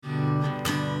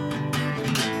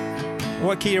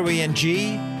What key are we in?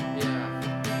 G?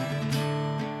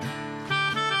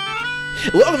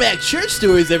 Welcome back to Church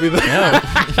Stories, everybody. No.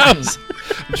 I'm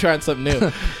trying something new.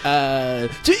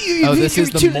 This is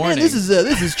the morning. This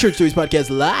is Church Stories Podcast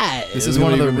Live. This is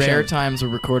one of the rare times we're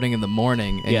recording in the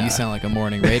morning, and you sound like a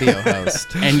morning radio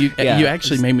host. And you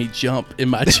actually made me jump in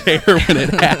my chair when it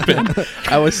happened.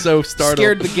 I was so startled.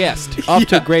 Scared the guest. Off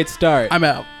to a great start. I'm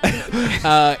out.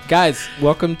 Guys,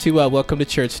 welcome to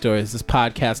Church Stories. This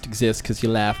podcast exists because you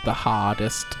laugh the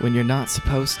hardest When you're not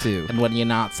supposed to. and when you're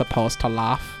not supposed to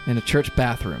laugh. In a church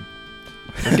bathroom.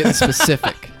 We're getting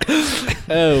specific.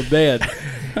 Oh man.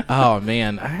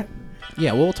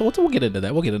 We'll get into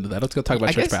that. Let's go talk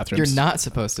about church bathrooms. You're not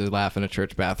supposed to laugh in a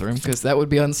church bathroom because that would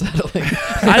be unsettling.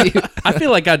 I feel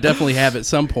like I definitely have at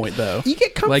some point, though. You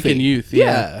get comfy. Like in youth,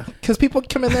 yeah. Because people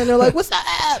come in there and they're like, "What's up?"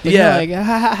 And Yeah. you're like,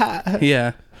 ha, ha, ha.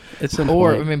 Yeah. At some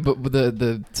Or, point. I mean, but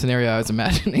the scenario I was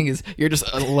imagining is you're just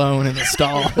alone in the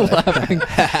stall laughing,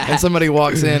 and somebody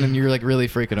walks in and you're like really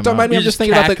freaking them Don't out. mind me. I'm You're just just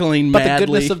thinking about cackling the madly.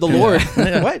 goodness of the Lord.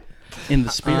 Yeah. What? In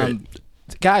the spirit.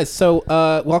 Guys, so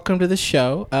welcome to the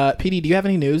show. PD, do you have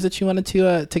any news that you wanted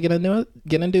to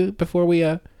get into before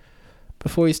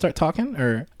we start talking?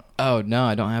 Or Oh, no,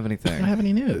 I don't have I anything. don't have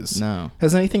any news. No.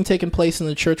 Has anything taken place in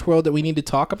the church world that we need to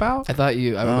talk about? I thought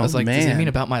I was like, does he man. mean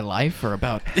about my life or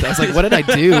about... I was like, what did I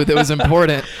do that was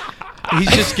important? He's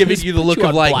just giving you the look you of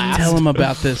on like, blast. tell him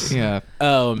about this. Yeah.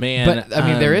 Oh man! But, I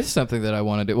mean, there is something that I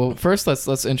want to do. Well, first,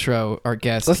 let's intro our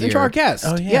guest Let's here. intro our guest.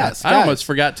 Oh, yeah. Yes, I guys. almost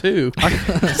forgot, too.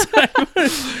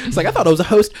 It's like I thought I was a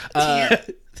host.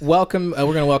 Welcome.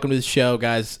 We're gonna welcome to the show,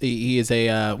 guys. He is a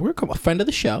friend of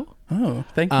the show. Oh,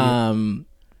 thank you.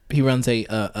 He runs a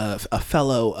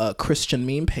fellow Christian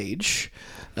meme page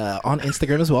on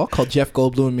Instagram as well called Jeff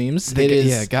Goldblum Memes. It is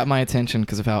Yeah, got my attention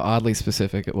because of how oddly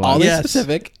specific it was. all Yes.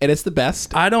 specific, and it's the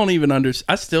best. I don't even understand.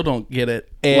 I still don't get it.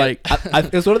 And Like,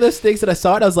 it was one of those things that I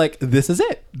saw it. I was like, "This is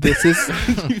it. This is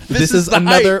this is the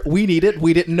another. hype. We need it.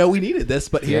 We didn't know we needed this,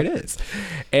 but here Yep. it is."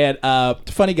 And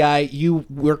funny guy, you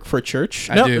work for church.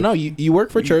 I no, do. no, you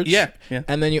work for church. Yeah.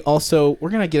 And then you also we're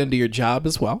gonna get into your job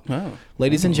as well, oh.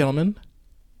 ladies and gentlemen.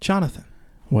 Jonathan.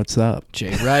 What's up?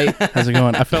 Jay Wright. How's it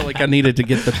going? I felt like I needed to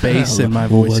get the bass in my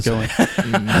voice going.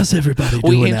 How's everybody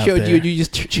doing We out introed there? you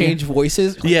just change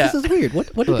voices. Yeah. This is weird. What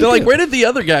did They're you like, do? where did the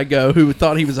other guy go who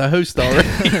thought he was a host already?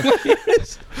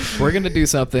 We're gonna do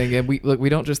something, and we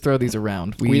don't just throw these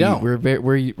around. We don't.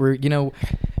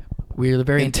 We're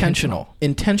very intentional.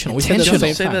 Intentional. We said Intentional. that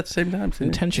at the Say same that time. at the same time. too.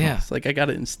 Intentional. Yeah. It's like I got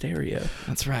it in stereo.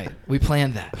 That's right. We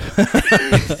planned that.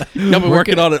 I've been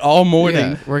working on it all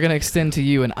morning. Yeah, we're gonna extend to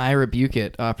you an I rebuke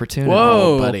it opportunity.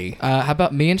 Whoa. buddy. How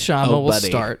about me and Shama? Oh, We'll buddy.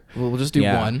 start. We'll just do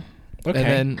Yeah. one. Okay.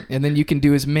 And then you can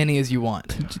do as many as you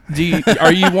want.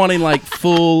 Are you wanting like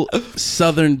full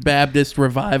Southern Baptist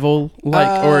revival,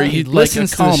 like, or are he you like a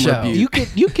listens to the calm show. rebuke?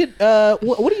 You could.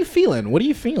 What are you feeling? What are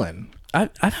you feeling?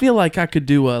 I feel like I could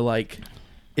do a like.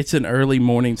 It's an early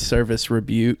morning service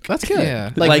rebuke. That's good.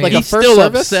 Yeah. Like a he's first still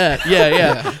service. upset.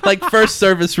 Yeah. Like first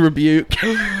service rebuke.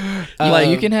 Like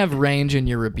you can have range in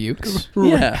your rebukes.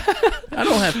 Yeah. I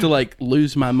don't have to like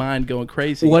lose my mind going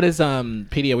crazy. What is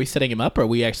PD? Are we setting him up, or are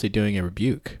we actually doing a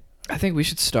rebuke? I think we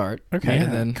should start. Okay,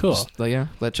 and then cool. just,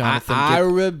 let Jonathan. I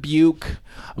rebuke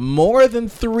more than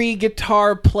 3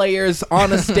 guitar players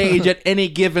on a stage at any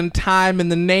given time in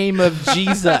the name of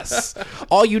Jesus.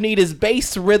 All you need is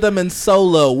bass, rhythm, and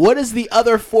solo. What is the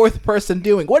other 4th person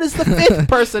doing? What is the 5th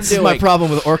person This doing? is my problem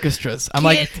with orchestras. I'm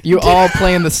like, you all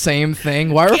playing the same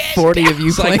thing. Why are 40 of you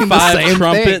It's like playing the 5 same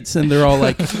trumpets, and they're all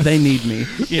like, they need me.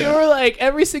 You were like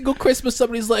every single Christmas,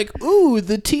 somebody's like, "Ooh,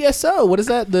 the TSO. What is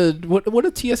that? What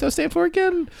does TSO stand for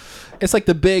again?" It's like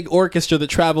the big orchestra that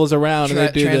travels around and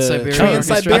they do Trans-Siberian the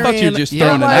Orchestra. I thought you were just Yeah,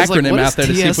 throwing an I was like, acronym what out is there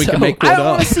to see if we TSO? can make I one don't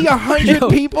want up. to see 100 No.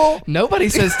 people. thing? Nobody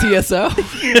says TSO.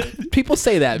 People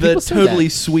say that. The People say totally that.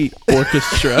 sweet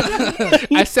orchestra.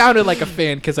 I sounded like a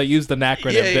fan because I used the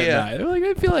acronym, Yeah, didn't yeah. I? Like,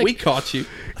 I feel like We caught you.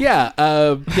 yeah.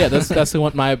 That's the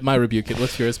one. My rebuke.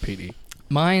 What's yours, PD?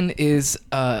 Mine is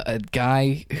a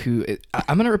guy who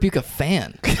I'm gonna rebuke a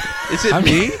fan. Is it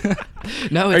me?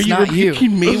 No, Are it's you not you.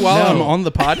 rebuking me while No. I'm on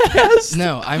the podcast?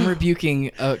 No, I'm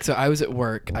rebuking. So I was at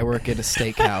work. I work at a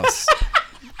steakhouse.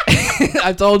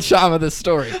 I've told Shama this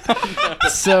story.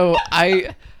 So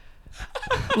I've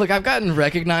gotten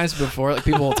recognized before. Like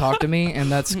people will talk to me,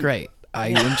 and that's great. I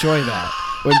enjoy that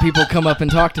when people come up and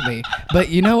talk to me. But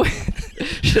you know,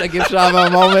 should I give Shama a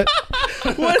moment?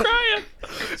 What, Ryan?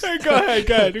 Go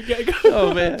ahead.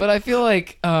 Oh man. But I feel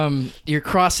like you're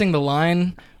crossing the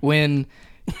line when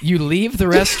You leave the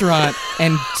restaurant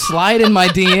and slide in my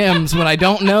DMs when I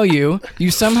don't know you.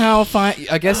 You somehow find,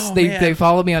 I guess they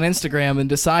followed me on Instagram and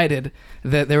decided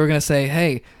that they were going to say,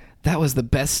 hey, that was the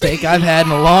best steak I've had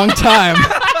in a long time.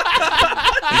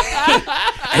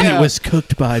 And it was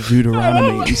cooked by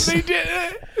Deuteronomies. They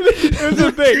did. There's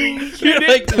a thing. You're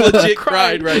like legit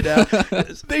crying right now.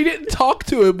 They didn't talk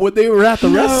to him when they were at the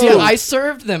Yeah, restaurant. I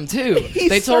served them too. He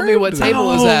They told me what served them. table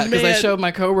was Oh, at because I man. showed my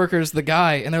coworkers the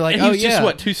guy, and they're like, And "Oh he was yeah."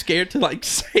 just too scared to like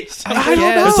say something. I don't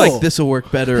guess. know. It's like this will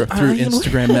work better through I don't-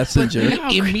 Instagram Messenger.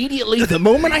 Immediately, the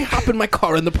moment I hop in my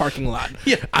car in the parking lot,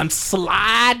 I'm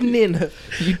sliding in.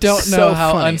 You don't know So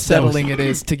how funny. unsettling it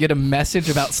is to get a message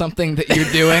about something that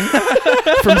you're doing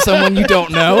from someone you don't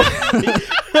know.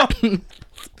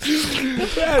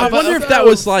 I wonder if that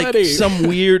was like some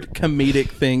weird comedic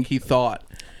thing he thought.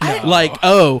 Like,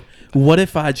 oh, what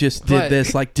if I just did But-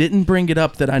 this? Like, didn't bring it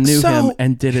up that I knew So- him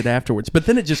and did it afterwards. But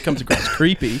then it just comes across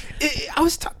creepy. I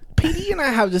was PD and I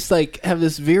have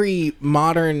this very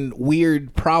modern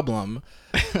weird problem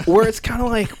where it's kind of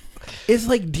like it's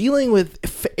like dealing with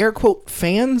air quote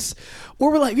fans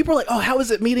where we're like people are like, oh, how is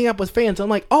it meeting up with fans? I'm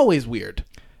like, always weird.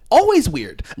 Always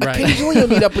weird. Right. Occasionally you'll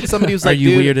meet up with somebody who's Are like,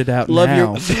 you dude, weirded out love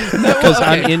now? Because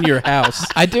I'm in your house.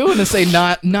 I do want to say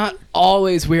not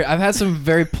always weird. I've had some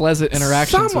very pleasant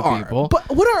interactions Some with are, people. but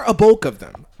what are a bulk of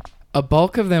them? A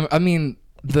bulk of them, I mean,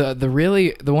 the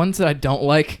ones that I don't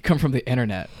like come from the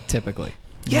internet typically.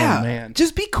 Yeah, man.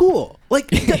 just be cool. Like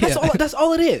that's Yeah. all. That's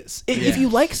all it is. If Yeah. you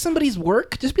like somebody's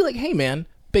work, just be like, "Hey, man,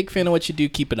 big fan of what you do.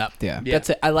 Keep it up." Yeah.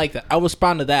 That's it. I like that. I'll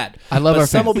respond to that. I love but our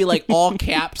some fans. will be like all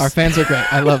caps. Our fans are great.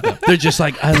 I love them. They're just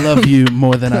like, I love you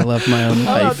more than I love my own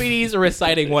All life. BDs are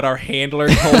reciting what our handler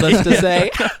told us to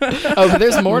say. Oh, but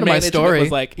there's more to my Management story.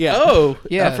 Was like, yeah. Oh,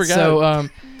 Yeah, I forgot. so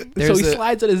so there's he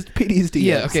slides on his PD's DMs.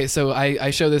 yeah, okay, so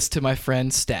I show this to my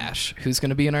friend Stash, who's going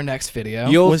to be in our next video.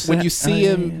 When that? you see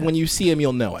Oh, him, yeah. when you see him,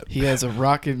 you'll know it. He has a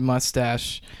rocket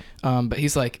mustache, but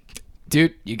he's like,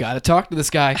 dude, you got to talk to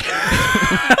this guy.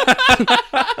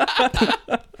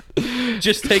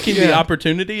 Just taking the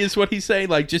opportunity is what he's saying.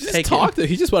 Like, just take Talk it. to.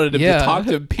 He just wanted him Yeah. to talk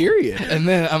to him. Period. And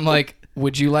then I'm like,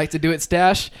 would you like to do it,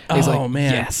 Stash? And he's Oh, like,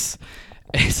 man. yes.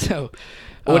 And so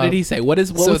What did he say? What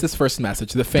so was his first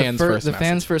message? The fans' first the message.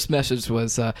 fans' first message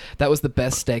was that was the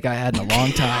best steak I had in a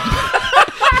long time.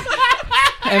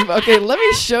 And okay, let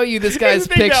me show you this guy's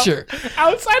picture.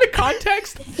 Outside of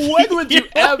context, when would you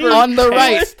ever On the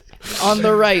right. On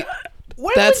the right.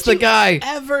 When That's would the you guy.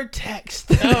 Ever text?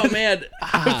 Oh man,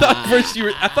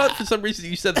 I thought for some reason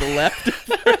you said the left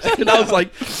first, and I was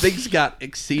like, things got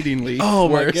exceedingly Oh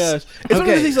my worse. gosh! It's one of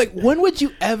Okay. those things like, when would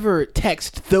you ever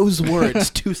text those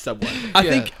words to someone? I Yeah.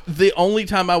 think the only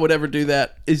time I would ever do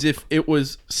that is if it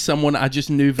was someone I just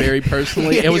knew very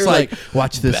personally. Yeah, It was you're like, like,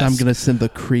 watch this, I'm best- gonna send the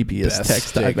creepiest best text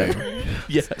steak I've ever.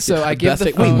 Yeah. So I give Best the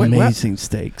steak- wait, phone. what? Amazing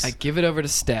steaks. I give it over to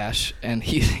Stash, and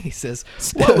he says,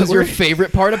 "What was your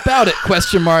favorite part about it?"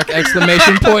 Question mark!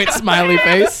 Exclamation point! Smiley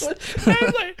face.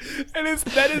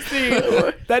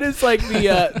 that is like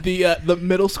the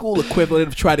middle school equivalent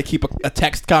of trying to keep a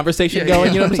text conversation Yeah, going.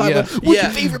 yeah. You know what I'm talking Yeah. about? What's Yeah.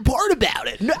 your favorite part about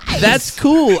it? Nice. That's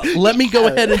cool. Let me go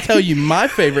ahead and tell you my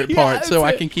favorite part so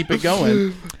I that's can keep it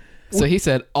going. So he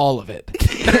said all of it.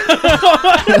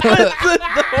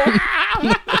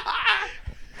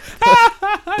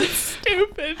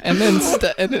 stupid. And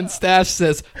then Stash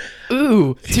says,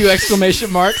 "Ooh!" 2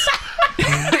 exclamation marks.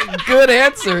 Good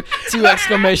answer! 2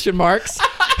 exclamation marks.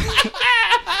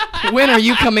 When are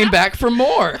you coming back for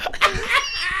more?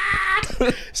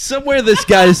 Somewhere this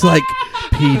guy's like,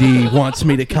 PD wants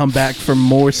me to come back for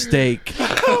more steak.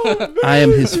 I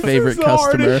am his favorite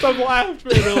customer. I've laughed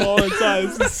in a long time.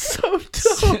 This is so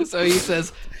dumb. So he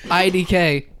says,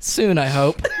 "IDK soon, I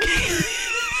hope."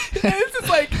 This is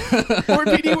like where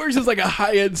PD works is like a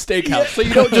high-end steakhouse, so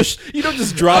you don't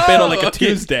just drop in on like a okay.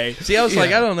 Tuesday. See, I was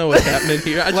like, I don't know what's happening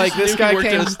here. I Like, just this knew guy he worked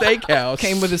at a came- steakhouse.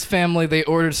 Came with his family. They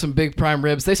ordered some big prime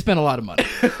ribs. They spent a lot of money.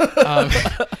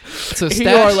 So You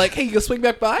Stash are like, hey, you gonna swing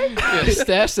back by? yeah,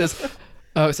 Stash says,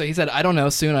 "Oh, so he said, I don't know,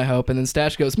 soon I hope." And then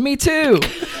Stash goes, "Me too."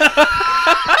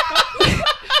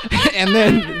 And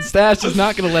then Stash is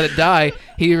not going to let it die.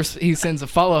 He sends a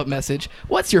follow-up message.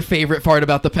 "What's your favorite part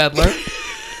about the peddler?"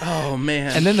 Oh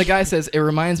man. And then the guy says, "It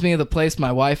reminds me of the place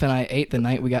my wife and I ate the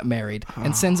night we got married,"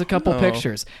 and sends a couple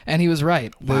pictures. And he was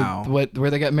right. Wow. Where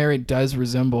they got married does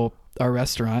resemble our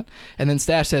restaurant. And then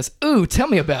Stash says, "Ooh, tell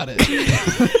me about it."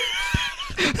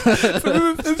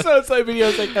 So it's like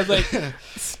videos like I was like,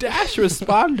 Stash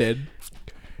responded.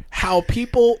 How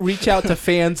people reach out to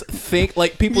fans think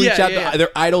like people reach Yeah, out yeah. to their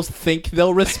idols think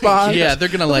they'll respond. yeah, they're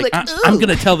gonna like. Like, I'm ooh.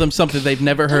 gonna tell them something they've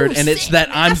never heard, and it's sick, that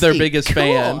I'm their nasty, biggest cool.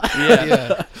 fan. Yeah.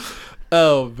 Yeah.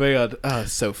 Oh man,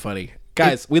 so funny,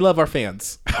 guys. We love our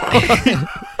fans.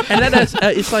 And then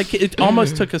it's like it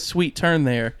almost took a sweet turn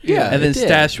there. Yeah, and then it did.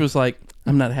 Stash was like,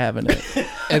 "I'm not having it."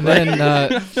 And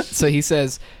then, so he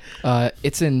says,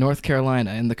 it's in North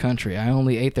Carolina in the country. I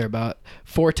only ate there about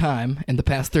 4 times in the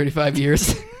past 35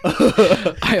 years.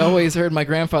 I always heard my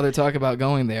grandfather talk about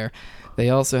going there. They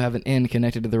also have an inn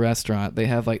connected to the restaurant. They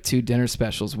have like 2 dinner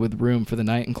specials with room for the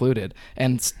night included.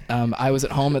 And I was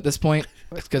at home at this point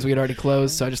because we had already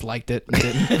closed, so I just liked it and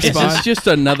didn't Is respond. this just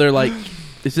another like?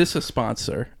 Is this a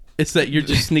sponsor? It's that you're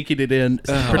just sneaking it in,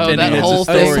 pretending that it's whole a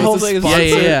story. thing. This whole thing is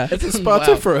Yeah. It's a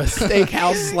sponsor Wow. for a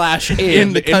steakhouse /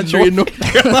 in the country in North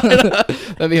Carolina.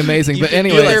 That'd be amazing. But You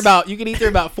anyway. can eat there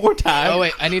about 4 times. Oh,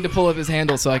 wait. I need to pull up his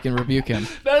handle so I can rebuke him.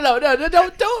 No,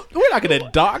 don't. We're not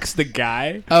gonna dox the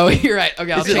guy. Oh, you're right.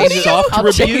 Okay, I'll Is it change a it. soft I'll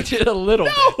rebuke? change it a little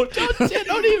bit.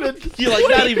 Don't even. You're like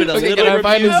not even a Okay, little. can I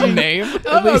find review? his name? At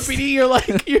Oh, least? PD,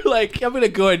 you're like, I'm gonna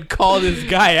go ahead and call this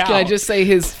guy out. Can I just say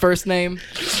his first name?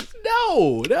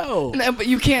 No. No, but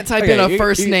you can't type Okay, in a you-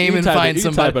 first you name and type find it. You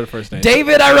can somebody. type in a first name.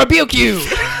 David, I rebuke you.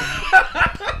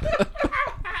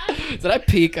 Did I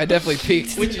peak? I definitely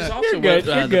peaked. Which is also You're good,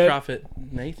 what you're the good. prophet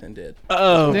Nathan did.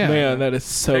 Oh Yeah. man, that is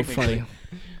so Technically. funny.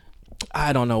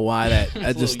 I don't know why that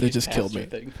Little just killed me.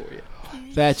 pastor thing for you.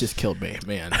 That just killed me,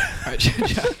 man. All right,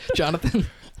 Jonathan.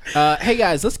 Hey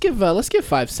guys, let's give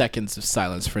 5 seconds of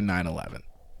silence for 9/11.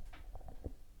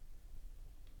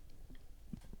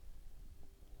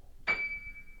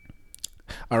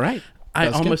 All right. I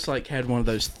That was good. almost like had one of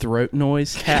those throat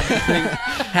noise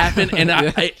happen, and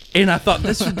I thought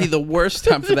this would be the worst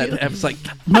time for that to happen. It's like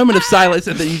moment of silence,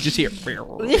 and then you just hear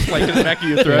like in the back of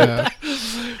your throat. Yeah.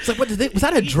 It's like, what did they? Was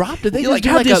that a drop? Did they Like, just do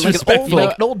how like an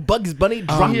disrespectful. old Bugs Bunny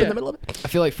drop yeah. in the middle of it? I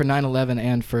feel like for 9/11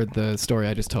 and for the story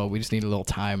I just told, we just need a little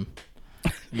time.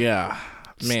 Yeah,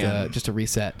 Just to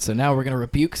reset. So now we're gonna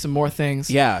rebuke some more things.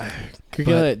 Yeah,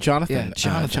 Jonathan. yeah,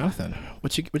 Jonathan. Jonathan.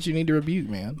 What you need to rebuke,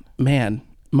 man? Man,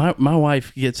 my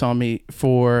wife gets on me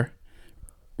for.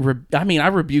 I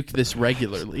rebuke this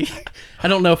regularly. I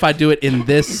don't know if I do it in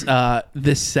this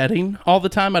setting all the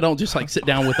time. I don't just like sit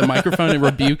down with a microphone and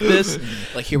rebuke this.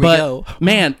 Like here But we go.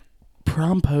 man,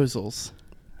 promposals.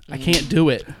 I can't do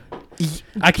it.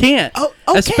 I can't. Oh,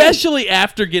 okay. Especially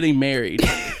after getting married.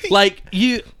 Like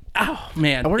you. Oh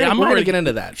man, We're gonna already get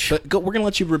into that. But we're gonna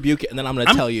let you rebuke it, and then I'm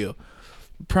gonna tell you.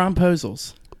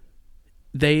 promposals.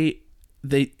 They.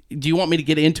 Do you want me to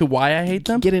get into why I hate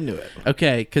them? Get into it.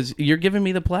 Okay, because you're giving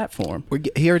me the platform.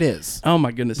 Here it is. Oh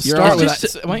my goodness! Start with Just- that.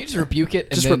 So why don't you just rebuke it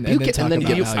and Just then, rebuke it talk and then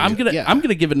about give- how I'm you- gonna yeah. I'm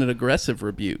gonna give it an aggressive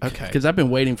rebuke. Okay. Because I've been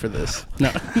waiting for this.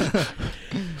 No.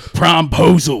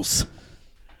 Promposals.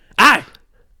 I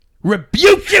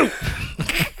rebuke you.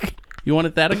 You want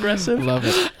it that aggressive? love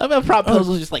it. I bet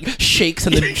proposal just like shakes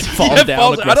and then falls Yeah, down.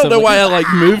 falls- I don't know aggressively. why I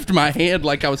like moved my hand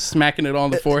like I was smacking it on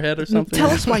the forehead or something.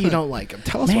 Tell us why you don't like them.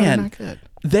 Tell us why they're Man, not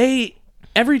good.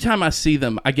 every time I see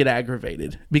them, I get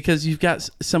aggravated because you've got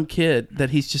some kid that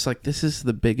he's just like, this is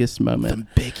the biggest moment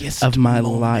Biggest of my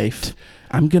moment. life.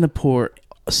 I'm gonna pour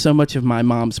so much of my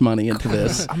mom's money into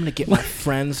this. I'm gonna get my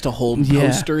friends to hold Yeah.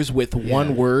 posters with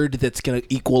one word that's gonna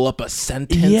equal up a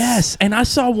sentence. Yes, and I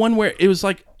saw one where it was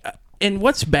like, and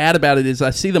what's bad about it is I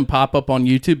see them pop up on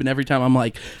YouTube, and every time I'm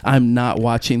like, I'm not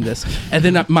watching this, and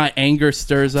then my anger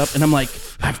stirs up, and I'm like,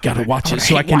 I've got to watch it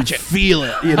so I can feel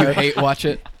it. You know, You hate watch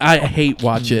it. I hate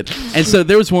watch it. And so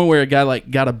there was one where a guy like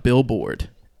got a billboard,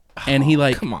 and he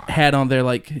like come on. had on there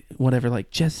like whatever, like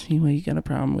Jesse, well, you got a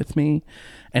problem with me?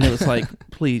 And it was like,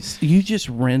 please, you just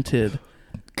rented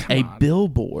a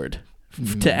billboard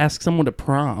to ask someone to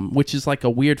prom, which is like a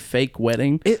weird fake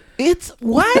wedding. It's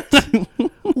what?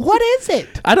 What is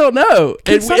it? I don't know.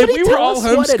 And somebody we were tell all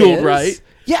us what it homeschooled, is? right?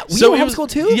 Yeah, we So were it was- homeschooled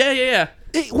too? Yeah.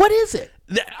 What is it?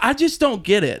 I just don't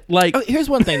get it. Like, Oh, here's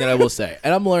one thing that I will say,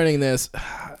 and I'm learning this.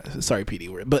 Sorry,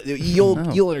 PD, but you'll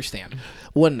understand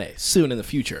one day, soon in the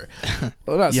future.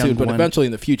 Well, not Young soon, but one. eventually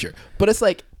in the future. But it's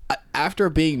like after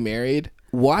being married,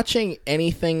 watching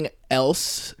anything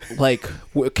else like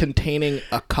containing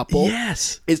a couple,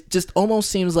 yes. it just almost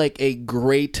seems like a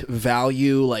great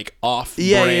value, like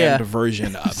off-brand Yeah.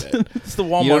 version of it. It's the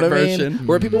Walmart You know what I version. mean?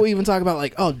 Where people even talk about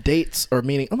like, oh, dates or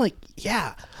meaning. I'm like,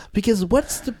 yeah, because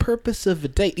what's the purpose of a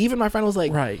date? Even my friend was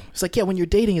like, Right. It's like, yeah, when you're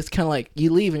dating, it's kind of like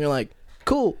you leave and you're like,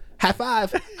 cool, high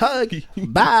five, hug,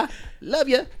 bye, love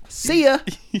you, See ya.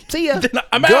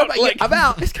 I'm Go out. back- Like- I'm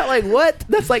out. It's kind of like what?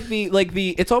 That's like the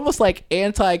It's almost like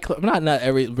not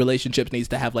every relationship needs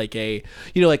to have like a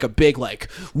like a big like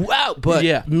wow, but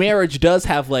Yeah. marriage does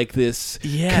have like this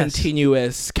Yes.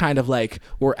 continuous kind of like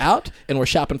we're out and we're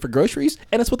shopping for groceries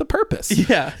and it's with a purpose.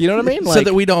 Yeah. You know what I mean? So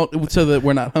that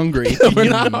we're not hungry. we're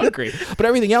not hungry, but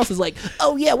everything else is like,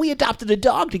 oh yeah, we adopted a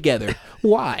dog together.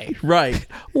 Why? Right.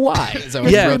 Why? Is that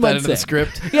what Yeah. you wrote that 3 into months the in.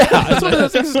 script? Yeah, it's one of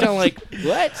those things. Kind of like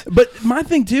what? But my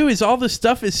thing too is all the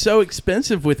stuff is so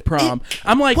expensive with prom.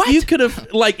 I'm like, what? you could have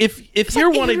like if you're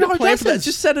like wanting to $800 plan for that, dresses.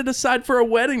 just set it aside for a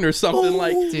wedding or something.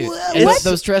 Like, Dude, What? and What?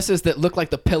 those dresses that look like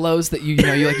the pillows that you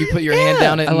put your hand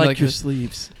down it. I And like your this-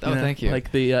 sleeves. Oh, thank you.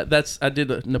 Like the I did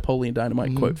a Napoleon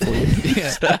Dynamite quote for you.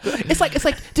 Yeah. It's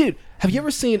like, dude, have you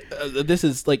ever seen? This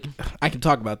is like, I can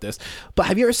talk about this, but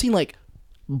have you ever seen like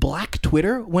Black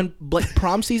Twitter when like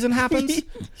prom season happens?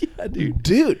 Yeah, dude.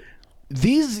 Dude,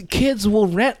 these kids will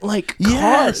rent like cars.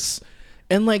 Yes.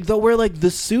 And like they'll wear like the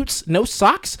suits, no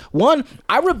socks. One,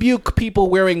 I rebuke people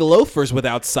wearing loafers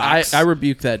without socks. I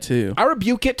rebuke that too. I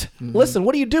rebuke it. Listen,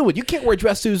 what are you doing? You can't wear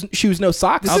dress shoes, no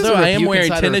socks. This is Although a I am rebuke wearing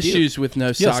inside a tennis rebuke. shoes with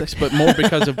no socks, but more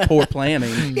because of poor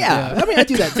planning. Yeah, I mean, I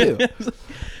do that too.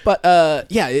 But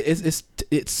yeah,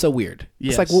 it's so weird.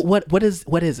 It's like, Yes. well, what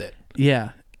is it?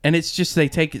 Yeah. And it's just they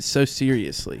take it so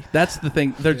seriously. That's the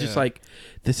thing. They're just like,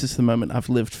 this is the moment I've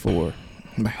lived for.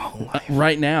 My whole life.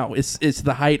 Right now, it's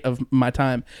the height of my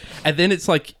time. And then it's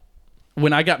like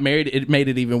when I got married, it made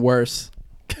it even worse.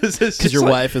 Because Your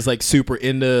wife is like super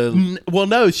into. Well,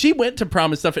 no, she went to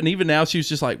prom and stuff, and even now she was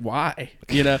just like, why?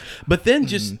 But then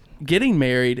just getting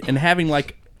married and having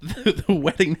like the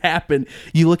wedding happen,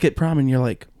 you look at prom and you're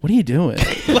like, what are you doing?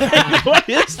 Like, what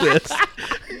is this?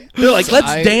 They're like, let's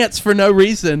I- dance for no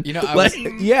reason. I Like, was,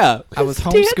 Yeah, I was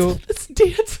Let's dance- homeschooled. Let's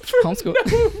dance for Homeschool.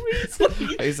 no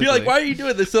reason. Basically. you're like, why are you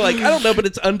doing this? They're like, I don't know, but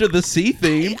it's under the sea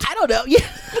theme. I don't know. Yeah,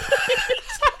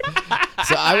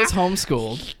 So I was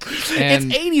homeschooled,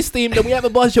 and it's 80s themed, and we have a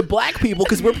bunch of black people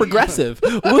because we're progressive.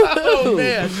 Oh,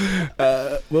 man.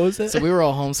 What was it? so we were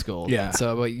all homeschooled. Yeah.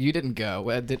 So but you didn't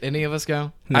go. Did any of us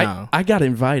go? No. I got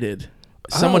invited.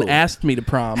 Someone Oh. asked me to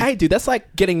prom. Hey, dude, that's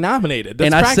like getting nominated. That's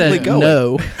and I practically said going.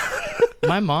 no.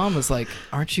 My mom was like,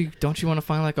 don't you want to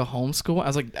find like a homeschool? I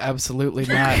was like, absolutely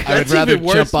not. I would That's rather even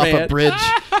worse, jump off man. a bridge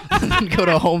than go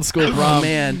to a homeschool prom. Oh,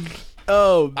 man.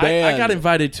 Oh man, I got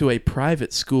invited to a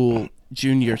private school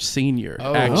junior senior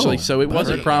Oh. actually, so it I've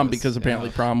wasn't heard prom of those, because apparently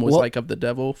yeah. prom was Well- like of the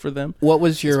devil for them. What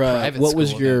was your private what was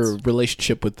school your events.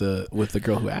 relationship with the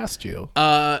girl who asked you?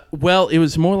 Well, it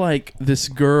was more like this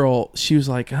girl, she was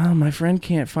like, oh, my friend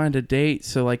can't find a date,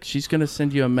 so like she's gonna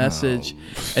send you a message.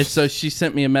 And so she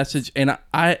sent me a message, and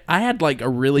I had like a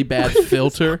really bad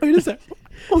filter. Wait a second.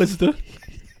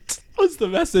 What's the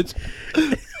message?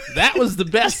 That was the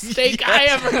best steak I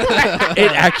ever had.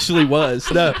 It actually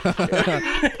was. No.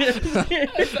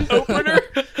 Opener.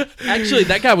 Actually,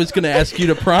 that guy was gonna ask you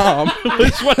to prom.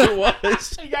 That's what it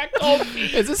was. I got cold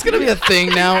feet. Is this gonna be a thing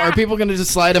now? Are people gonna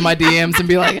just slide in my DMs and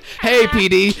be like, "Hey,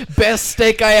 PD, best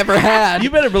steak I ever had"? You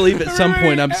better believe at some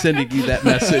point I'm sending you that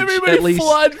message. Everybody at least.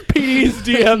 flood PD's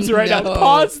DMs right now. No.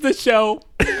 Pause the show.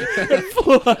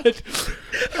 Flood.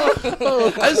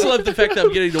 I just love the fact that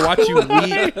I'm getting to watch you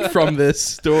weep from this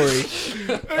story.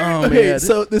 Oh Okay, man.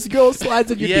 so this girl slides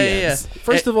in your Yeah, DMs. yeah, yeah.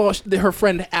 First of all, her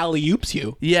friend alley-oops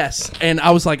you. Yes, and I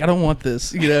was like, I don't want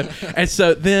this, And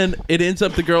so then it ends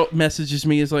up the girl messages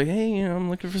me, is like, hey, I'm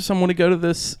looking for someone to go to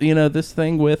this, this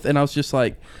thing with, and I was just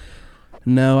like,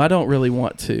 no, I don't really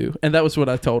want to, and that was what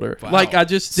I told her. Wow. Like I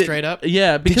just didn't- Straight up?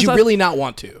 yeah. Because Did you I- really not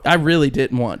want to? I really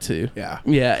didn't want to. Yeah.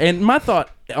 Yeah, and my thought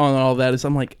on all that is,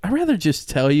 I'm like, I'd rather just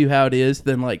tell you how it is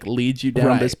than like lead you down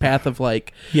Right. this path of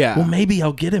like, Yeah. well, maybe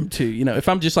I'll get him to, If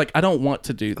I'm just like, I don't want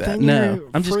to do that. Then No, you're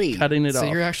I'm just free. cutting it So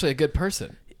off. you're actually a good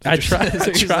person. I try. So I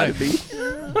you're try to saying-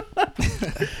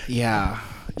 be. Yeah,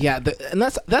 yeah, and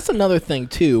that's another thing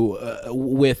too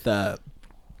with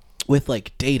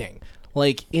like dating.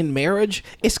 Like in marriage,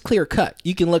 it's clear cut.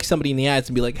 You can look somebody in the eyes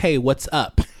and be like, "Hey, what's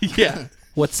up? Yeah.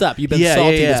 What's up? You've been Yeah,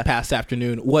 salty yeah, yeah. this past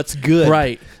afternoon. What's good?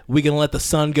 Right. We gonna let the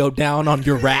sun go down on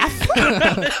your wrath?"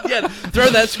 Yeah, throw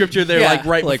that scripture there, Yeah, like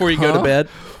right like, before you go to huh? bed.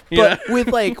 But with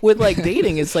like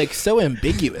dating, it's like so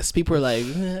ambiguous. People are like,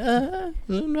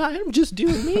 "I'm just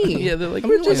doing me." Yeah, they're like, I'm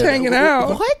 "We're just hanging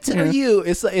out." What Yeah. are you?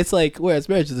 It's like whereas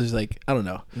marriage, there's like I don't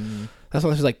know. That's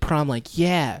why there's like prom. Like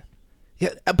yeah.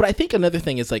 But I think another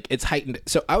thing is like it's heightened.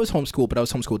 So I was homeschooled, but I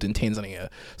was homeschooled in Tanzania.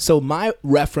 So my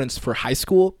reference for high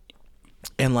school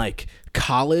and like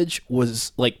college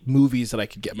was like movies that I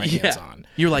could get my hands on.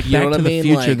 You're like, You know Back what to I the mean?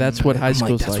 Future. Like, That's what high I'm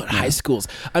school's that's like what now. high schools.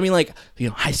 I mean, like,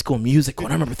 High School Musical.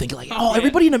 And I remember thinking, like, oh,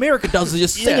 everybody in America does is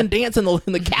just sing and dance in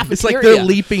the cafeteria. It's like they're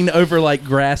leaping over like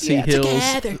grassy Yeah,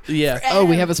 hills. together. Yeah. Oh,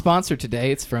 we have a sponsor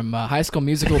today. It's from High School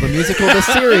Musical, the musical, the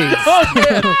series.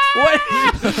 What?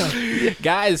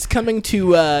 Guys, coming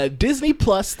to Disney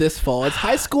Plus this fall. It's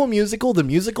High School Musical,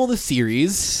 the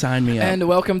series. Sign me up. And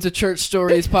welcome to Church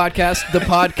Stories Podcast, the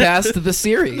podcast, the The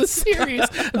series. series,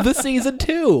 the season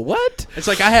 2. What? It's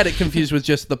like I had it confused with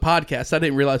just the podcast. I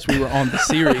didn't realize we were on the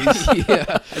series.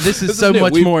 Yeah. This is so new.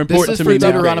 much more This important is to for me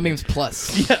now. Deuteronomy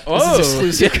Plus. Yeah. This Oh,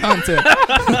 is exclusive content.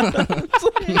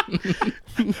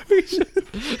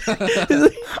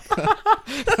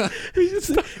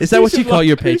 is that what you call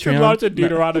your Patreon? a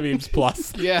Deuteronomy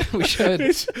Plus. Yeah, we should.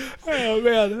 Oh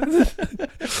man!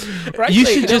 You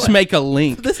should just make a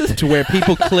link to where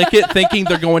people click it thinking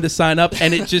they're going to sign up,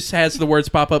 and it just has the words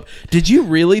pop up. Did you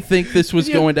really think this was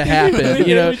going to happen?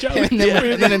 You know, And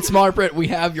then in smaller print, we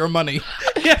have your money.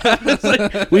 yeah, it's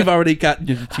like, we've already gotten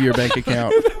it to your bank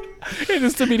account. It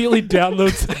just immediately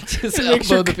downloads. Just It makes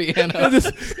elbow the piano.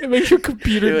 It makes your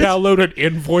computer download an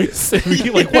invoice. And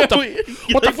you're like, what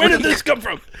the? Where did this come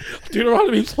from?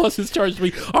 Deuteronomy Plus has charged me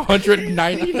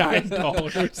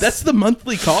 $199. That's the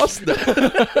monthly cost, though.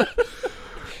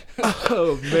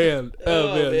 Oh man!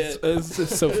 Oh man! man.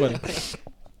 It's so funny.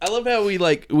 I love how we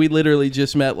literally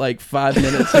just met like 5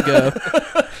 minutes ago,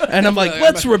 and I'm like,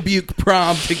 let's rebuke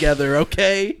prom together,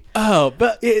 okay? Oh,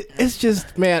 but it's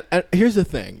just, man, here's the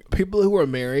thing. People who are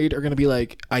married are going to be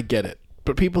like, I get it.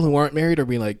 But people who aren't married are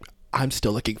be like, I'm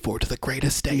still looking forward to the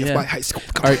greatest day of Yeah. my high school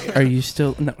Are career. you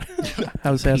still no?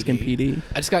 I was asking PD.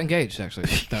 I just got engaged, actually.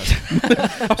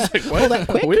 I was like, what? Oh, that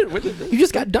quick? Where did this- You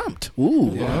just got dumped.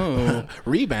 Ooh. Oh.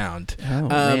 Rebound. Oh,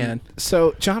 man.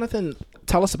 So, Jonathan,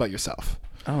 tell us about yourself.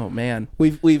 Oh man.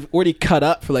 We've already cut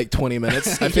up for like 20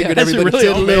 minutes. I figured that's everybody really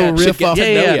did a all little man should riff get- off. yeah,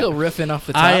 and yeah. know A ya. little riffing off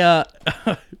the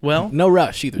top. Well, No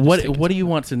rush either. Just take what do you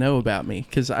want to know about me?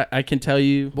 Because I can tell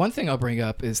you. One thing I'll bring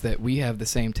up is that we have the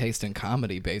same taste in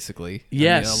comedy, basically.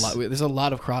 Yes. There's a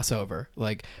lot of crossover.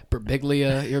 Like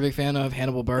Birbiglia, you're a big fan of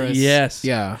Hannibal Buress. Yes.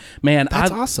 Yeah. Man, That's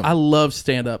awesome. I love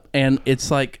stand up, and it's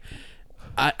like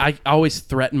I always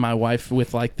threaten my wife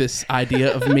with like this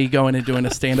idea of me going and doing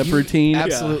a stand up routine.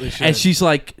 Absolutely should. And she's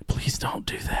like, please don't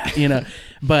do that, you know.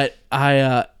 But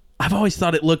I've always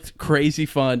thought it looked crazy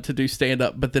fun to do stand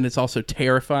up, but then it's also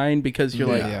terrifying because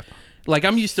you're Yeah. like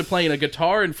I'm used to playing a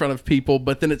guitar in front of people,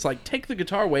 but then it's like take the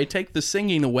guitar away, take the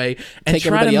singing away, and Take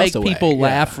try to everybody make else away. people Yeah.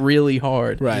 laugh really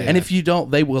hard. Right. And if you don't,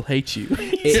 they will hate you.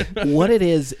 What it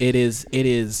is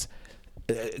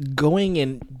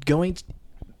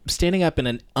standing up in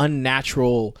an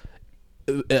unnatural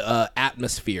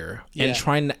atmosphere Yeah. and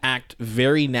trying to act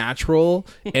very natural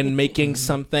and making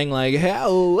something like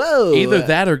whoa. Either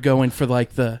that or going for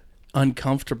like the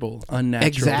uncomfortable, unnatural.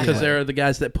 Exactly. Because there are the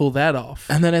guys that pull that off.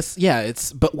 and then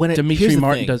but when it Dimitri here's the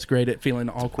Martin thing. does great at feeling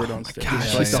awkward on stage. Gosh,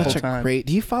 like he's the whole such a time. great.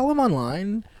 Do you follow him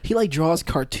online? He like draws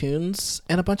cartoons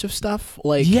and a bunch of stuff.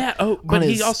 Like Yeah. Oh, but on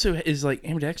he his- also is like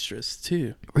ambidextrous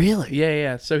too. really,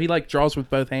 Yeah. So he like draws with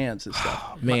both hands and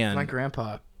stuff. man. My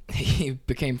grandpa, he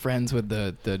became friends with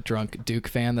the drunk Duke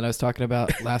fan that I was talking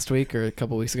about last week or a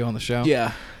couple weeks ago on the show.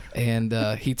 yeah, And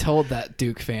he told that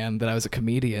Duke fan that I was a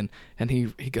comedian, and he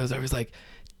goes over, he's like,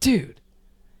 dude,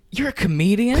 you're a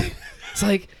comedian? It's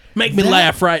like, Make me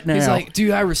laugh right now. He's like,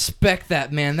 dude, I respect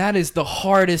that, man. That is the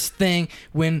hardest thing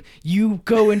when you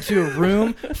go into a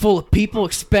room full of people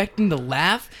expecting to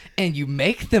laugh and you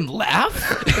make them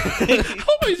laugh.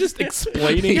 He's just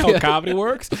explaining how Yeah. comedy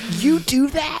works. You do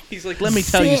that? He's like, let me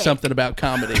tell you Sick. something about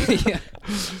comedy. Yeah.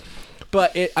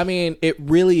 But it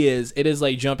really is. It is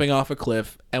like jumping off a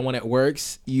cliff, and when it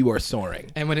works, you are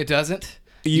soaring. And when it doesn't,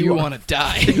 You you are- want to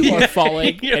die. You are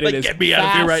falling, You're and like, it is get me out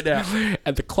of here right fast, now.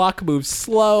 And the clock moves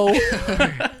slow,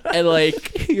 and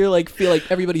like you're like feel like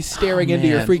everybody's staring into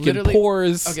your man. freaking Literally-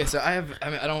 pores. Okay, so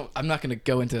I'm not going to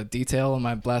go into detail on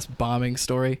my last bombing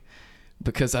story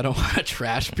because I don't want to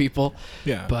trash people.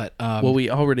 Yeah. But Well, we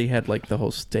already had like the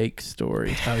whole steak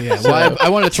story. oh yeah, well, I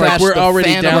want to It's like trash we're the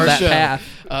already fan down of our that show. path.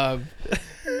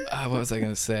 What was I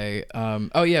gonna say?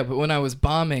 Oh yeah, but when I was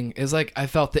bombing, it's like I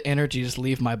felt the energy just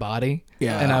leave my body.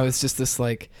 Yeah. and I was just this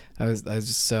like I was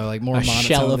just so like more A monotone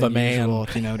shell of than a man. usual,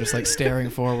 you know, just like staring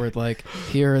forward. Like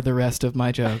here are the rest of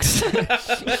my jokes.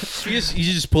 You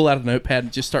just pull out a notepad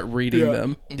and just start reading Yeah.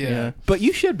 them. Yeah. But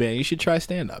you should, man. You should try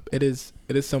stand up. It is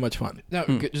so much fun. No,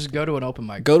 just go to an open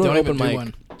mic. Go to Don't an even open do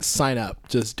mic. one. Sign up.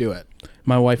 Just do it.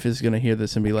 My wife is gonna hear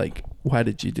this and be like, "Why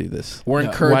did you do this?" We're No,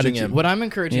 encouraging why did you- him. What I'm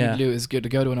encouraging Yeah. you to do is to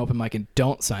go to an open mic and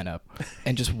don't sign up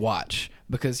and just watch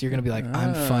because you're gonna be like,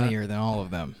 I'm funnier than all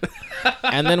of them.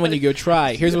 And then when you go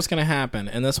try, here's what's gonna happen,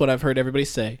 and that's what I've heard everybody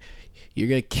say. You're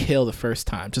gonna kill the first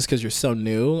time just because you're so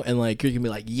new, and like you're gonna be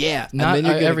like, yeah. Not and then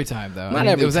you're gonna, every time though. Not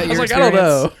every was that time. your I was like, I don't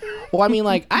experience? know. Well, I mean,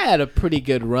 like I had a pretty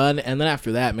good run, and then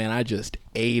after that, man, I just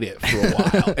ate it for a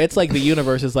while. It's like the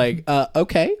universe is like,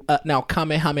 okay, now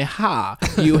Kamehameha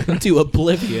you into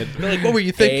oblivion. They're like, what were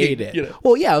you thinking? Ate it. You know?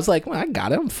 Well, yeah, I was like, well, I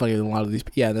got it. I'm funnier than a lot of these.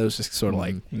 Yeah, and it was just sort of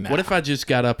like, nah. What if I just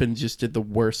got up and just did the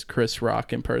worst Chris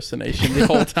Rock impersonation the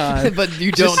whole time? But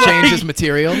you don't change his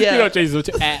material. You don't change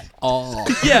the at all.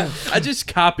 Yeah, I just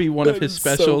copy one of That his is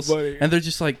so specials, funny. and they're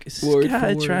just like, is this Word guy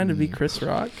for word. trying to be Chris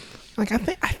Rock? Like I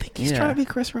think he's Yeah. trying to be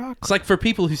Chris Rock. It's like for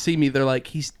people who see me, they're like,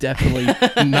 he's definitely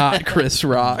not Chris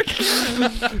Rock.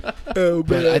 Oh,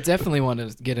 But I definitely want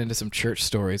to get into some church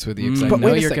stories with you because I But know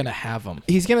wait a you're second. gonna have them.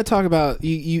 He's gonna talk about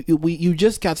you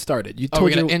just got started. You Oh, told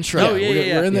we're gonna your intro. Oh,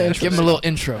 yeah, we're in the Yeah, intro. give him a little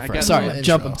intro I first. got Sorry, a I'm little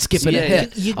jumping, intro. skipping Yeah,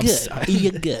 ahead. You I'm good? sorry.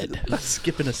 You good?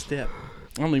 Skipping a step.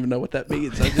 I don't even know what that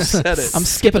means. I just said it. I'm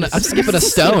skipping a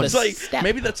stone. It's like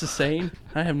maybe that's a saying.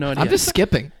 I have no idea. I'm just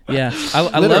skipping. Yeah, I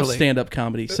love Literally. stand-up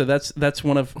comedy. So that's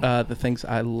one of the things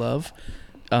I love.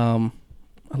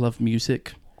 I love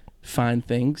music, fine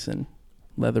things, and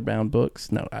leather-bound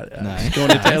books. No, I'm Nice. just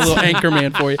going into a little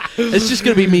Anchorman for you. It's just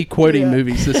gonna be me quoting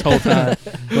movies this whole time,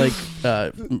 like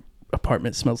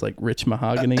apartment smells like rich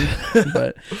mahogany.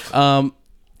 But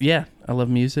yeah, I love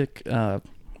music.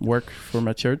 Work for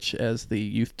my church as the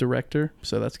youth director,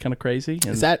 so that's kind of crazy.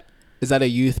 And Is that a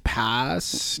youth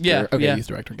pass? Yeah, Okay, yeah. youth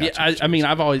director. Yeah, Gotcha. I mean,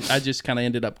 I just kind of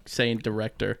ended up saying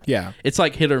director. Yeah. It's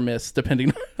like hit or miss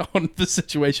depending on the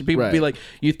situation. People be Right. like,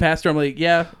 youth pastor. I'm like,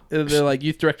 yeah. They're like,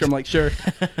 youth director. I'm like, sure.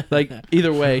 Like,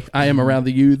 either way, I am around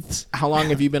the youths. How long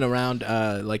have you been around,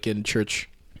 like in church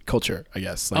culture? I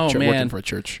guess, like Oh, working man. for a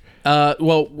church.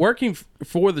 Well, working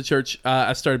for the church,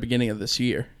 I started beginning of this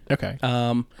year. Okay.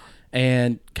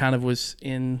 And kind of was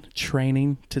in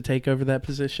training to take over that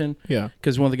position. Yeah.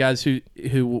 Because one of the guys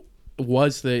who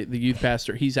was the youth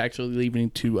pastor, he's actually leaving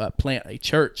to plant a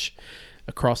church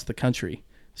across the country.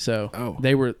 So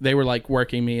they were like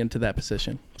working me into that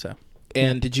position. So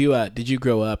And did you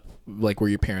grow up like were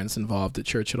your parents involved at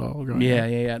church at all? growing up?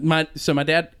 yeah. My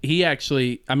dad, he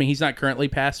actually, I mean, he's not currently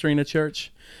pastoring a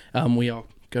church. We all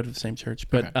go to the same church,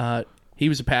 but Okay. he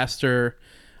was a pastor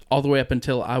all the way up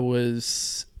until I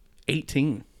was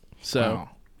 18. So Wow.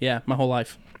 yeah, my whole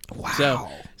life. Wow. So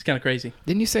it's kind of crazy.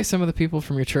 Didn't you say some of the people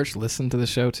from your church listen to the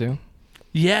show too?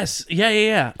 Yes.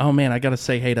 Yeah. Oh man, I got to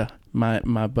say hey to my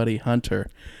buddy Hunter.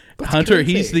 Hunter,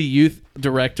 crazy. he's the youth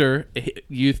director,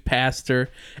 youth pastor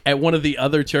at one of the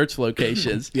other church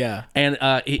locations. Yeah. And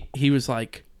he was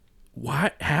like,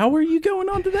 "Why? How are you going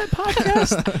on to that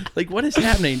podcast? Like, what is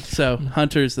happening?" So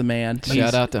Hunter's the man.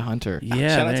 Shout out to Hunter. Yeah,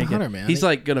 Shout out there to you go. Hunter, man. He's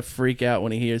like gonna freak out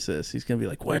when he hears this. He's gonna be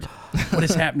like, "What? What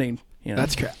is happening?" You know?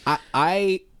 That's correct.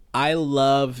 I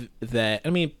love that. I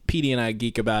mean, Petey and I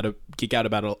geek out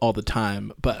about it all the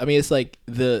time. But I mean, it's like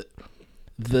the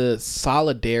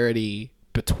solidarity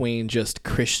between just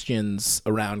Christians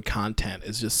around content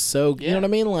is just so. You know what I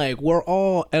mean? Like we're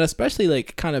all, and especially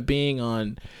like kind of being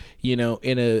on, you know,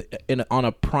 on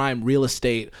a prime real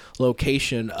estate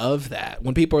location of that.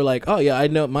 When people are like, "Oh yeah, I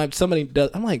know somebody does,"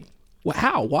 I'm like, well,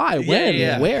 how? Why? When?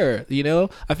 yeah. Where? You know?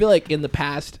 I feel like in the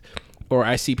past. Or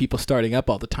I see people starting up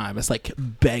all the time. It's like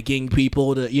begging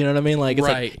people to, you know what I mean? Like it's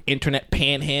Right. like internet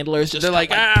panhandlers. Just They're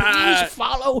like, please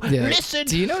follow, Yeah. listen.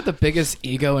 Do you know what the biggest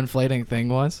ego inflating thing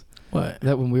was? What?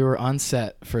 That when we were on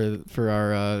set for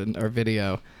our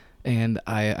video, and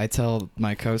I tell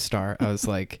my co-star, I was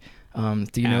like, do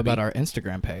you know Abby? about our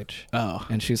Instagram page? Oh,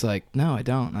 And she's like, no, I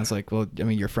don't. And I was like, well, I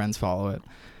mean, your friends follow it.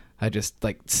 I just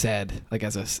like said like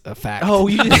as a fact. oh,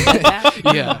 you did that?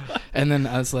 Yeah. And then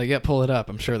I was like, yeah, pull it up.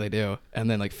 I'm sure they do. And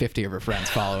then like 50 of her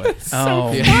friends follow it.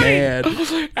 oh Yeah.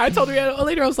 man, I told her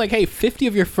later. I was like, "Hey, 50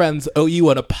 of your friends owe you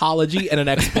an apology and an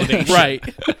explanation." right?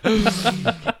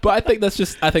 But I think that's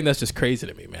just crazy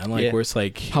to me, man. Like Yeah. where it's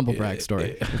like Humble brag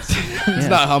story. It's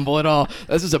not humble at all.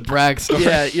 This is a brag story.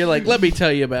 Yeah, you're like, let me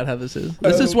tell you about how this is.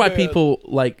 This is why people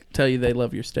like tell you they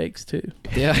love your steaks too.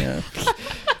 Yeah. Yeah.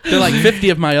 They're like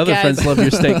 50 of my other Guys, friends love your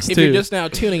steaks if too. you're just now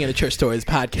tuning in to Church Stories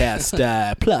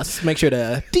podcast, plus make sure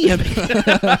to DM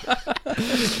me.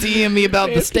 DM me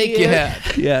about the steak you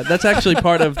had. Yeah, that's actually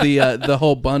part of the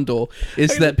whole bundle.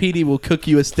 Is that PD will cook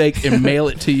you a steak and mail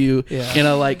it to you Yeah. in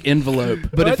a like envelope.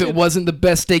 But if it wasn't the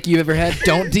best steak you ever had,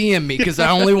 don't DM me because I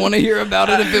only want to hear about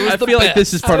it if it was I the feel like best.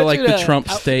 this is part I of want like you the to- Trump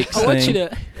steaks I want thing. you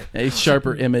to. a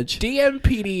sharper image. DM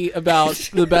PD about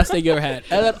the best steak you ever had,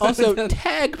 and then also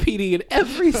tag PD in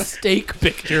every steak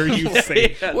picture you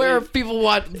see. Where are people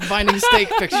finding steak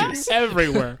pictures?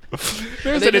 Everywhere.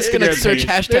 There's They're just gonna Instagram search page.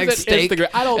 hashtag There's an steak, Instagram.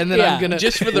 I don't. and then yeah. I'm gonna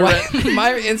Just for the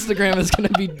my Instagram is gonna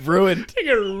be ruined.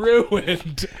 You're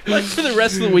ruined. Like for the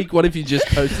rest of the week, what if you just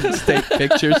posted steak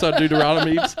pictures on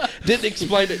Deuteronomy? Didn't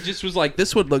explain it, just was like,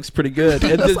 this one looks pretty good.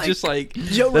 And then like just like,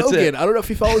 Joe that's Rogan. it. I don't know if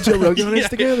you follow Joe Rogan on Yeah.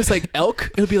 Instagram. It's like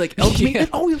elk. It'll be like elk meat. Yeah.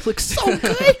 Oh, he looks so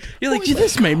good. You're like,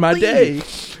 this made my day.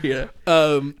 Yeah.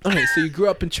 Okay, so you grew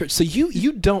up in church. So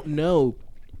you don't know,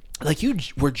 like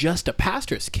were just a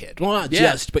pastor's kid. Well, not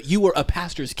Yeah. just, but you were a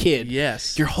pastor's kid.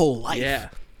 Yes. Your whole life. Yeah.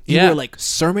 You Yeah. were like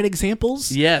sermon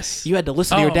examples. Yes. You had to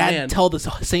listen to your Oh, dad man. tell the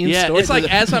same Yeah, story. it's like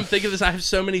as I'm thinking of this, I have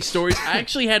so many stories. I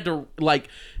actually had to like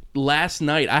last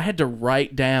night. I had to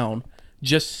write down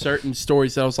just certain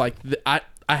stories that I was like, I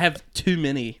have too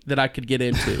many that I could get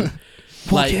into.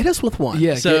 well, hit us with one.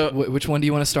 Yeah. So- Which one do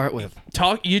you want to start with?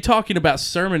 Talking about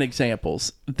sermon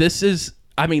examples. This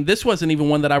wasn't even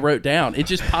one that I wrote down. It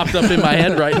just popped up in my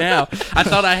head right now. I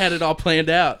thought I had it all planned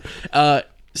out.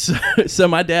 So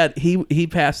my dad, he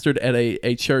pastored at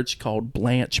a church called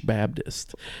Blanche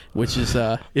Baptist, which is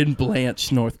in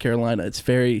Blanche, North Carolina. It's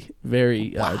very,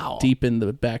 very deep in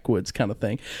the backwoods kind of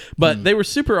thing. But they were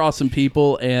super awesome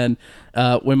people. And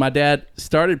when my dad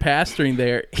started pastoring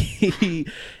there,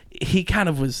 he kind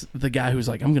of was the guy who was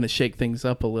like, I'm going to shake things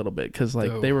up a little bit, because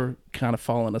like they were kind of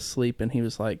falling asleep, and he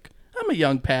was like, I'm a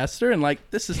young pastor, and like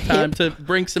this is time to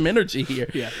bring some energy here.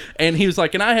 Yeah. And he was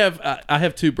like, and I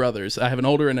have two brothers. I have an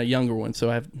older and a younger one, so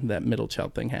I have that middle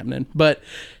child thing happening. But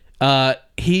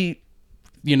he,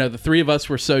 the three of us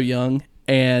were so young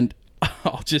and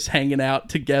all just hanging out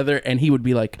together, and he would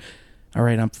be like, all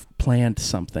right, I've planned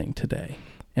something today,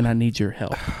 and I need your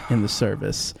help in the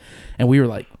service. And we were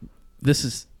like, this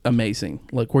is amazing.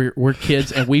 Like we're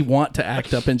kids and we want to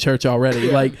act up in church already.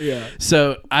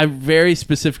 So I very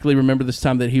specifically remember this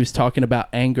time that he was talking about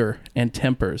anger and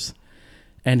tempers,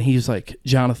 and he was like,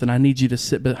 Jonathan, I need you to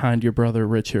sit behind your brother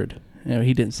Richard.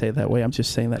 He didn't say it that way. I'm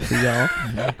just saying that for y'all.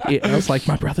 I was like,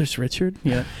 my brother's Richard.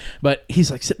 Yeah. But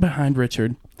he's like, sit behind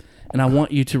Richard, and I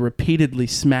want you to repeatedly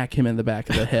smack him in the back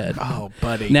of the head. Oh,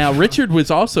 buddy. Now, Richard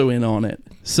was also in on it.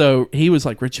 So he was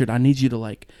like, Richard, I need you to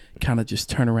like kind of just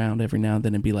turn around every now and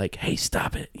then and be like, hey,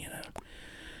 stop it.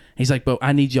 He's like, but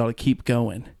I need y'all to keep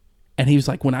going. And he was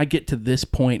like, when I get to this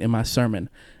point in my sermon,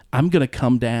 I'm going to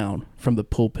come down from the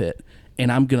pulpit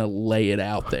and I'm going to lay it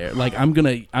out there. Like I'm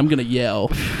going to yell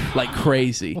like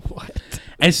crazy. What?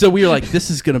 And so we were like,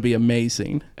 this is going to be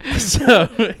amazing.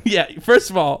 So yeah, first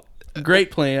of all,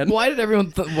 great plan. Why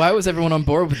was everyone on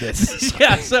board with this?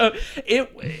 Yeah, so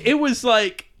it was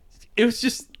like, it was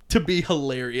just to be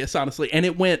hilarious, honestly, and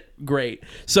it went great.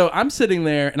 So I'm sitting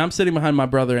there, and I'm sitting behind my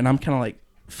brother, and I'm kind of like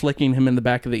flicking him in the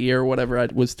back of the ear or whatever I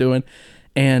was doing,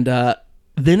 and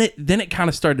then it kind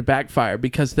of started to backfire,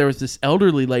 because there was this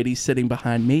elderly lady sitting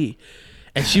behind me,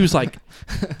 and she was like,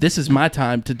 this is my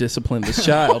time to discipline this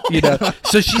child,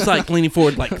 So she's like leaning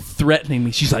forward, like threatening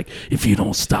me. She's like, if you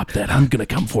don't stop that, I'm going to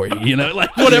come for you,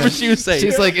 like whatever she was saying.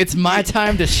 She's like, it's my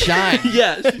time to shine.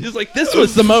 Yeah, she's like, this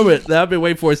was the moment that I've been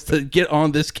waiting for, is to get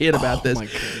on this kid about this. my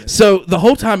goodness. So the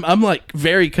whole time I'm like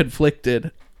very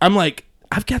conflicted. I'm like,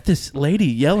 I've got this lady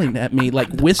yelling at me, like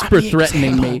whisper I'm the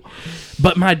threatening me, example.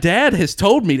 but my dad has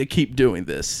told me to keep doing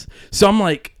this. So I'm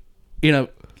like,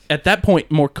 at that point,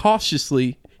 more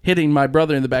cautiously hitting my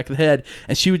brother in the back of the head,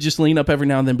 and she would just lean up every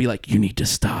now and then and be like, you need to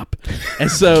stop. And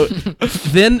so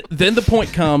then the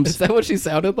point comes. Is that what she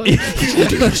sounded like?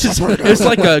 It's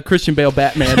like a Christian Bale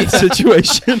Batman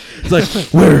situation. It's like,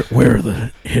 where are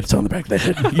the hits on the back of the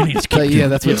head? You need to keep Yeah,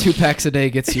 that's what 2 packs a day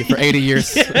gets you for 80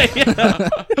 years.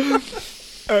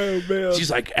 Oh, man.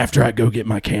 She's like, after I go get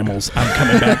my camels, I'm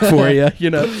coming back for you,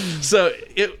 So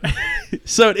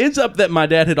it ends up that my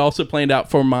dad had also planned out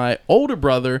for my older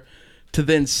brother to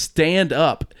then stand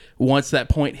up once that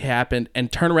point happened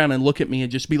and turn around and look at me and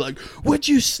just be like, would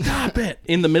you stop it,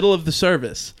 in the middle of the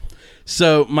service.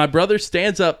 So my brother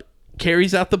stands up,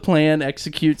 carries out the plan,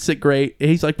 executes it great. And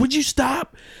he's like, would you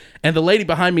stop? And the lady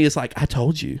behind me is like, I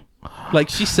told you. Like,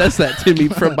 she says that to me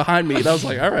from behind me. And I was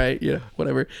like, all right, yeah,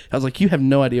 whatever. I was like, you have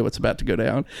no idea what's about to go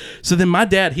down. So then my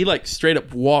dad, he like straight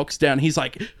up walks down. He's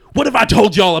like, what have I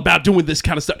told y'all about doing this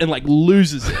kind of stuff? And like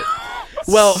loses it.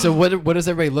 Well, So what does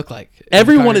everybody look like? in the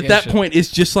everyone at that congregation? point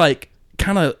is just like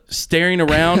kind of staring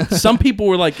around. Some people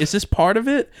were like, is this part of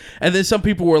it? And then some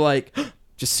people were like,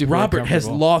 Just super Robert has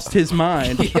uncomfortable. lost his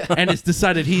mind and has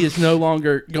decided he is no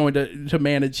longer going to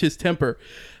manage his temper.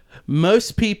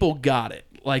 Most people got it.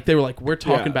 Like, they were like, we're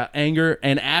talking Yeah. about anger.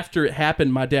 And after it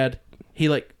happened, my dad, he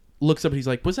like looks up and he's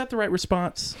like, "Was that the right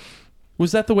response?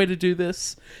 Was that the way to do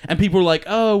this?" And people were like,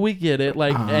 "Oh, we get it."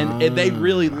 Like, and they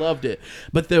really loved it.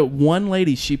 But the one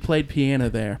lady, she played piano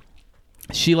there.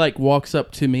 She like walks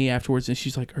up to me afterwards and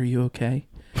she's like, "Are you okay?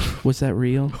 Was that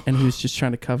real?" And he was just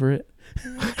trying to cover it.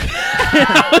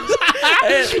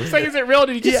 It's like, is it real?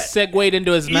 Did he just segued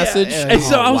into his message? And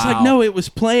so I was like, no, it was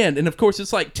planned. And of course,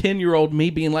 it's like 10-year-old me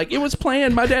being like, it was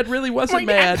planned. My dad really wasn't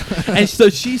mad. And so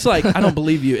she's like, I don't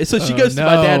believe you. And so she goes to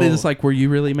my dad and is like, were you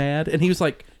really mad? And he was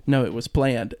like, no, it was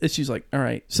planned. And she's like, all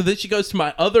right. So then she goes to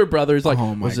my other brother. Is like,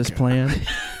 was this planned?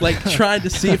 Like trying to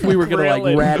see if we were going to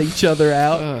like rat each other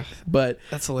out. But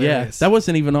that's hilarious. Yeah, that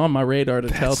wasn't even on my radar to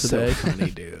tell today. So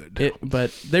funny, dude.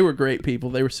 But they were great people.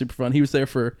 They were super fun. He was there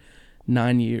for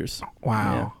 9 years.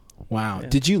 Wow. Wow. Yeah.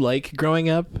 Did you like growing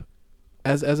up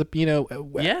as a as a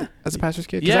pastor's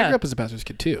kid? 'Cause I grew up as a pastor's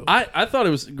kid too. I thought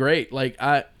it was great. Like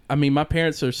I mean, my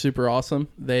parents are super awesome.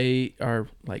 They are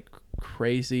like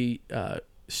crazy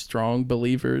strong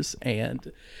believers,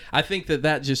 and I think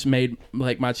that just made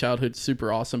like my childhood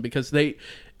super awesome because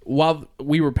while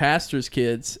we were pastors'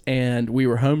 kids and we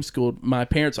were homeschooled, my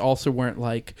parents also weren't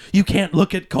like, you can't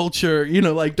look at culture,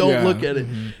 like don't look at it.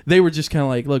 They were just kind of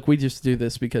like, look, we just do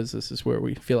this because this is where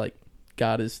we feel like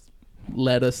God has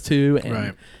led us to,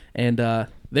 and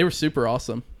they were super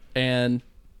awesome, and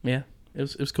yeah,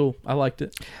 it was cool. I liked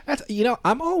it. That's,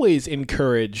 I'm always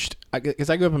encouraged because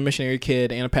I grew up a missionary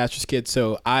kid and a pastor's kid,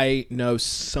 so I know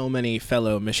so many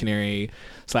fellow missionary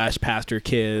 / pastor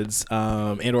kids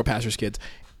and or pastor's kids.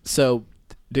 So,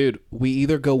 dude, we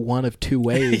either go one of two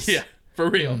ways. Yeah, for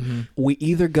real. We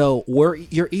either go,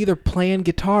 you're either playing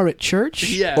guitar at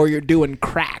church or you're doing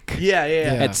crack. Yeah.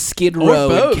 At Skid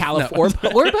Row in California.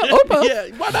 Or both. Yeah,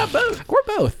 why not both? Or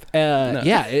both.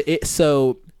 Yeah.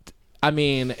 So, I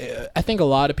mean, I think a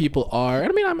lot of people are. I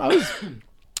mean, I was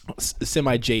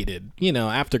semi-jaded,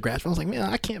 after grad. I was like, man,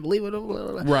 I can't believe it.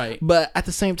 Right. But at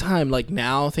the same time, like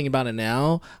now, thinking about it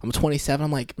now, I'm 27.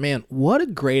 I'm like, man, what a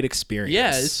great experience. Yeah,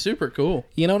 it's super cool.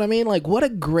 You know what I mean? Like, what a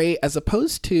great, as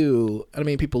opposed to,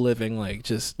 people living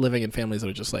in families that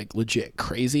are just like legit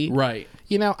crazy. Right.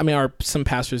 Are some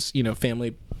pastors,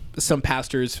 some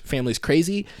pastors' families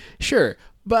crazy? Sure.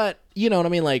 But, you know what I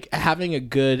mean? Like, having a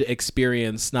good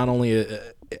experience, not only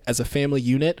as a family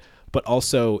unit, but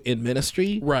also in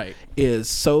ministry, right, is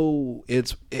so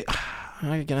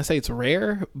how can I say it's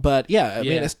rare? But yeah, I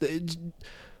mean, it's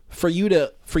for you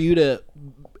to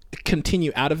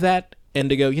continue out of that and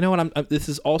to go, you know what, this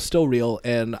is all still real,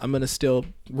 and I'm gonna still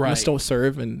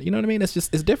serve, and you know what I mean. It's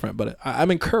different, but I'm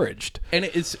encouraged. And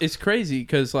it's crazy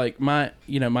because like my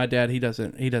dad, he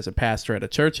doesn't pastor at a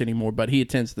church anymore, but he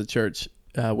attends the church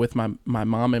with my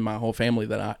mom and my whole family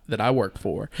that I work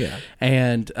for. Yeah,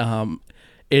 and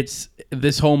it's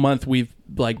this whole month we've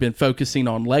like been focusing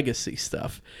on legacy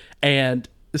stuff, and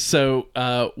so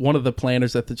one of the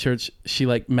planners at the church, she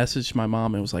like messaged my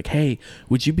mom and was like, hey,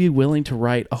 would you be willing to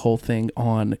write a whole thing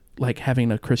on like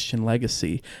having a Christian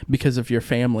legacy because of your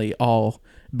family all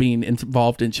being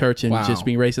involved in church and just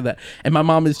being raised in that? And my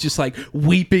mom is just like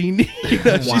weeping.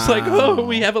 She's like, oh,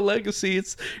 we have a legacy.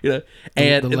 It's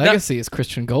and the legacy is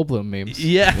Christian Goldblum memes.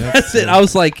 Yeah, that's it. I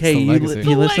was like, hey, you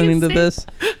listening to this?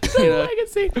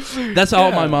 That's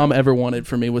all my mom ever wanted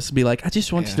for me, was to be like, I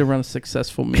just want you to run a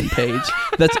successful meme page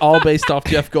that's all based off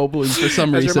Jeff Goldblum for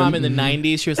some reason. Your mom in the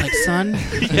 90s, she was like, son,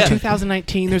 in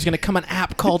 2019 there's going to come an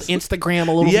app called Instagram a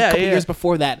couple years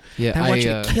before that. Yeah, I want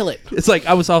you to kill it. It's like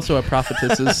I was also a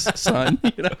prophetess's son.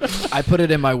 I put it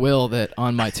in my will that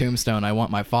on my tombstone I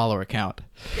want my follower count.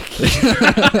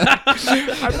 I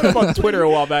put up on Twitter a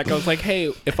while back. I was like,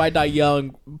 hey, if I die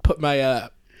young, put my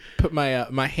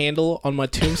my handle on my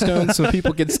tombstone so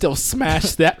people can still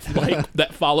smash that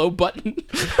that follow button,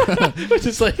 which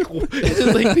is such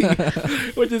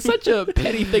a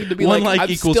petty thing to be one like. Like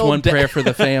equals one prayer for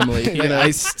the family. I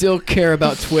still care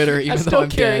about Twitter even though I'm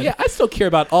dead. Yeah, I still care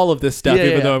about all of this stuff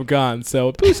even though I'm gone.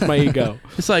 So boost my ego.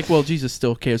 It's like, well, Jesus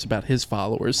still cares about his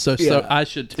followers, so I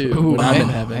should too. Ooh, when I'm in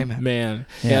heaven, amen. Man,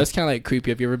 yeah, it's kind of like creepy.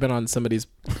 Have you ever been on somebody's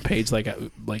page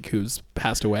like who's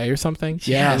passed away or something?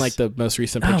 Yeah, and like the most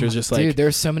recent pictures, just like, dude,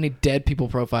 there's so many dead people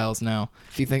profiles now.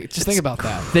 If you think about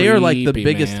that, they are like the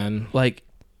biggest man. Like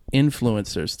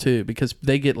influencers too, because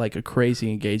they get like a crazy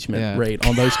engagement rate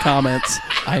on those comments.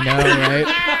 I know, right?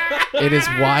 It is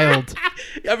wild.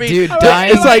 I mean, dude,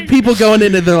 dying. It's like people going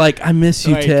in and they're like, "I miss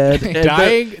you, Ted."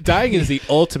 And dying is the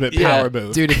ultimate power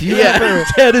move, dude. If you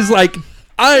Ted is like,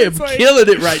 I am killing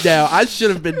it right now. I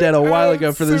should have been dead a while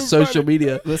ago for this social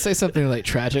media. Let's say something like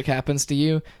tragic happens to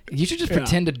you. You should just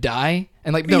pretend to die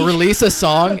and like release a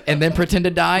song and then pretend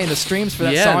to die, and the streams for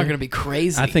that Yeah. song are gonna be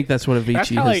crazy. I think that's what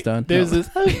Avicii has done. There's No.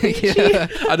 this. yeah.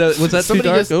 I know. Was that too Somebody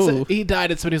dark? just Ooh. he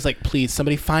died, and somebody was like, "Please,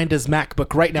 somebody find his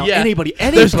MacBook right now. Yeah. Anybody.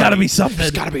 There's gotta be something.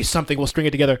 There's got to be something. We'll string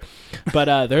it together."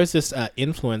 But there's this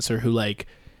influencer who like,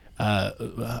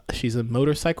 she's a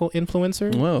motorcycle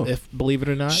influencer. Whoa. If believe it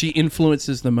or not, She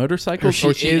influences the motorcycles, Or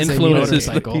or she she is a influences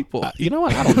the motorcycle. people. you know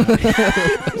what? I don't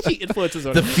know. She influences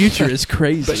The future is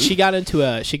crazy. But she got into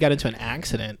an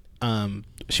accident.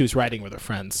 She was riding with her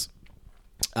friends,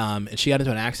 and she got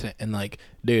into an accident. And like,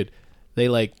 dude, they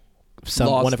like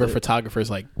Lost one of her it. photographers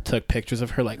like took pictures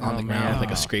of her like on the ground man. with like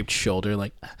a scraped shoulder,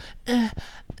 like,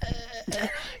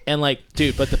 and like,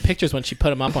 dude. But the pictures when she put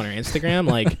them up on her Instagram,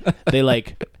 like, they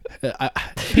like.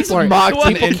 People are mocked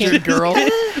an people injured can't- girl.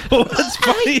 What's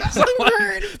funny is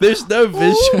like, there's no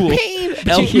visual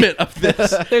element of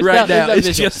this right now. no It's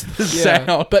visual. just the Yeah.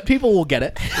 sound. But people will get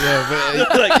it. Yeah,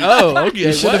 but like, oh, okay.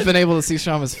 you should what? have been able to see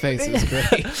Shama's face. It was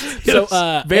great. So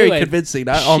Very anyway, convincing.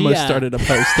 I almost she, started a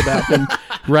post about him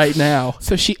right now.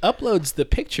 So she uploads the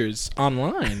pictures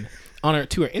online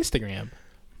to her Instagram,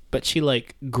 but she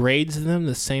like grades them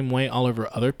the same way all of her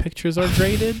other pictures are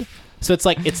graded. So it's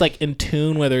like in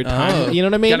tune with her time. Oh. You know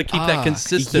what I mean? Got to keep that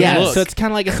consistent Yeah, look. so it's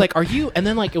kind of like are you? And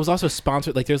then like it was also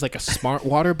sponsored. Like there's like a Smart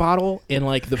Water bottle in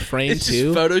like the frame it's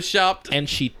too. just photoshopped. And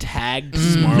she tagged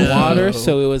Smart Water,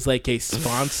 so it was like a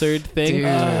sponsored thing.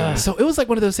 Dude. So it was like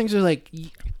one of those things where like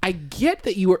I get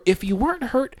that if you weren't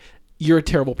hurt, you're a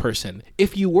terrible person.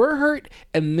 If you were hurt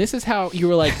and this is how you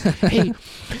were like, hey,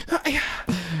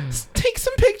 take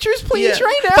some pictures, please,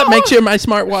 right now. But make sure my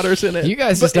smart water's in it. You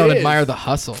guys just But don't it admire is. the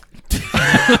hustle.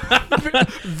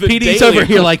 PD's daily- over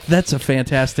here like, that's a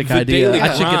fantastic idea. daily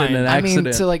I should get in an grind.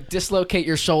 accident. To like dislocate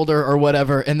your shoulder or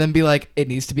whatever, and then be like, it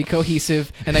needs to be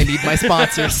cohesive, and I need my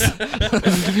sponsors.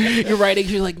 You're writing.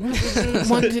 You're like, no, that's not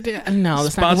gonna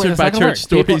Sponsored work. by That's not gonna Church work.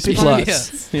 Stories People-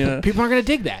 Plus. Yeah. People aren't gonna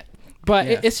dig that. But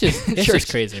it's just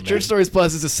crazy, man. Church Stories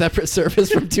Plus is a separate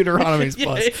service from Deuteronomy's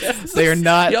Plus. They are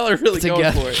not Y'all are really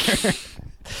together. going for it.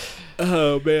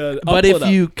 Oh man! But if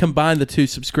you combine the two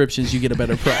subscriptions, you get a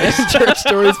better price. Church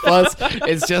Stories Plus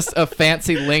is just a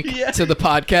fancy link to the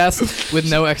podcast with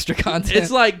no extra content. It's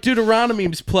like Deuteronomy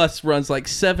Plus runs like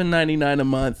 $7.99 a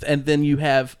month, and then you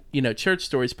have Church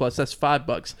Stories Plus. That's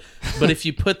 $5. But if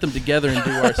you put them together and do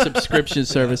our subscription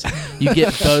service, you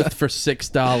get both for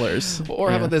 $6. Or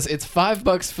how about this? It's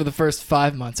 $5 for the first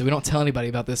 5 months, and we don't tell anybody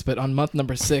about this. But on month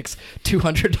number 6,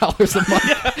 $200 a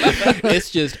month.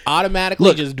 it's just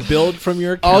automatically just billed from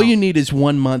your account. All you need is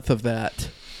 1 month of that,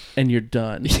 and you're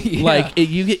done. Yeah. Like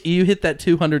you hit that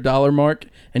 $200 mark,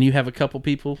 and you have a couple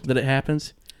people that it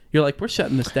happens. You're like, we're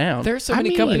shutting this down. There are so I many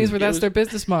mean, companies where it that's was- their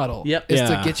business model. Yep. Is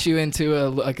Yeah. to get you into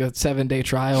a 7-day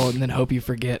trial and then hope you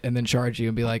forget and then charge you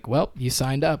and be like, well, you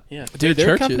signed up. Yeah, Dude,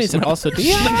 there are companies that also do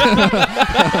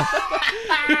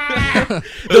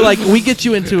They're like, we get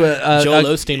you into a Joel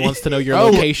Osteen wants to know your Oh,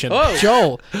 location. oh.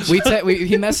 Joel, he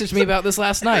messaged me about this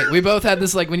last night. We both had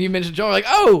this, like, when you mentioned Joel, we're like,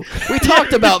 oh, we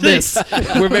talked about this.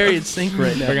 We're very in sync right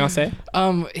What are you now. gonna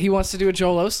say? He wants to do a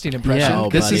Joel Osteen impression. Yeah, Oh,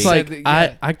 this buddy. is like Said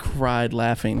that- I cried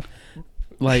laughing,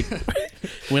 like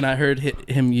when I heard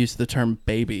him use the term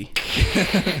 "baby,"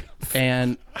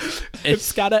 and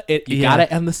You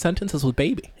gotta end the sentences with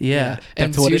baby. yeah, And That's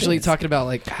it's what it usually is. talking about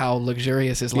like how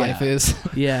luxurious his life is.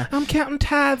 yeah. I'm counting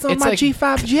tides on It's like-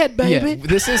 G5 jet, Yeah,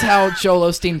 this is how Joel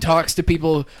Osteen talks to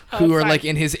people who are like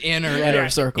in his inner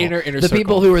circle. Inner the circle.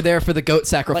 people who are there for the goat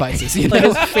sacrifices. you Like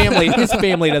know? his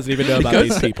family doesn't even know about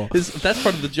these people. That's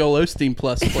part of the Joel Osteen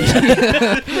Plus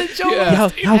plan. Yeah.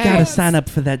 Y'all gotta sign up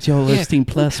for that Joel Yeah. Osteen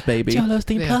Plus, baby.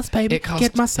 Osteen Yeah. Plus, baby. It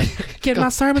costs- Get my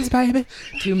sermons, baby.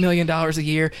 $2 million a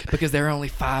year because there are only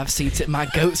 5 seats at my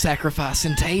goat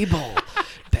sacrificing table,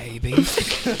 baby.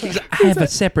 I have a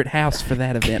separate house for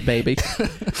that event, baby.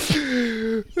 It's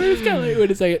kind of like,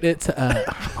 wait a second. It's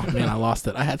oh man, I lost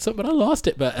it. I had something, but I lost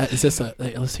it. But is this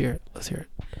let's hear it. Let's hear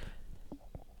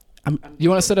it. You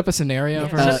want to set up a scenario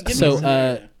for us?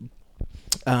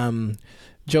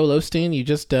 Joel Osteen, you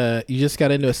just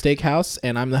got into a steakhouse,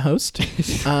 and I'm the host.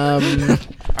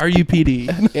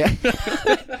 RUPD.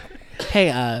 Yeah.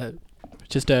 Hey,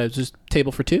 just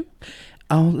table for 2.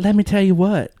 Oh, let me tell you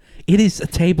what. It is a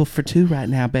table for 2 right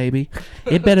now, baby.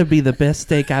 It better be the best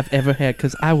steak I've ever had,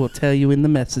 because I will tell you in the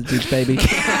messages, baby.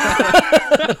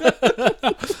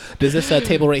 Does this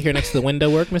table right here next to the window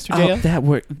work, Mr. Oh, J.O.? that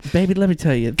work, baby. Let me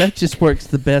tell you, that just works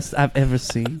the best I've ever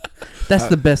seen. That's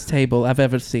the best table I've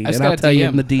ever seen, I just and I'll got a tell you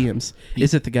in DM. the DMs.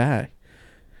 Is it the guy?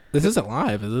 This isn't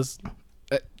live. Is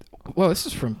this? Whoa, this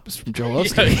is from Joel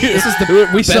Osteen. This is the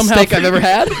We best somehow steak I've ever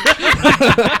had.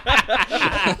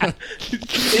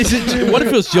 Is it? What if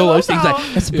it was Joel Osteen? He's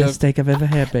like, that's the best steak I've ever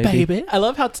had, baby. Baby, I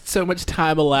love how so much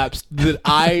time elapsed that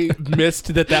I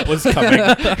missed that was coming.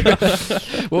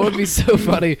 What would be so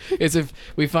funny is if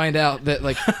we find out that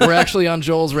like we're actually on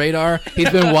Joel's radar. He's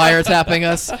been wiretapping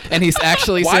us, and he's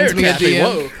actually sends me a DM.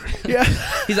 Whoa. Yeah.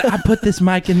 He's like, I put this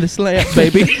mic in the slab,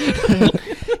 baby.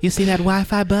 You see that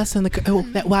Wi-Fi bus and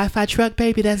that Wi-Fi truck,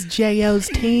 baby? That's J.O.'s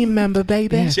team member,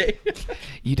 baby. Yeah.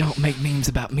 You don't make memes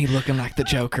about me looking like the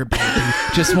Joker, baby.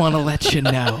 Just want to let you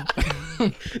know.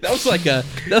 That was like a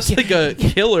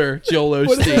killer Joel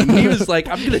Osteen. He was like,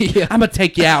 I'm gonna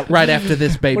take you out right after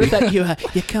this, baby. What is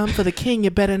that? You come for the king,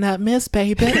 you better not miss,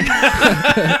 baby.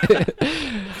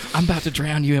 I'm about to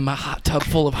drown you in my hot tub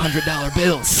full of $100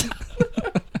 bills.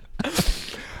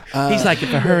 He's like,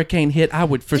 if a hurricane hit, I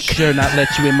would for sure not let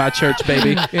you in my church,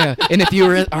 baby. Yeah, and if you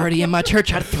were already in my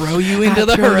church, I'd throw you into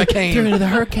the hurricane. Throw into the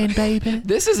hurricane, baby.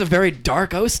 This is a very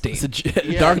dark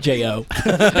Osteen. Dark J.O.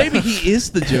 Maybe he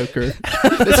is the Joker.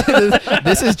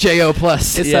 This is J.O.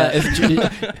 plus.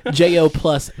 It's J.O.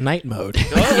 plus night mode.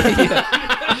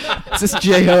 This is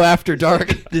J.O. after dark.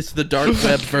 This is the dark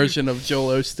web version of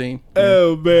Joel Osteen.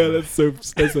 Oh man, that's so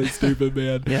stupid,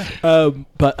 man. Yeah.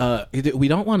 But we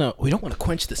don't want to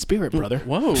quench the spirit, brother.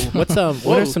 Whoa. What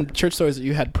are some church stories that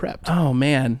you had prepped? Oh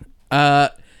man. I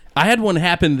had one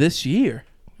happen this year.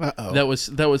 Uh-oh. That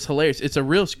was hilarious. It's a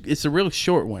real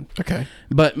short one. Okay.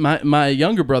 But my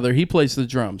younger brother, he plays the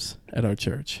drums at our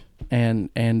church, and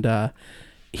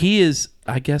he is,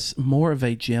 I guess, more of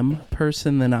a gym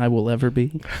person than I will ever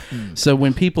be. So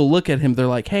when people look at him, they're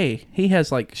like, "Hey, he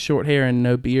has like short hair and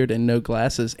no beard and no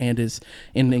glasses and is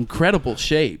in incredible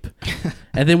shape."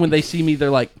 And then when they see me, they're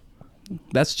like,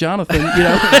 "That's Jonathan." You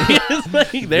know,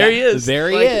 there he is. There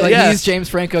he Like, is. like Yeah. he's James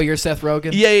Franco, you're Seth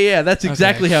Rogen. Yeah. That's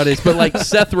exactly how it is. But like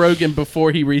Seth Rogen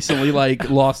before he recently like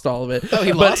lost all of it. Oh,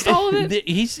 he lost all of it?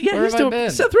 Where have I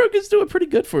been? Seth Rogen's doing pretty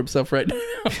good for himself right now.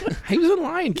 He was in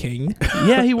Lion King.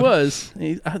 Yeah, he was.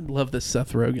 I love this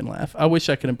Seth Rogen laugh. I wish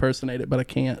I could impersonate it, but I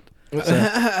can't. It's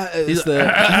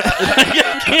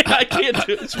I can't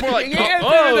do it. It's more like,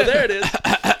 oh, there it is.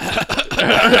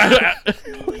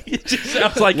 It just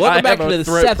sounds like Welcome I back have to a the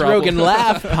throat Seth problem. Rogen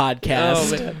Laugh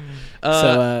podcast.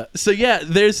 Oh man. So yeah,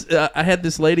 there's I had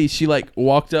this lady. She like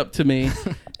walked up to me,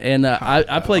 and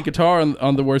I play guitar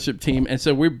on the worship team, and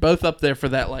so we're both up there for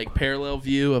that like parallel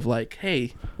view of like,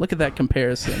 hey, look at that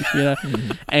comparison, you know.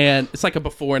 And it's like a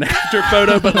before and after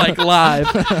photo, but like live.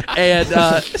 And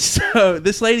so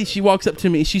this lady, she walks up to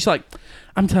me. She's like,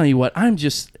 I'm telling you what,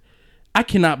 I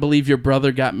cannot believe your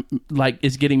brother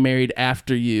is getting married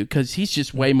after you because he's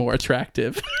just way more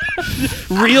attractive.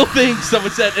 Real thing,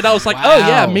 someone said, and I was like, Wow. oh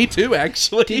yeah, me too,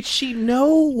 actually. Did she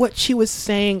know what she was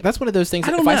saying? That's one of those things.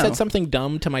 I That don't if I know. said something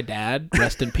dumb to my dad,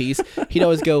 rest in peace, he'd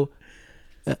always go,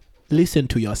 "Listen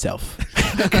to yourself."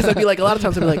 Because I'd be like, a lot of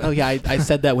times I'd be like, "Oh yeah, I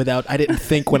said that I didn't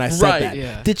think when I said Right, that."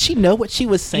 yeah. Did she know what she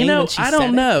was saying? You know, when she I said don't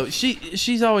it? know.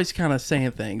 She's always kind of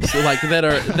saying things like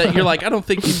that you're like, I don't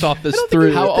think you thought this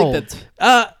through. How old?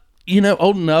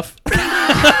 Old enough.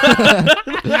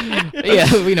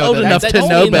 Yeah, we know Old that. enough That's to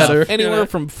know old enough. better. Anywhere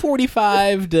from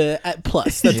 45 to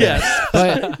plus. That's Yes.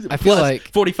 But I feel like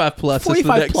 45 plus is the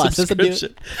 45 next plus is the new.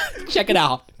 subscription. Check it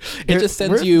out. It We're- just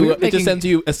sends we're you. It making- just sends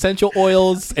you essential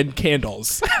oils and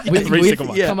candles. Every we've single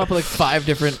month. come up with like 5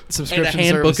 different subscription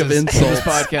handbook of services in this insults.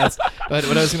 podcast. But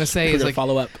what I was going to say We're is gonna like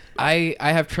follow up. I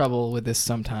have trouble with this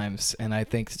sometimes, and I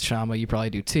think Shama, you probably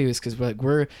do too, is because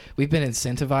we've been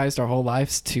incentivized our whole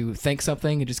lives to think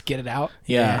something and just get it out.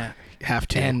 Yeah, have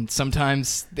to. And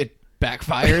sometimes it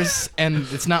backfires, and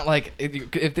it's not like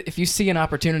if you see an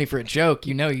opportunity for a joke,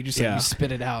 you just Yeah. you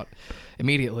spit it out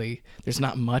immediately. There's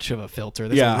not much of a filter.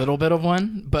 There's Yeah. a little bit of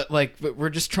one, but like we're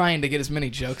just trying to get as many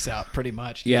jokes out, pretty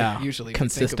much. Yeah, usually we think of one.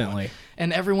 consistently.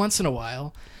 And every once in a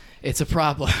while, it's a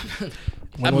problem.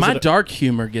 My dark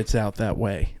humor gets out that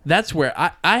way. That's where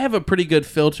I have a pretty good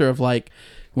filter of like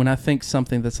when I think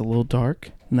something that's a little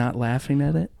dark, not laughing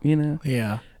at it, you know.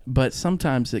 Yeah. But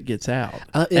sometimes it gets out,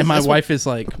 Is and my this wife is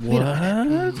like, "What?"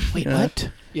 Wait, You know? what?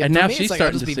 Yeah, And for now me, she's it's like,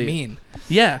 starting I'll just to be see it. mean.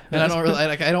 Yeah, And I don't really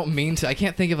like. I don't mean to. I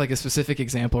can't think of like a specific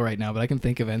example right now, but I can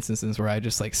think of instances where I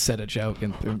just like said a joke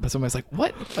and somebody's like,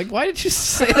 "What? Like, why did you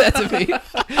say that to me?"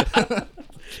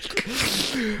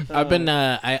 I've been.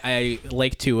 I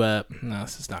like to. No,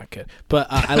 this is not good. But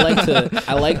I like to.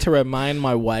 I like to remind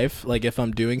my wife, like if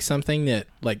I'm doing something that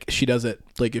like she doesn't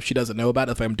like if she doesn't know about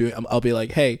it, if I'm doing, I'll be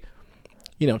like, hey.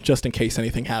 just in case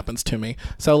anything happens to me.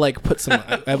 So like put some.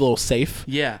 I have a little safe.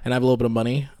 Yeah. And I have a little bit of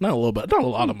money. Not a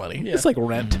lot of money. Yeah. It's like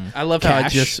rent. I love how I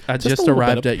Cash. just a little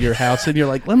arrived bit at your house and you're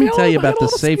like, let me I got tell you a little- about the I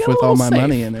got a safe little- with all my safe.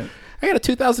 money in it. I got a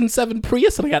 2007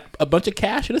 Prius and I got a bunch of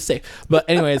cash in a safe. But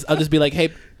anyways, I'll just be like, hey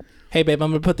babe, I'm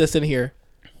gonna put this in here.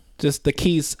 Just the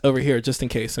keys over here, just in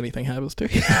case anything happens to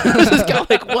you. Just go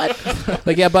like, what?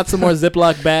 Like, yeah, I bought some more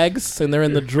Ziploc bags and they're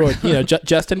in the drawer.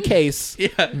 Just in case. Yeah.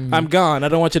 I'm gone. I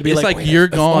don't want you to be It's like "Wait, you're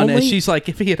if gone, and only- she's like,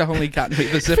 if he had only gotten me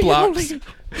the if I Ziplocs. only-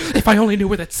 If I only knew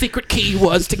where that secret key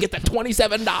was to get that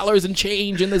 $27 and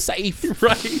change in the safe.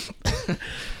 Right.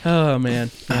 Oh man.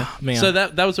 Yeah. man. So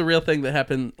that was a real thing that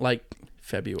happened like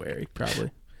February probably.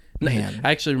 Man. I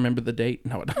actually remember the date.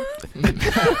 No, I don't.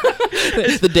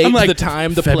 The date, I'm like, the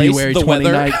time, the February place, the weather.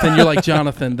 29th, and you're like,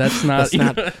 Jonathan, that's not.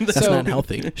 That's So- not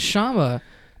healthy. Shama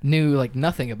knew like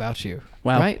nothing about you.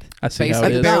 Wow. Right? I see how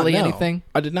Basically it is. barely No, anything.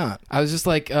 I did not. I was just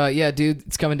like, yeah, dude,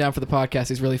 it's coming down for the podcast.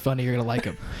 He's really funny. You're gonna like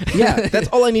him. Yeah, that's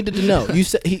all I needed to know. You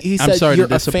said he I'm said sorry to you're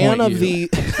a fan disappoint of the.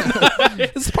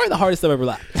 This is probably the hardest I've ever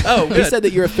laughed. Oh, He good. said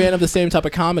that you're a fan of the same type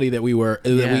of comedy that we were.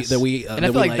 Yes. That we. And I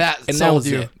feel like that and sold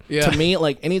was you. it. Yeah. To me,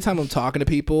 like anytime I'm talking to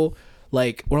people,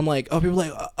 like when I'm like, oh, people are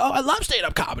like, oh, I love stand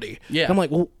up comedy. Yeah. And I'm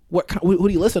like, well, who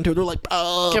do you listen to? They're like,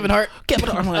 Kevin Hart. Kevin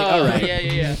Hart. I'm like, Oh, all right,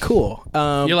 yeah. cool.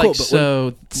 You're cool, like, but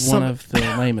so some- one of the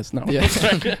lamest. No. Yeah.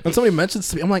 when somebody mentions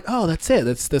to me, I'm like, oh, that's it.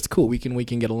 That's cool. We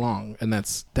can get along, and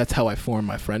that's how I form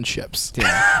my friendships.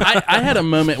 I had a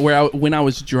moment where when I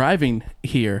was driving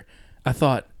here, I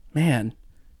thought, man,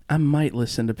 I might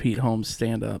listen to Pete Holmes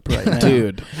stand up right now.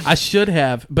 Dude. I should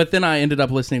have, but then I ended up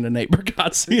listening to Nate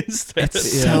Bargatze instead.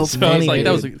 That's so I was funny, like,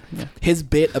 that was dude. yeah. His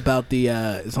bit about the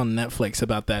it's on Netflix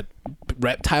about that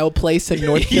reptile place in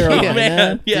North Yeah, Carolina.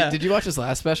 man. Yeah. Did you watch his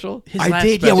last special? His I last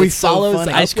did. Yeah, special- we It's so follows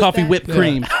funny. up iced with coffee that. whipped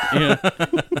cream. Yeah.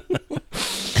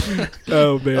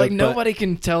 Oh man, Like nobody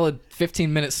can tell a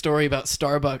 15-minute story about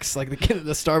Starbucks, like the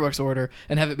Starbucks order,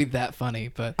 and have it be that funny.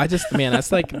 But I just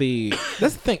that's like that's the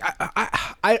thing.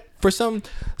 I for some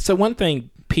so one thing.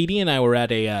 Petey and I were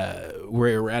at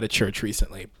a church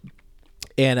recently.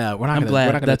 And we're not I'm gonna, glad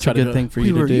we're not gonna that's try a good to, thing for we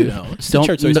you to were, do. You know, it's the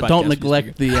church always Don't podcast,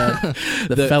 neglect the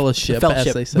The fellowship, fellowship.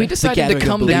 as they say. we decided to gathering of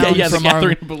come believers. down Yeah, the from our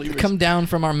gathering of believers. come down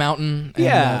from our mountain and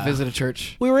Yeah. visit a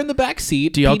church. We were in the back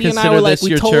seat. Do y'all Petey and I consider were like, this we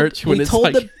your told, church when we it's told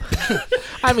like- the,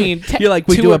 I mean, You're like,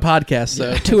 we two do a or- podcast,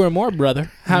 so. 2 or more,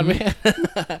 brother. I mean,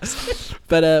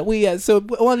 but we so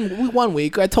one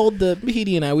week I told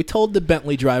Petey and I we told the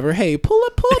Bentley driver, hey, pull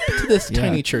up to this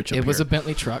tiny church. It was here. a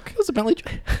Bentley truck. It was a Bentley.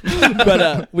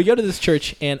 But we go to this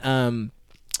church and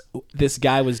this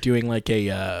guy was doing like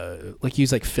a like he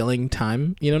was like filling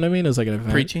time. You know what I mean? It was like an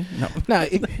event. Preaching? No. No.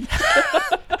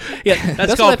 Yeah,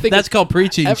 That's what I called think that's called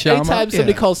preaching, every Shama. time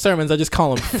somebody Yeah. calls sermons, I just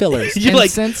call them fillers. You're like,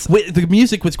 Incense? wait, the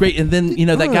music was great, and then that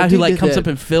Oh, guy who dude like did comes that. up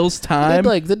and fills time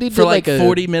The dude for did like a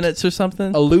 40 minutes or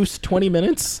something. a loose 20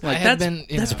 minutes. I Like had that's been,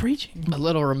 you that's know, preaching. a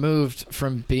little removed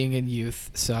from being in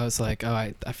youth, so I was like, oh,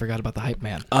 I forgot about the hype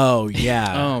man. Oh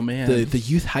yeah. Oh, man. The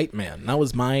youth hype man. That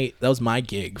was my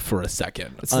gig for a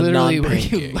second. It's A literally where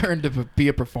non-paying you gig. learn to be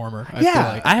a performer. I Yeah. feel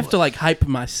like. I have to like hype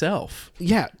myself.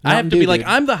 Yeah. I have to be like, dude.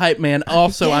 I'm the hype man.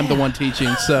 Also, I'm the one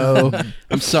teaching. So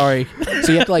I'm sorry.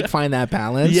 So you have to like find that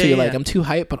balance. Yeah, so you're yeah. like, I'm too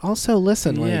hype, but also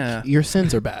listen, like Yeah. your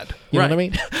sins are bad. You know what I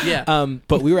mean? Yeah.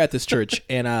 But we were at this church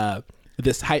and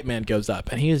this hype man goes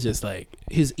up and he was just like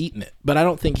he's eating it, but I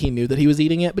don't think he knew that he was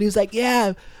eating it. But he was like,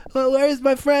 "Yeah, well, where's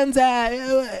my friends at?"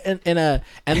 And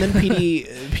then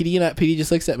PD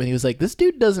just looks at me and he was like, "This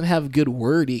dude doesn't have good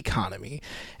word economy."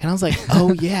 And I was like,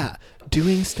 "Oh yeah,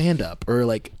 doing stand up or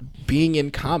like being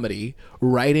in comedy,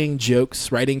 writing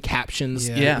jokes, writing captions,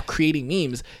 Yeah. creating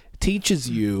memes." Teaches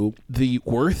you the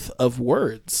worth of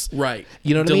words. Right.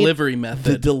 You know what I mean? Delivery The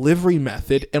method. delivery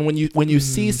method. And when you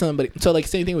see somebody, so like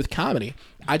same thing with comedy.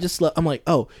 I'm like,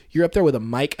 oh, you're up there with a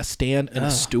mic, a stand, and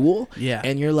a stool. Yeah.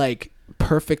 And you're like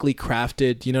perfectly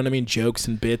crafted, you know what I mean? Jokes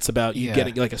and bits about you Yeah.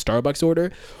 getting like a Starbucks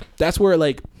order. That's where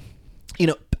like,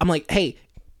 I'm like, hey,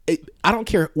 I don't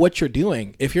care what you're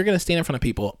doing. If you're going to stand in front of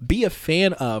people, be a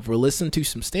fan of or listen to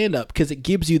some stand-up because it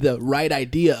gives you the right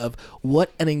idea of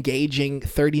what an engaging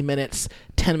 30 minutes,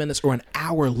 10 minutes, or an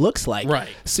hour looks like. Right.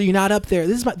 So you're not up there.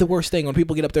 This is the worst thing when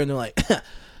people get up there and they're like,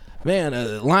 man,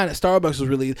 a line at Starbucks was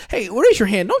really... Hey, raise your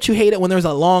hand. Don't you hate it when there's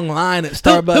a long line at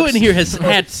Starbucks? Who in here has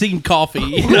had seen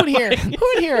coffee? Who in here?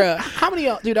 How many?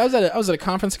 Dude, I was at a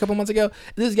conference a couple months ago.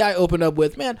 This guy opened up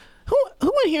with, man,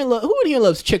 who in here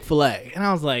loves Chick-fil-A? And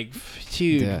I was like,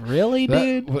 dude, Yeah. really,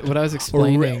 dude? What I was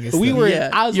explaining is we that- were. Yeah.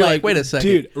 I was You're like, like, wait a second.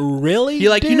 dude, really? You're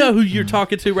like, dude? you know who you're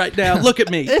talking to right now. Look at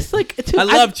me. It's like I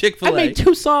love Chick-fil-A. I made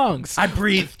 2 songs. I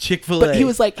breathe Chick-fil-A. But he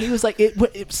was like,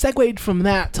 it segued from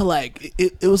that to like,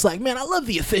 it was like, man, I love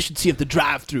the efficiency of the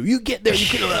drive-through. You get there, you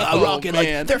get a rocket, like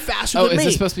man. they're faster Oh, than is me.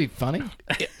 this supposed to be funny?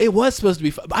 It was supposed to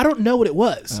be fun. I don't know what it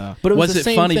was, but it was Was the it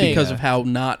same funny thing. because of how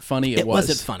not funny It was?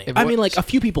 wasn't funny. It I mean, was- like a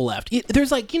few people left.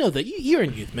 There's like, you know, you're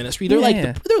in youth ministry. They're like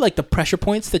Yeah. they're like the pressure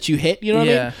points that you hit. You know what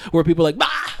I Yeah. mean? Where people are like,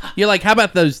 bah! You're like, how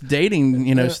about those dating,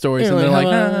 stories? You're And they're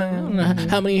like, how,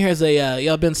 how many here has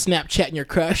y'all been Snapchatting your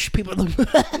crush? People are like,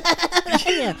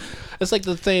 yeah. It's like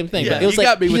the same thing. Yeah, but it was you like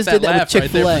got me he with just that did that laugh with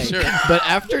right there Chick-fil-A. for sure. But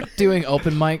after doing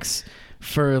open mics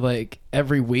for like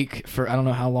every week for I don't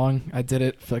know how long I did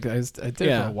it. For like I did it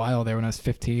Yeah. for a while there when I was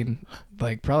 15.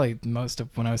 Like probably most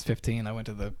of when I was 15, I went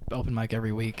to the open mic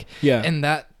every week. Yeah. and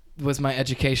that was my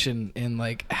education in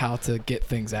like how to get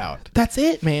things out. That's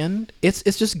it, man. It's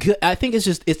just good. I think it's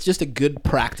just a good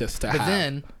practice to But have.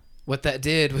 then what that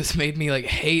did was made me like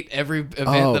hate every event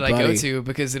Oh, that I go buddy. to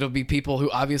because it'll be people who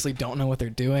obviously don't know what they're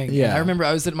doing. Yeah. And I remember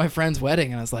I was at my friend's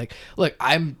wedding and I was like, look,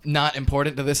 I'm not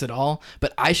important to this at all,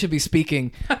 but I should be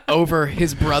speaking over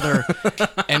his brother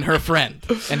and her friend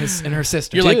and her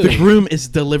sister. you're like, the groom is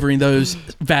delivering those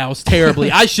vows terribly.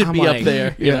 I should I'm be like, up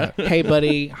there. you know? Hey,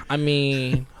 buddy. I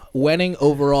mean, wedding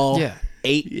overall. Yeah.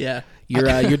 8. Yeah.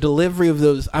 Your delivery of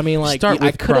those. I mean, like Start I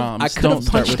with could have proms. I could Don't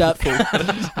have start punched with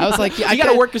up. I was like, yeah, You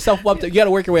got to work yourself up. You got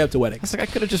to work your way up to weddings. It's like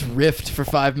I could have just riffed for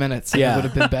 5 minutes. Yeah. And it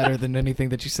would have been better than anything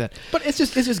that you said. But it's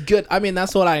just good. I mean,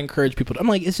 that's what I encourage people to. I'm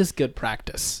like, it's just good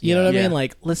practice. You know what I Yeah. mean?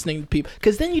 Like listening to people,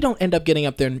 because then you don't end up getting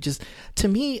up there and just. To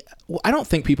me, I don't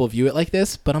think people view it like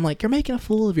this, but I'm like, you're making a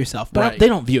fool of yourself. But Right. they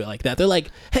don't view it like that. They're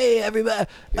like, hey, everybody,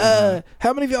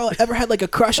 how many of y'all ever had like a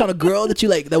crush on a girl that you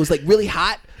like that was like really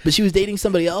hot, but she was dating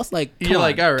somebody else? Like, come You're on,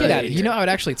 like, all get right. out of here. You know, I would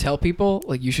actually tell people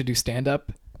like you should do stand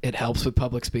up. It helps with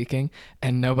public speaking,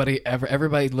 and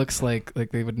everybody looks like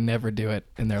they would never do it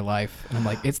in their life. And I'm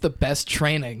like, it's the best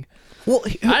training. Well,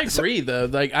 I agree, though.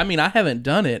 Like, I mean, I haven't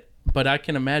done it, but I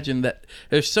can imagine that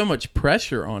there's so much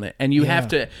pressure on it, and you have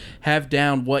to have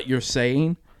down what you're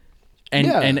saying, and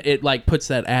Yeah. and it like puts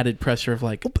that added pressure of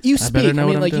like, you I speak. better I, know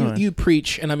mean, what like I'm doing. you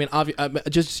preach, and I mean,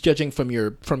 just judging from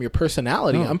your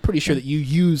personality, I'm pretty sure that you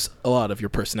use a lot of your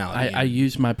personality. I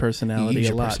use my You personality use a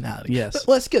your lot. personality. Yes.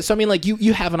 Well, that's good. So I mean, like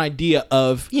you have an idea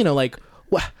of like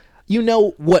you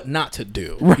know what not to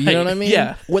do. Right. You know what I mean?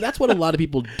 Yeah. Well, that's what a lot of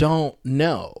people don't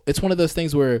know. It's one of those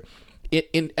things where.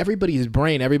 In everybody's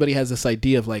brain, everybody has this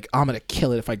idea of like, I'm gonna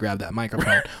kill it if I grab that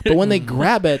microphone. But when they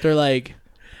grab it, they're like,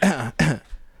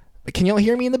 can y'all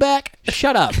hear me in the back?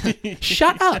 Shut up.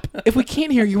 Shut up. If we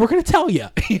can't hear you, we're going to tell you.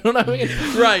 You know what I mean?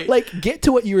 Right. Like, get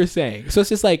to what you were saying. So it's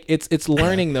just like, it's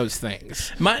learning those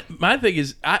things. My thing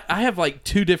is I have like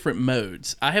 2 different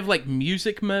modes. I have like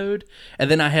music mode and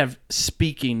then I have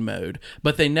speaking mode,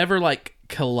 but they never like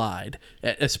collide,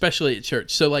 especially at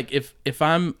church. So like if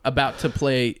I'm about to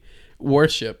play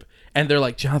worship and they're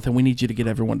like, Jonathan, we need you to get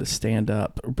everyone to stand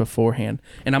up beforehand,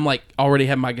 and I'm like already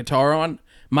have my guitar on,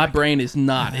 my brain is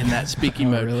not in that speaking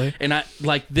mode. Really? And I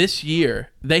like this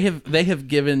year they have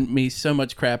given me so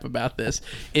much crap about this.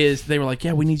 Is they were like,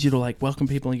 yeah, we need you to like welcome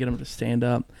people and get them to stand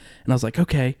up, and I was like,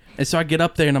 okay. And so I get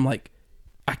up there and I'm like,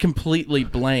 I completely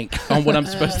blank on what I'm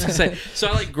supposed to say. So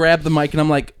I like grab the mic and I'm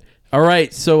like, all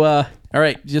right, so all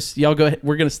right, just y'all go ahead.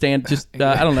 We're gonna stand. Just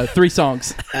I don't know, 3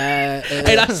 songs. And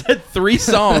I said 3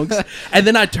 songs, and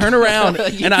then I turn around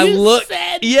and I look.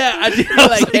 Yeah, I did. I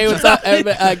was Like, hey, what's up?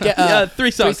 Everybody, yeah,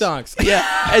 3 songs. 3 songs.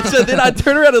 Yeah, and so then I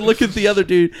turn around and look at the other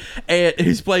dude and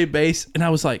who's playing bass, and I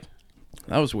was like,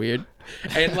 that was weird.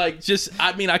 And like, just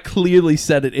I mean, I clearly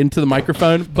said it into the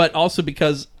microphone, but also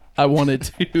because I wanted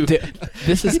to. Dude,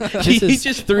 this is He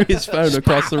just threw his phone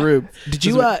across the room. Did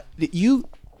you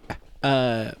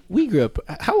we grew up.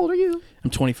 How old are you?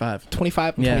 I'm 25.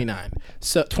 25 and Yeah. 29.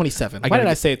 So 27. Why gotta did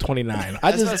I get- say 29?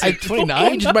 I was about just to I say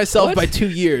 29? aged myself by 2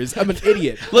 years. I'm an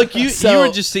idiot. Look, you So-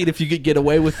 were just seeing if you could get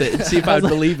away with it and see if I'd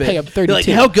like, believe it. hey, I'm You're like,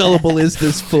 32. how gullible is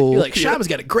this fool? You're like, Shama's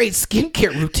got a great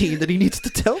skincare routine that he needs to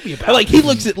tell me about. Like, he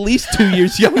looks at least 2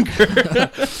 years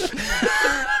younger.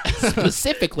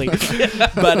 specifically.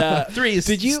 But 3 is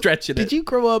did you stretching it. Did you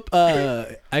grow up?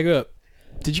 I grew up.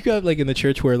 Did you grow up like in the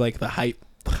church where like the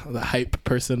hype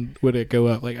person would go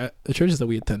up? Like the churches that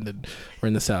we attended were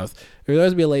in the South. There would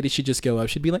always be a lady. She'd just go up.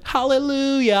 She'd be like,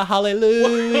 "Hallelujah,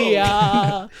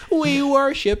 hallelujah, we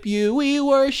worship you, we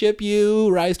worship you.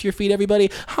 Rise to your feet, everybody.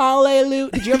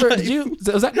 Hallelujah." Did you ever? Did you?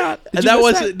 Was that not? Did you that miss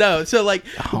wasn't no. So like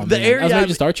Oh, the man. area That was maybe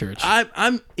just our church.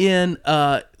 I'm in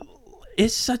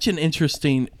it's such an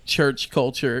interesting church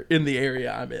culture in the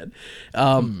area I'm in.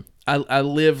 I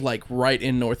live like right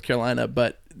in North Carolina,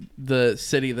 but the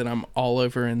city that I'm all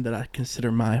over in that I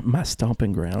consider my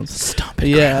stomping grounds. Stomping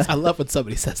Yeah. grounds. I love when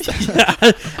somebody says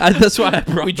that. That's why I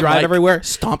brought We the drive mic. everywhere.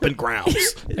 Stomping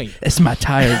grounds. Hey, It's my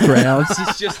tire grounds.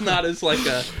 It's just not as like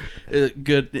a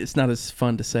good. It's not as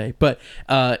fun to say, but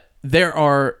there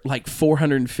are like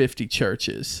 450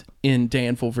 churches in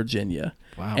Danville, Virginia.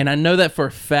 Wow. And I know that for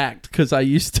a fact because I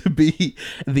used to be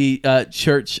the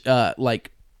church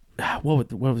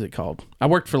what was it called? I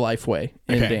worked for Lifeway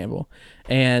in Okay. Danville,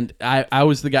 and I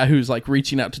was the guy who was like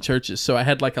reaching out to churches. So I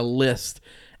had like a list,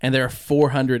 and there are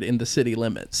 400 in the city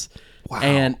limits. Wow.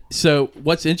 And so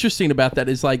what's interesting about that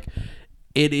is like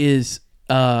it is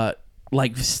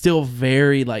like still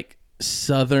very like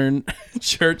Southern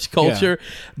church culture,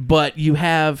 but you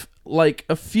have like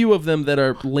a few of them that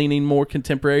are leaning more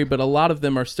contemporary, but a lot of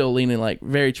them are still leaning like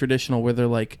very traditional, where they're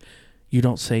like, you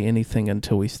don't say anything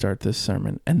until we start this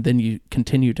sermon, and then you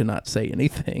continue to not say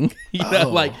anything. You know,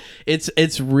 like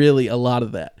it's really a lot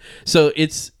of that. So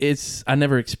it's I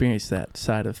never experienced that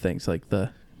side of things, like the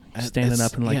standing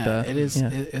up and like it is. yeah.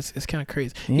 It's kind of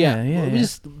crazy. Yeah, yeah, we yeah.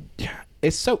 just-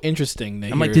 it's so interesting.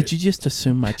 I'm like, did you just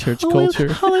assume my church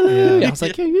culture? Hallelujah. I was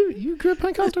like, yeah, you grew up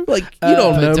Pentecostal. Like, you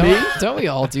don't know But me. don't we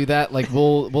all do that? Like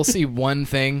we'll see one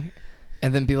thing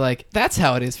and then be like, that's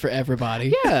how it is for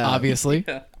everybody. Yeah. Obviously.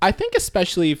 I think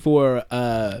especially for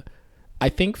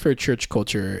church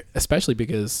culture, especially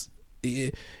because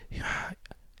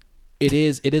it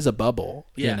is a bubble.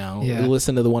 Yeah. You know, Yeah.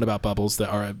 listen to the one about bubbles, that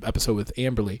our episode with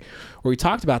Amberly, where we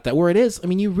talked about that. Where it is, I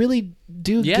mean, you really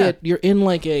do Yeah. you're in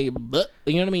like a, you know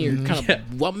what I mean? You're kind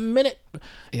of 1 minute,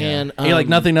 Yeah. and You're like,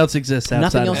 nothing else exists outside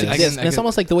nothing of else this. exists. I And it's can-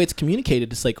 almost like the way it's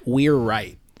communicated. It's like we're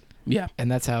right. Yeah. And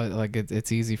that's how like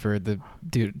it's easy for the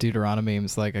Deuteronomy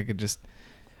memes. Like I could just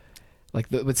like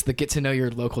it's the get to know your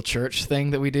local church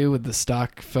thing that we do with the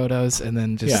stock photos, and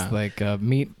then just Yeah. like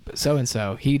meet so and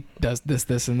so. He does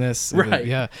this, and this. Right.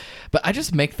 Yeah. But I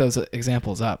just make those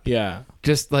examples up. Yeah.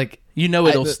 Just like You know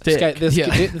it'll stick.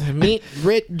 Meet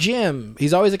Rich Jim.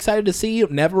 He's always excited to see you.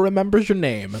 Never remembers your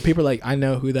name. And people are like, I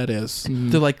know who that is.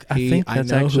 They're like, I think I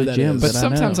that's know who actually that Jim. is. But I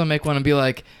sometimes know. I'll make one and be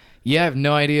like, yeah, I have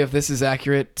no idea if this is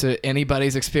accurate to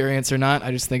anybody's experience or not.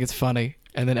 I just think it's funny.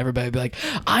 And then everybody will be like,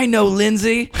 I know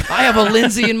Lindsay. I have a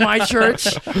Lindsay in my church.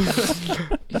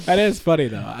 That is funny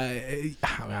though.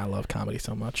 I love comedy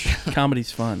so much.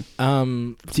 Comedy's fun.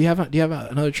 Do you have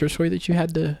another church story that you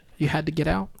had to get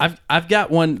out? I've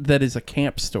got one that is a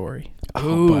camp story.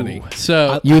 Oh, buddy.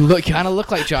 So You kind of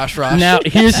look like Josh Ross. now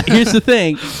here's the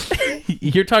thing.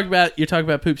 You're talking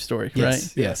about Poop Story, Yes.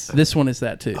 right? Yes. This one is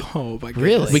that too. Oh my god.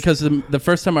 Really? Because the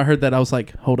first time I heard that, I was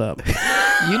like, hold up.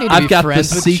 You need to I've be got the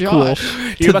friends with sequel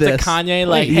Josh. You're to about this. to Kanye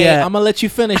like, hey, Yeah. I'm gonna let you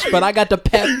finish, but I got the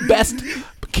best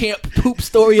camp poop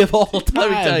story of all time.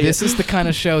 me tell you. This is the kind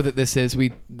of show that this is.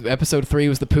 Episode 3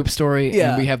 was the poop story, Yeah.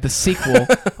 and we have the sequel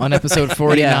on episode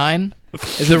 49.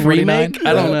 Is The it 49? remake?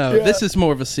 I don't know. Yeah. This is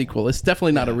more of a sequel. It's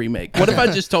definitely not a remake. What if I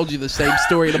just told you the same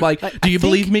story and I'm like, do you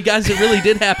believe me, guys? It really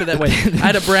did happen that way. I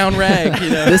had a brown rag, you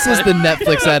know. This is the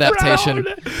Netflix adaptation.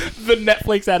 The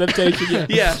Netflix adaptation.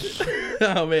 Yeah.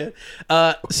 Oh man.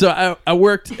 So I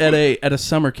worked at a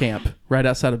summer camp right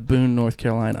outside of Boone, North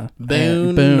Carolina.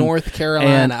 Boone, And North Carolina.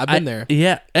 And I've been there.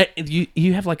 Yeah.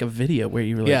 You have like a video where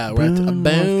you were like, Yeah, we're at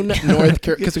Boone, North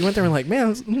Carolina. Because we went there and we're like,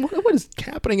 man, what is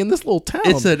happening in this little town?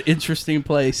 It's an interesting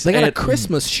place. They got a And-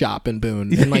 Christmas shop in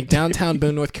Boone, in like downtown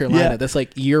Boone, North Carolina. Yeah. That's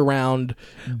like year round,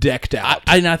 decked out.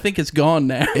 I think it's gone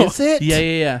now. Is it?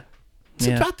 Yeah. It's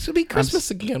about to be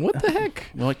Christmas again. What the heck?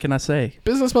 What can I say?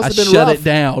 Business must I have been shut rough. it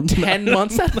down. 10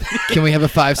 months. Can we have a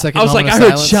 5-second I was like, moment I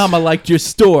of heard silence? Shama liked your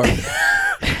store. You're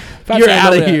 5-second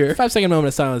outta moment- here. 5-second moment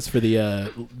of silence for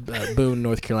the Boone,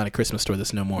 North Carolina Christmas store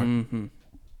that's no more. Mm-hmm.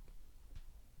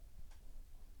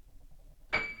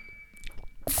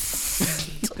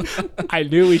 I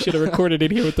knew we should have recorded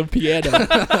it here with the piano.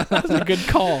 That's a good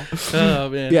call. Oh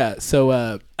man. Yeah,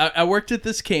 so I worked at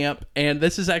this camp, and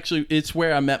this is actually it's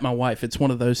where I met my wife. It's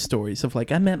one of those stories of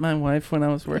like I met my wife when I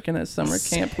was working at summer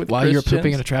camp with While you were Christians.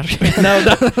 pooping in a trash can.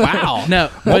 No, wow. no,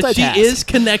 but she Multitask. is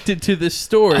connected to this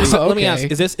story. So let me okay. ask: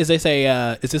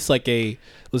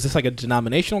 was this like a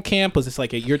denominational camp? Was this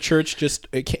like your church just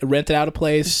rented out a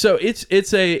place? So it's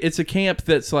a camp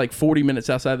that's like 40 minutes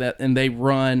outside of that, and they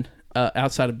run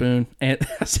outside of Boone. And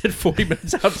I said 40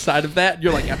 minutes outside of that.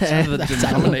 You're like outside of the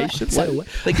denomination. what?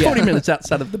 Like 40 minutes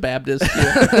outside of the Baptist.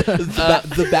 Yeah.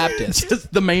 The Baptist.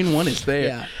 Just the main one is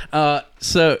there. Yeah.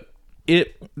 So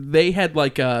they had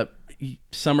like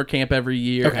summer camp every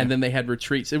year, Okay. and then they had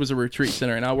retreats. It was a retreat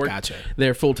center, and I worked Gotcha.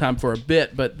 there full time for a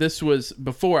bit, but this was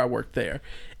before I worked there,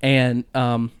 and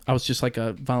I was just like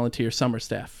a volunteer summer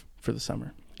staff for the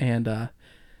summer, and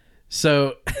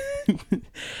so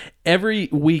every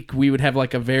week we would have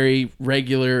like a very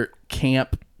regular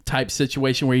camp type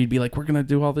situation where you'd be like, we're gonna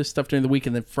do all this stuff during the week,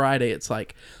 and then Friday it's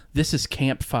like, this is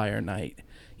campfire night.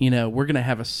 You know, we're going to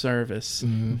have a service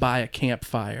by a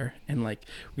campfire, and like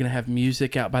we're going to have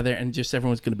music out by there, and just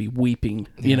everyone's going to be weeping,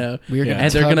 you know, We're gonna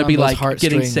and they're tug going to on be those like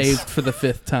getting heartstrings. saved for the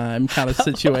 5th time kind of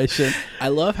situation. I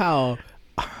love how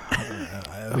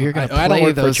We're gonna I don't play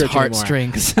work for a those church anymore.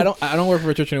 heartstrings. I don't work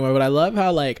for a church anymore, but I love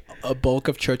how like a bulk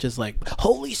of churches like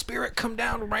Holy Spirit come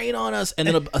down, rain on us, and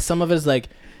then some of it is like,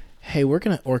 hey, we're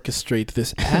gonna orchestrate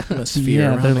this atmosphere Yeah,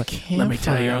 around they're the like, campfire let me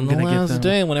tell you, I'm on the gonna get last them.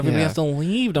 day when everybody Yeah. has to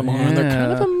leave tomorrow, and they're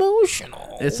kind of Yeah. emotional.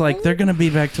 It's like they're going to be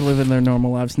back to living their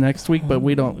normal lives next week, but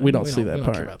we don't see that we part.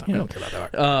 Don't care about that. you We know? don't care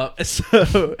about that part.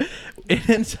 So it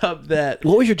ends up that.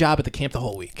 What was your job at the camp the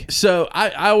whole week? So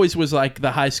I always was like the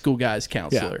high school guys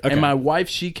counselor, okay. and my wife,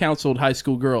 she counseled high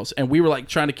school girls, and we were like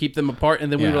trying to keep them apart,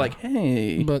 and then we Yeah. were like,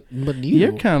 hey, But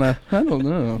you're kind of, I don't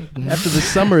know. After the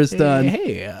summer is done,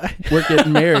 Hey, we're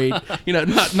getting married. You know,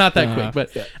 not that quick,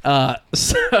 but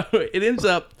so it ends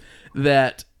up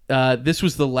that this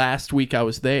was the last week I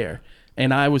was there,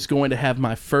 and I was going to have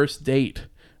my first date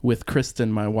with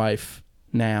Kristen, my wife,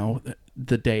 now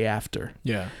the day after.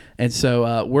 yeah. And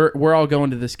so we're all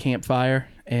going to this campfire,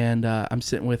 and I'm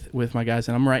sitting with my guys,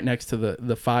 and I'm right next to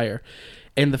the fire.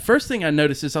 And the first thing I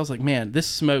noticed is I was like, man, this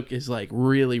smoke is like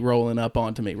really rolling up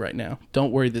onto me right now.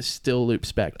 Don't worry, this still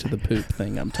loops back to the poop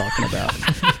thing I'm talking about.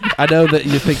 I know that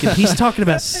you're thinking, he's talking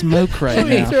about smoke right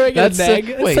now. That's That's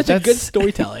wait, such a good that's-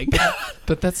 storytelling.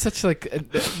 But that's such like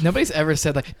nobody's ever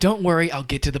said like, "Don't worry, I'll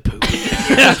get to the poop."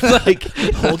 It's like,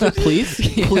 Hold it, please.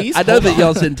 Please. I know hold that on.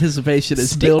 y'all's anticipation is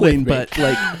Stick with building, me. but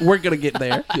like we're gonna get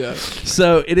there. Yeah.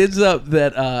 So it ends up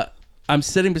that I'm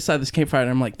sitting beside this campfire, and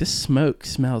I'm like, this smoke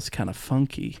smells kind of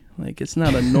funky. Like it's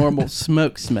not a normal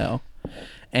smoke smell.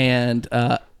 And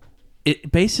it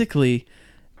basically,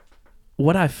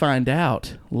 what I find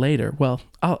out later. Well,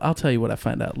 I'll tell you what I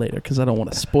find out later because I don't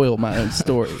want to spoil my own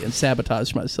story and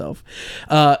sabotage myself.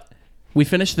 We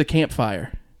finished the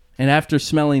campfire. And after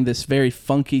smelling this very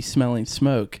funky smelling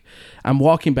smoke, I'm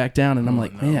walking back down, and I'm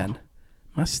like, man,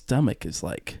 my stomach is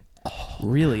like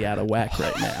really out of whack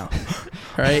right now.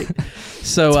 Right?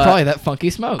 So It's probably that funky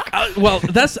smoke. well,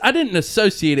 I didn't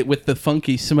associate it with the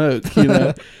funky smoke, you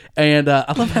know. And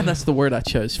I love how that's the word I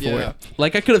chose for Yeah. it.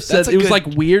 Like I could have said That's a it was good- like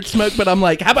weird smoke, but I'm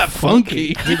like, how about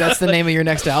funky? Dude, that's the name of your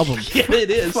next album. Yeah, it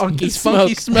is. Funky It's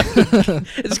funky smoke.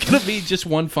 It's gonna be just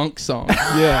one funk song.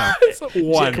 Yeah.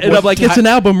 One. And I'm like, it's an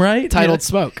album, right? Titled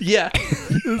 "Smoke." Yeah.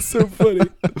 It's so funny.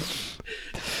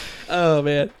 Oh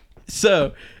man.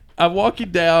 So I'm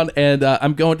walking down, and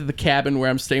I'm going to the cabin where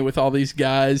I'm staying with all these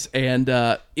guys, and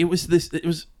it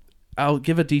was I'll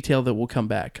give a detail that will come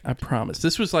back, I promise.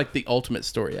 This was like the ultimate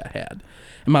story I had,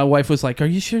 and my wife was like, are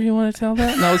you sure you want to tell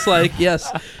that? And I was like, yes.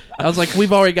 I was like,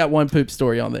 we've already got one poop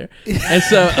story on there. And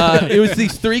so it was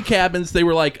these 3 cabins. They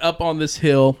were like up on this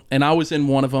hill, and I was in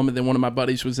one of them, and then one of my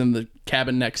buddies was in the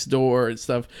cabin next door and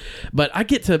stuff. But I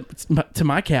get to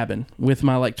my cabin with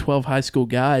my like 12 high school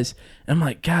guys, and I'm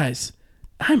like, guys,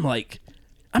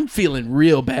 I'm feeling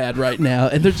real bad right now.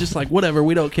 And they're just like, whatever,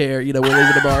 we don't care. You know, we're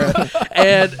leaving tomorrow.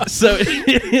 And so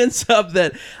it ends up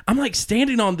that I'm like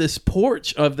standing on this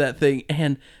porch of that thing,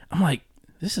 and I'm like,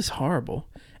 this is horrible.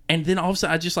 And then all of a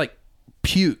sudden I just like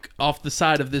puke off the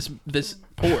side of this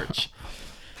porch.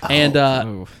 And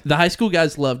the high school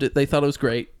guys loved it. They thought it was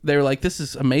great. They were like, this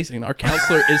is amazing. Our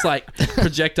counselor is like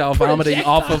projectile vomiting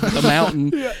off of the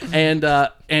mountain.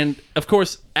 And of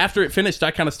course, after it finished,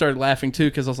 I kind of started laughing too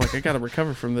because I was like, I got to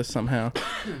recover from this somehow.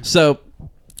 So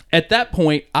at that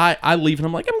point, I leave, and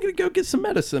I'm like, I'm going to go get some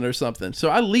medicine or something. So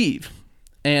I leave,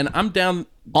 and I'm down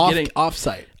getting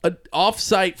Off-site.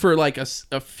 off-site for like a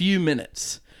few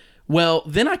minutes. Well,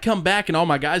 then I come back, and all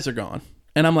my guys are gone.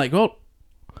 And I'm like, well,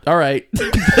 all right,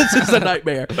 this is a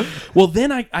nightmare. Well,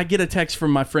 then I get a text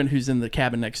from my friend who's in the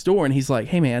cabin next door, and he's like,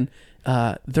 hey, man,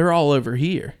 they're all over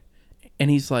here. And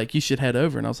he's like, you should head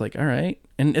over. And I was like, all right.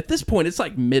 And at this point, it's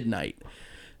like midnight.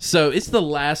 So it's the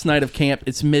last night of camp.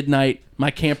 It's midnight.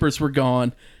 My campers were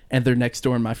gone, and they're next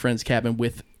door in my friend's cabin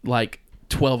with like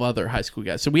 12 other high school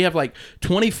guys. So we have like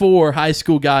 24 high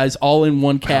school guys all in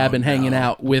one cabin hanging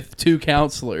out with 2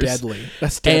 counselors. Deadly.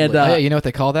 That's deadly. And Oh, yeah, you know what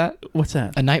they call that? what's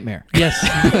that? A nightmare. Yes.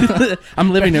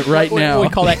 I'm living it right now. We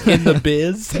call that in the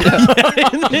biz. in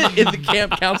the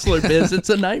camp counselor biz. It's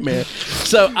a nightmare.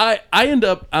 So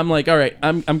I'm like, all right,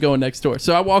 I'm going next door.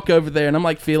 So I walk over there, and I'm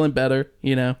like feeling better,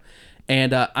 you know.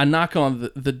 And I knock on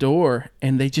the door,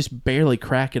 and they just barely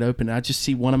crack it open. And I just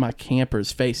see one of my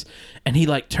campers' face, and he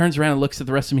like turns around and looks at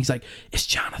the rest of them. He's like, "It's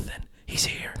Jonathan. He's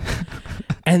here."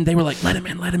 And they were like, "Let him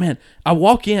in, let him in." I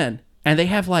walk in, and they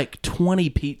have like 20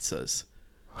 pizzas.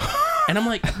 And I'm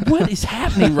like, what is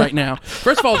happening right now?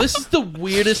 First of all, this is the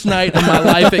weirdest night of my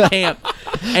life at camp.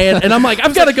 And I'm like,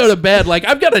 I've got to go to bed. Like,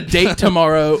 I've got a date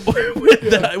tomorrow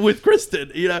with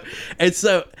Kristen, you know? And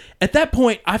so at that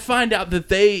point, I find out that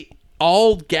they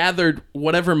all gathered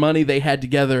whatever money they had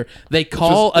together. They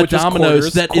call a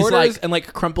Domino's that is like... and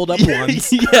like crumpled up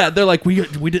ones. Yeah, they're like, we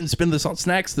didn't spend this on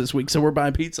snacks this week, so we're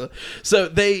buying pizza. So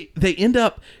they end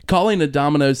up calling a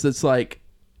Domino's that's like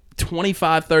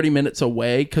 25-30 minutes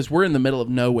away, because we're in the middle of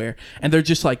nowhere, and they're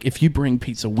just like, if you bring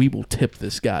pizza, we will tip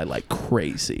this guy like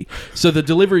crazy. So the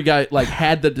delivery guy like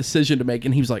had the decision to make,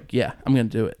 and he was like, yeah, I'm gonna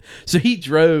do it. So he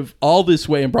drove all this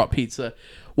way and brought pizza.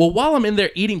 Well, while I'm in there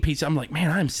eating pizza, I'm like,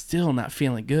 man, I'm still not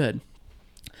feeling good.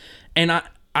 And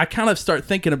I kind of start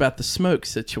thinking about the smoke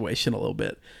situation a little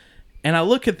bit. And I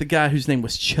look at the guy whose name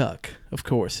was Chuck. Of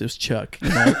course, it was Chuck. You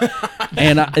know?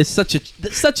 And it's such a Chuck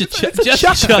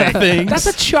thing. That's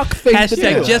a Chuck thing to do.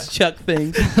 Hashtag just Chuck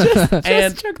thing.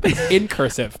 And Chuck thing. In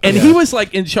cursive. And he was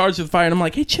like in charge of the fire. And I'm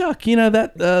like, hey, Chuck, you know,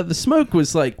 that the smoke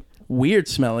was like weird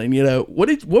smelling. You know, what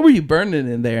were you burning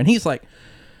in there? And he's like,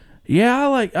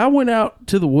 yeah, I went out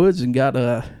to the woods and got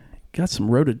some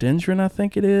rhododendron, I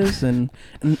think it is, and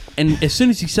as soon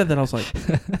as he said that, I was like,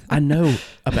 I know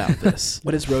about this.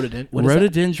 What is rhododendron?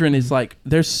 Rhododendron is like,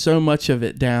 there's so much of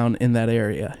it down in that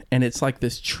area, and it's like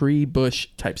this tree bush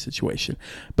type situation.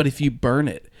 But if you burn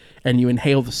it and you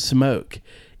inhale the smoke,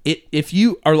 if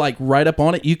you are like right up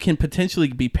on it, you can potentially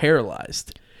be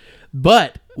paralyzed.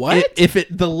 But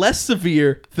the less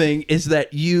severe thing is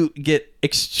that you get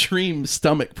extreme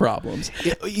stomach problems.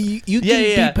 You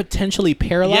can be potentially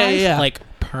paralyzed, like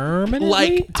permanently,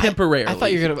 like temporarily. I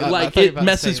thought you were gonna like it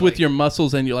messes with your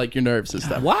muscles and your nerves and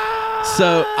stuff. Wow.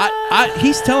 So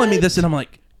he's telling me this, and I'm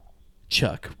like,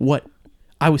 Chuck, what?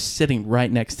 I was sitting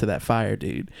right next to that fire,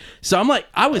 dude. So I'm like,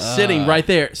 I was sitting right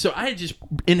there. So I had just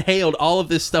inhaled all of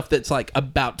this stuff that's like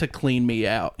about to clean me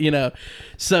out, you know?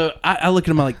 So I look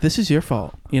at him, I'm like, this is your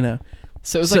fault, you know?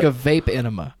 So it was like a vape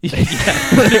enema. Yeah,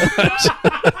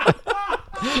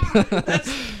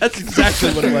 that's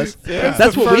exactly what it was.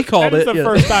 That's what we called it. That's the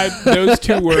first time those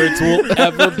two words will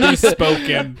ever be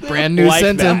spoken. Brand new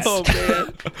sentence.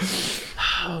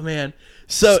 Oh, man.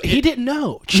 So he didn't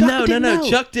know. No.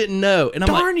 Chuck didn't know. And I'm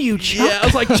Darn like, you, Chuck. Yeah, I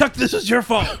was like, Chuck, this is your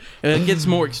fault. And it gets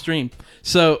more extreme.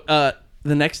 So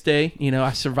the next day, you know,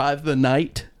 I survived the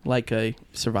night like a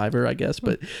survivor, I guess.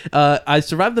 But I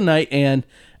survived the night, and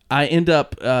I end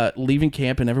up leaving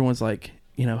camp, and everyone's like,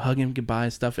 you know, hugging goodbye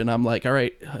and stuff. And I'm like, all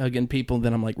right, hugging people. And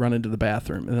then I'm like running to the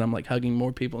bathroom. And then I'm like hugging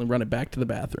more people and running back to the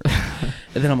bathroom.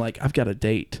 And then I'm like, I've got a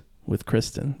date with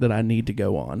Kristen that I need to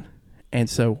go on. And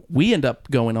so we end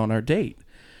up going on our date.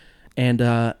 And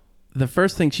the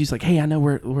first thing, she's like, hey, I know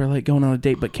we're like going on a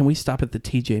date, but can we stop at the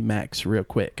TJ Maxx real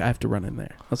quick? I have to run in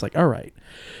there. I was like, all right.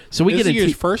 So we this get is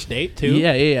your first date, too?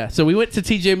 Yeah. So we went to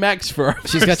TJ Maxx for our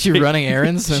She's got you running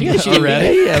errands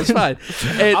already? Yeah, it's fine.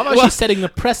 And, how about she's setting the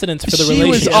precedence for the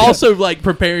relationship? She was also like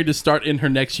preparing to start in her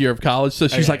next year of college. So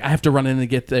she's like, I have to run in and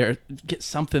get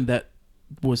something that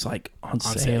was like on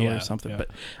sale or something. Yeah. But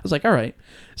I was like, all right.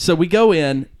 So we go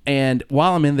in, and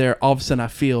while I'm in there, all of a sudden I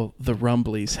feel the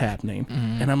rumblies happening.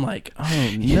 And I'm like,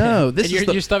 oh no. This is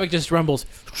your stomach just rumbles.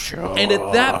 And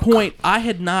at that point, I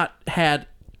had not had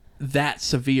that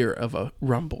severe of a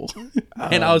rumble.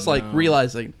 And I was like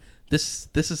realizing this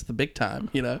is the big time,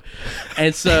 you know?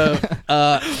 And so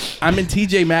I'm in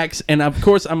TJ Maxx, and of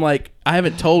course I'm like, I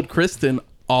haven't told Kristen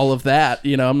all of that,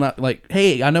 you know. I'm not like,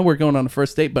 hey, I know we're going on a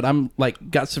first date, but I'm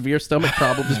like got severe stomach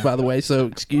problems, by the way, so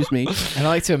excuse me. And I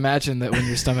like to imagine that when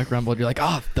your stomach rumbled, you're like,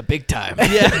 oh, the big time.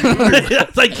 Yeah.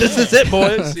 It's like, this is it,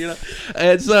 boys, you know.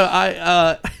 And so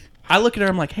I look at her,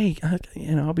 I'm like, hey,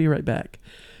 you know, I'll be right back.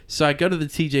 So I go to the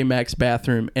TJ Maxx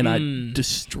bathroom, and I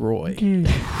destroy.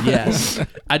 Yes,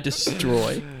 I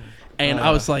destroy. And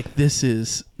I was like, this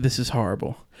is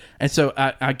horrible. And so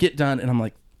I get done, and I'm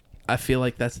like, I feel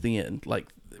like that's the end. Like,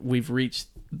 we've reached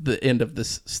the end of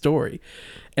this story.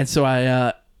 And so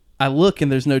I look,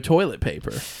 and there's no toilet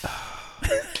paper.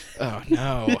 Oh,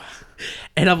 no.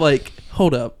 And I'm like,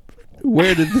 hold up.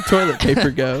 Where did the toilet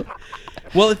paper go?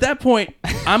 Well, at that point,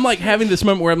 I'm like having this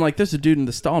moment where I'm like, there's a dude in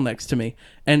the stall next to me.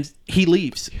 And he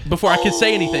leaves before I can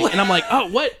say anything. And I'm like, oh,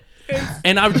 what?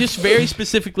 And I just very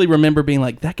specifically remember being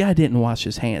like, that guy didn't wash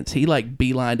his hands. He like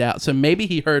beelined out. So maybe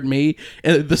he heard me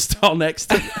in the stall next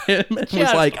to him and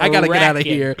was like, I got to get out of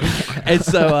here. And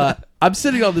so I'm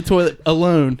sitting on the toilet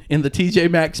alone in the TJ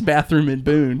Maxx bathroom in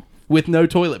Boone with no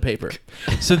toilet paper.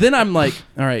 So then I'm like,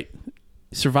 all right,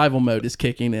 survival mode is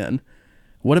kicking in.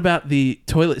 What about the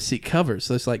toilet seat covers?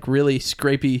 Those like really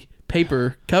scrapey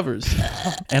paper covers.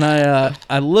 And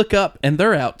I look up and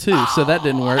they're out too, so that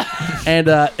didn't work. And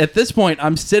at this point,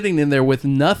 I'm sitting in there with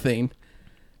nothing,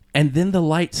 and then the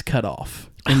lights cut off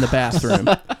in the bathroom.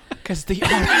 Because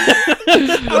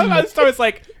I started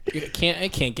like, it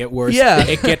can't get worse. Yeah.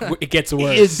 it gets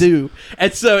worse. It do.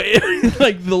 And so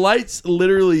like the lights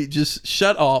literally just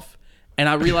shut off, and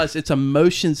I realized it's a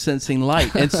motion sensing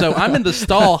light. And so I'm in the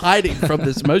stall hiding from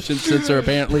this motion sensor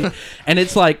apparently, and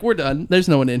it's like, we're done. There's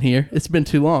no one in here. It's been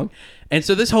too long. And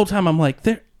so this whole time I'm like,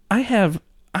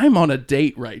 I'm on a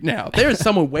date right now. There is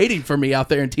someone waiting for me out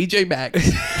there in TJ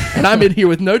Maxx, and I'm in here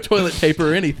with no toilet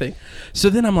paper or anything. So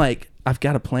then I'm like, I've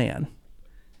got a plan.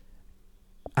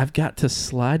 I've got to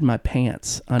slide my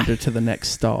pants under to the next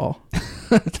stall.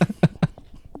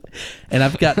 And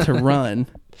I've got to run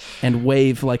and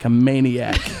wave like a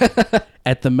maniac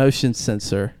at the motion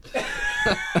sensor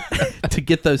to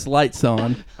get those lights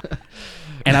on.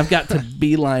 And I've got to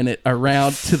beeline it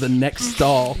around to the next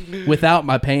stall without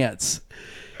my pants,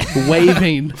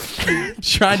 waving,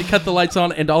 trying to cut the lights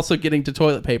on, and also getting to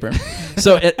toilet paper.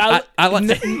 So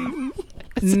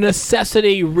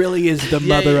necessity really is the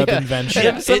mother of invention.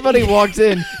 If somebody walked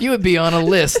in, you would be on a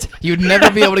list. You'd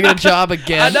never be able to get a job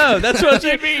again. I know, that's what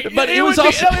I mean. But it was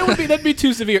also... that'd be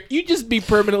too severe. You'd just be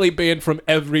permanently banned from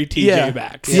every TJ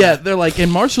Maxx. Yeah, they're like,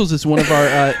 and Marshall's is one of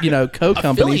our,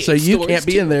 co-companies, so you can't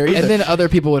be in there either. And then other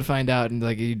people would find out, and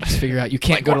like you just figure out you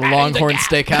can't go to we're adding the Longhorn Gap.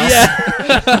 Steakhouse.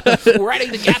 Yeah. We're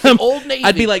adding the Gap to Old Navy.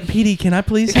 I'd be like, Petey, can I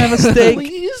please have a steak?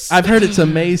 Please? I've heard it's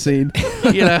amazing.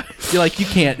 You're like, you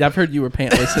can't. I've heard you were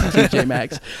pantless at TJ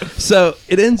Maxx. So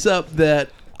it ends up that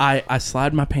I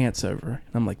slide my pants over.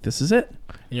 And I'm like, this is it.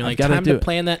 And you're like, gotta time do to it.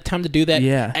 plan that, time to do that,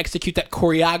 Yeah. execute that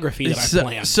choreography that I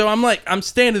planned. So I'm like, I'm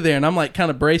standing there and I'm like kind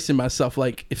of bracing myself.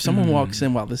 Like, if someone walks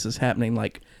in while this is happening,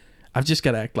 like, I've just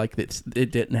got to act like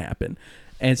it didn't happen.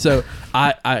 And so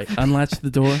I unlatched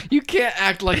the door. You can't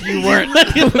act like you weren't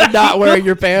not wearing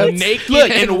your pants. Naked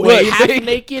and half waving.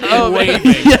 naked Oh, and man.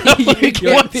 waving. You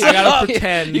can't be, I gotta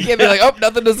pretend. You can't be like, oh,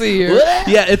 nothing to see here.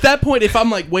 Yeah, at that point, if I'm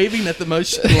like waving at the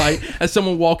motion light as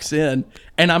someone walks in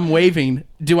and I'm waving,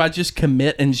 do I just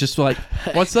commit and just like,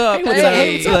 what's up? Hey, what's You know, up?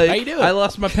 Hey, what's up? like, How you doing? I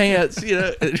lost my pants,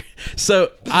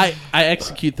 So I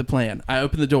execute the plan. I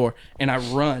open the door and I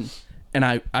run and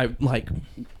I like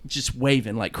just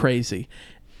waving like crazy.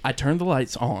 I turn the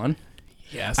lights on.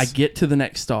 Yes. I get to the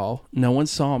next stall. No one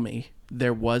saw me.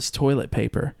 There was toilet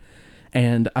paper.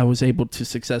 And I was able to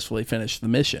successfully finish the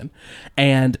mission.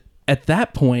 And at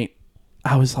that point,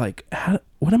 I was like,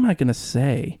 what am I going to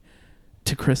say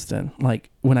to Kristen, like,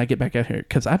 when I get back out here?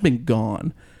 Because I've been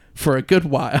gone for a good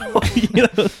while.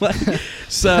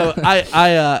 So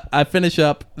I finish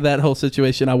up that whole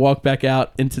situation. I walk back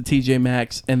out into TJ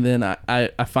Maxx. And then I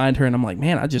find her. And I'm like,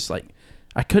 man,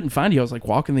 I couldn't find you. I was like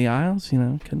walking the aisls,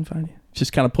 couldn't find you.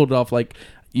 Just kind of pulled it off like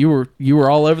you were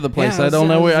all over the place. Yeah, I don't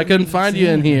know where I couldn't find you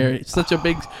in here. It's such a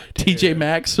big TJ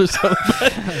Maxx or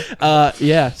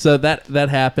something. So that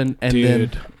happened, and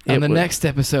Dude. then On the next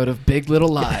episode of Big Little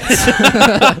Lies.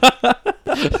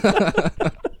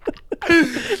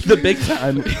 the big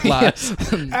time lies.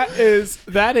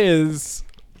 That is.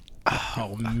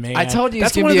 Oh man! I told you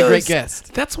That's he's one gonna be of a great those-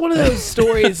 guest. That's one of those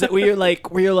stories that where you're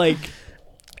like,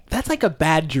 that's like a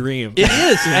bad dream. It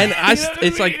is, and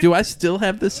it's like, do I still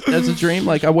have this as a dream?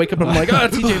 Like I wake up and I'm like, oh,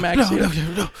 TJ Maxx.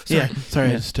 No. Sorry.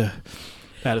 Yeah. Just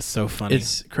that is so funny.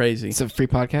 It's crazy. It's a free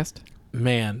podcast.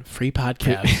 Man, free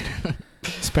podcast.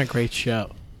 It's been a great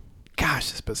show. Gosh,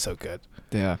 this has been so good.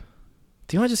 Yeah.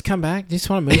 Do you want to just come back? Do you just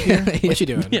want to move here? What you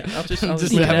doing? Yeah, I'll just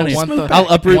Just move have down a here. one- I'll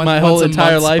uproot one- my whole once a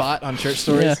entire month life. spot on church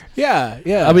stories. Yeah.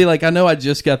 Yeah. I'll be like, I know I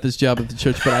just got this job at the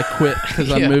church, but I quit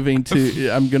because I'm Yeah. moving to.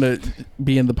 I'm gonna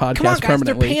be in the podcast Come on, guys.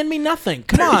 permanently. They're paying me nothing.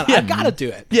 Come on. Yeah. I gotta do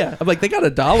it. Yeah, I'm like, they got $1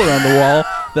 on the wall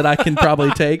that I can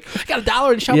probably take. I got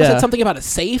 $1 and Sean Yeah. said something about a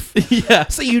safe. Yeah.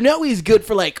 So he's good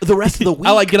for like the rest of the week.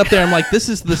 I like get up there. I'm like, this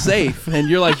is the safe, and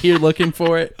you're like here looking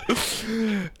for it.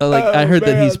 I heard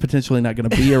that he's potentially not going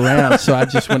to be around, so I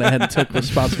just went ahead and took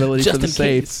responsibility Just for the in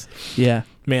safe. case. Yeah,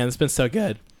 Man, it's been so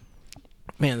good.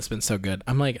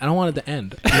 I'm like, I don't want it to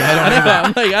end.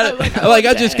 I know.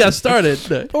 I just got started.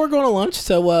 But we're going to lunch,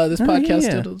 so this podcast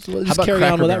yeah. will How just about carry on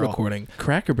Cracker with that Barrel? recording.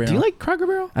 Cracker Barrel. Do you like Cracker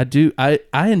Barrel? I do. I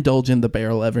indulge in the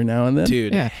barrel every now and then.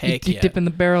 Dude, Yeah. heck You yeah. dip in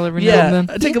the barrel every now Yeah, and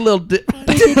I then. take a little dip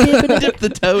the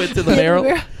toe into the barrel.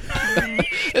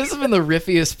 This has been the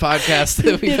riffiest podcast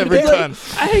that we've ever done.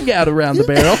 I hang out around the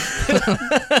barrel.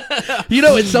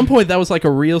 At some point that was like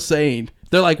a real saying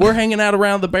They're like, we're hanging out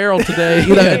around the barrel today.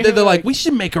 You know, and they're like, we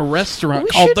should make a restaurant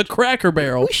called the Cracker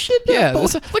Barrel. We should Yeah,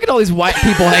 look at all these white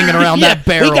people hanging around that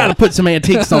barrel. We got to put some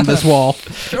antiques on this wall.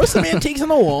 throw some antiques on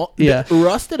the wall. Yeah.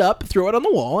 Rust it up, throw it on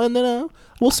the wall, and then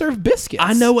we'll serve biscuits.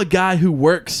 I know a guy who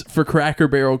works for Cracker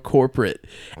Barrel corporate,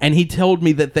 and he told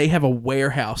me that they have a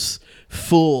warehouse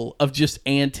full of just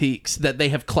antiques that they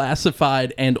have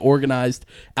classified and organized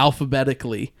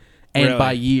alphabetically and Really?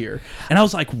 by year. And I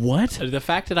was like, what? The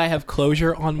fact that I have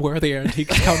closure on where the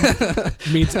antiques come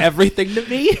means everything to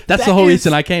me. That's the whole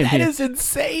reason I came here. That is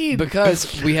insane.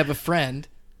 Because we have a friend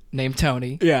named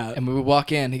Tony. Yeah. And when we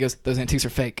walk in, he goes, "Those antiques are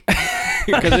fake."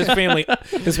 Because his family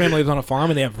lives on a farm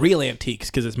and they have real antiques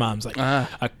because his mom's like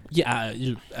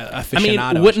aficionado.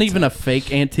 I mean, wouldn't even a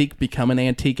fake antique become an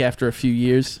antique after a few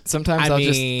years? Sometimes I I'll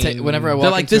just mean, take whenever I walk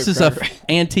They're like, into this is a Kroger.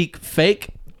 antique fake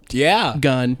yeah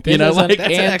gun. It You know, is an like,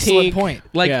 That's an excellent antique point.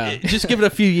 like yeah. just give it a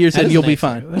few years That and is you'll an be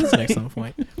excellent- fine. That's an excellent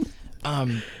point.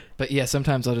 But yeah,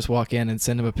 sometimes I'll just walk in and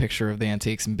send him a picture of the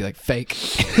antiques and be like, "Fake."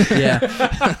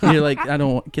 Yeah. You're like, I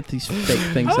don't want get these fake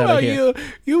things How out of about here.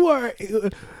 you are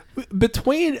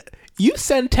between. You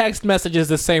send text messages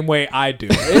the same way I do.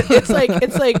 It's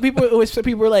like people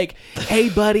are like, "Hey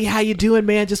buddy, how you doing,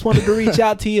 man? Just wanted to reach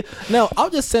out to you." No, I'll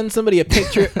just send somebody a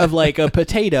picture of like a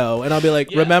potato, and I'll be like,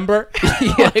 "Remember?"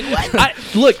 Like,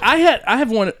 what? I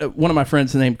have one of my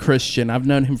friends named Christian. I've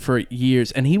known him for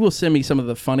years, and he will send me some of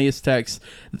the funniest texts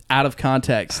out of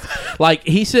context. Like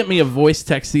he sent me a voice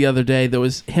text the other day that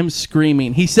was him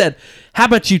screaming. He said, "How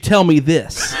about you tell me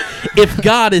this? If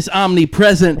God is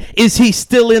omnipresent, is he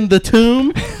still in the tomb?"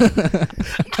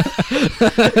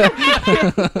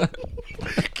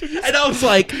 And I was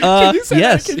like,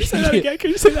 yes. Can you say that again? Can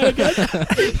you say that again?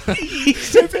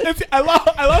 I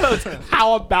love how it's,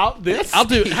 how about this? I'll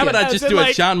do. How about I As just in, do a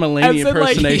like- John as Mulaney in, like-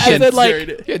 impersonation? as in,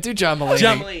 like- Yeah, do John Mulaney.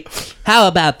 John Mulaney. How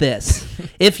about this?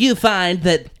 If you find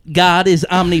that God is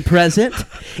omnipresent,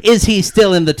 is he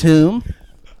still in the tomb?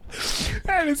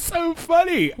 That is so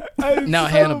funny. That is Now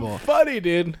so Hannibal. funny,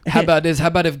 dude. How about this? How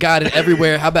about if God is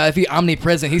everywhere? How about if he's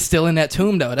omnipresent? He's still in that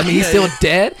tomb, though. I mean, he's still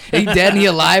dead. He dead and he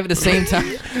alive at the same time.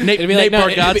 Nate, It'd be like, Nate no,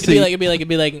 Bargatze. it'd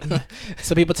be like,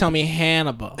 so people tell me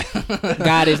Hannibal.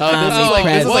 God is This is like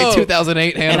omnipresent.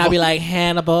 2008 Hannibal. And I'll be like,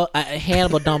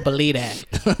 Hannibal don't believe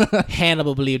that.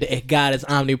 Hannibal believe that if God is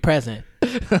omnipresent.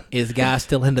 Is God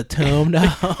still in the tomb? No.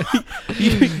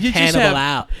 you just Hannibal have,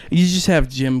 out. You just have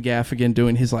Jim Gaffigan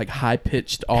doing his like high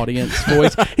pitched audience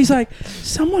voice. He's like,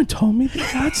 someone told me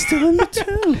that God's still in the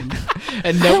tomb.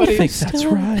 and I don't nobody think that's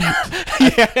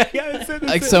right.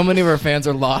 like so many of our fans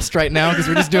are lost right now because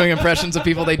we're just doing impressions of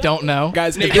people they don't know.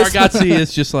 Guys, Nate if this- Bargatze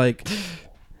is just like,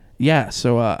 yeah,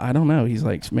 so I don't know. He's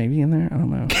like, maybe in there. I don't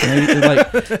know. Maybe,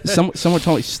 like someone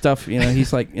told me stuff. You know,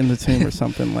 he's like in the tomb or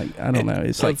something. Like I don't know.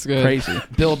 It's like That's good. crazy.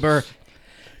 Bill Burr.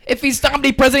 If he's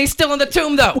omnipresent, he's still in the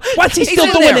tomb, though. What's he He's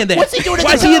still doing in there? What's he doing in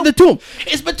Why the is he in the tomb?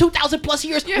 It's been 2,000 plus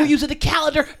years. We're using the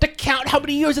calendar to count how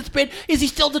many years it's been. Is he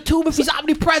still in the tomb if he's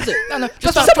omnipresent? No,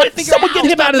 Just stop someone trying to figure out. get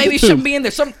him out of Maybe the he shouldn't tomb. be in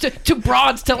there. Some two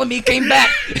broads telling me he came back.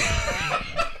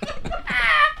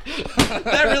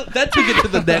 That took it to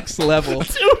the next level.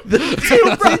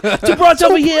 Two broads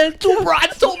over here. Two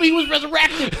broads told me he was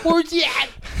resurrected. Where's he at?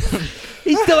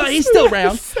 He's still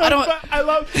around. I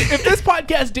love. If this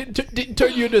podcast didn't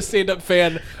turn you into a stand-up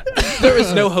fan, there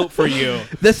is no hope for you.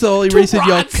 That's the only reason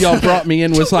y'all brought me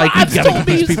in was like, you Broads gotta told get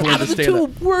me these he's people out into of the stand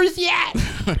up. tomb. Where's he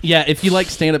at? Yeah, if you like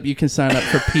stand up, you can sign up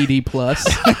for PD Plus.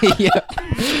 Yeah.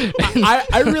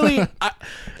 I really.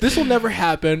 This will never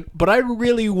happen, but I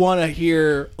really want to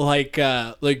hear like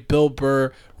Bill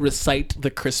Burr recite the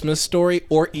Christmas story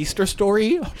or Easter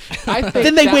story. I think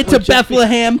Then they that went to would just be-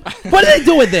 Bethlehem. What are they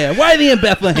doing there? Why are they in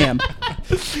Bethlehem?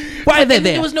 Why are they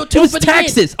there? There was no it tomb was for the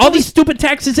taxes. kid. All these stupid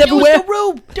taxes There was everywhere. no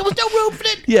room. There was no room for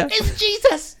it. Yeah. It's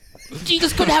Jesus.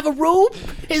 Jesus couldn't have a room.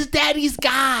 His daddy's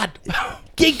God.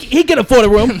 He can afford a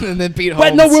room, And then Pete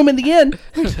Holmes. but no room in the inn.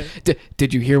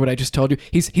 Did you hear what I just told you?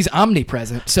 He's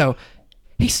omnipresent, so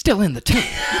he's still in the tomb.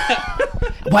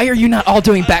 Why are you not all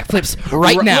doing backflips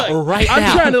right now?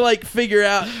 I'm trying to like figure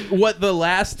out what the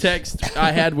last text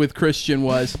I had with Christian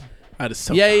was. That is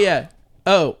so. Yeah.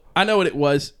 Oh, I know what it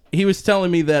was. He was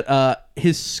telling me that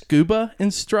his scuba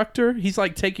instructor, he's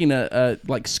like taking a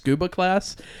like scuba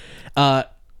class,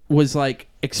 was like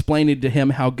explaining to him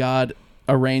how God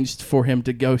arranged for him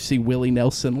to go see Willie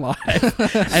Nelson live.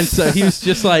 And so he was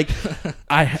just like,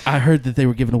 I heard that they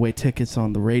were giving away tickets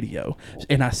on the radio.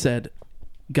 And I said,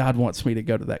 God wants me to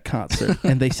go to that concert.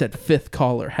 And they said, fifth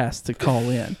caller has to call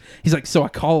in. He's like, so I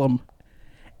call him.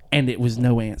 And it was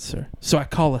no answer. So I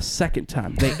call a second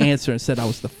time. They answer and said I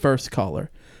was the first caller.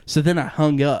 So then I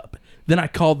hung up Then I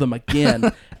called them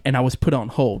again, and I was put on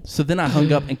hold. So then I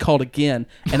hung up and called again,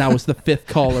 and I was the 5th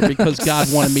caller because God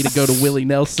wanted me to go to Willie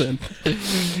Nelson.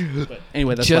 But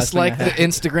anyway, that's Just the last like thing I the had.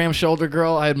 Instagram shoulder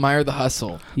girl, I admire the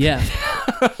hustle. Yeah.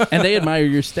 And they admire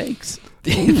your steaks.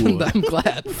 I'm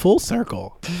glad. Full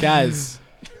circle, guys.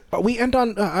 We end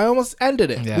on. I almost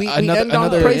ended it. Yeah, We end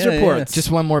another on praise yeah, reports.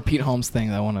 Just one more Pete Holmes thing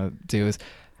that I want to do is,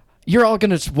 you're all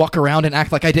gonna just walk around and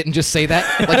act like I didn't just say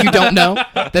that, like you don't know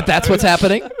that that's what's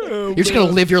happening. You're just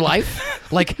gonna live your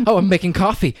life like, oh, I'm making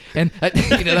coffee, and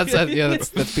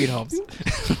that's Pete Holmes.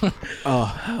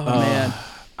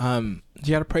 Oh, man. Do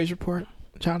you have a praise report,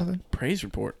 Jonathan? Praise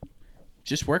report.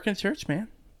 Just working church, man.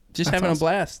 Just That's having awesome.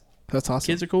 a blast. That's awesome.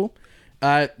 Kids are cool.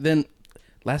 Then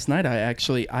last night I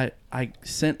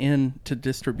sent in to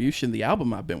distribution the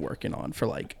album I've been working on for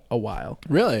like a while.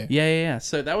 Really? Yeah.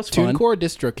 So that was fun. TuneCore,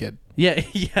 DistroKid. Yeah.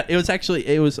 It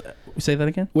was. Say that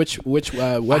again. Which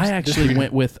I actually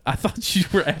went with. I thought you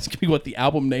were asking me what the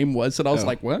album name was, and I was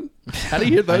like, "What? How do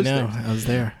you hear those things?" I was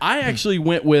there. I actually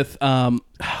went with. Oh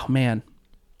man,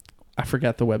 I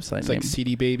forgot the website It's name. like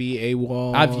CD Baby,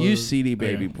 AWOL. I've used CD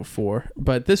Baby before,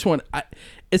 but this one,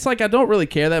 it's like I don't really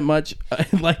care that much.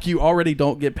 Like you already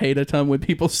don't get paid a ton when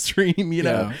people stream, you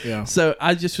know. Yeah. So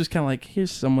I just was kind of like,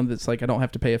 here's someone that's like I don't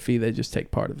have to pay a fee; they just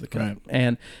take part of the cut. Right.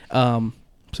 And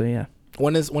so yeah,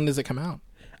 When does it come out?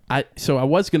 I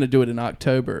was gonna do it in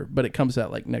October, but it comes out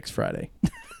like next Friday.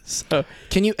 So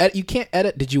Can you edit? You can't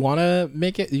edit. Did you want to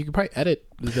make it? You could probably edit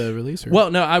the release. Or?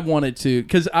 well, no, I wanted to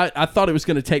because I thought it was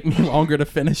gonna take me longer to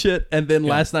finish it, and then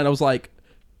last night I was like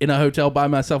in a hotel by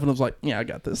myself, and I was like, yeah, I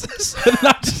got this. So then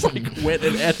I just like went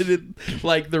and edited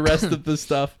like the rest of the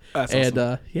stuff. That's and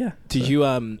awesome. yeah. Did you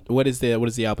what is the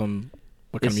album?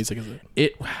 What kind of music is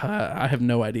it? I have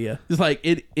no idea. It's like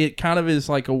it kind of is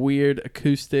like a weird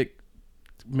acoustic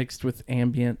mixed with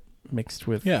ambient mixed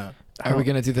with Yeah. Are we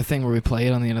gonna do the thing where we play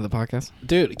it on the end of the podcast?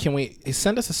 Dude, can we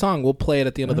send us a song? We'll play it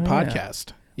at the end of the Oh, yeah.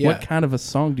 podcast. Yeah. What kind of a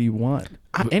song do you want?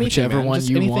 Anything, whichever man. one Just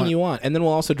you anything want. you want, and then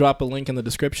we'll also drop a link in the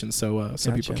description so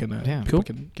people Gotcha. can Yeah. people Cool.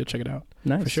 can go check it out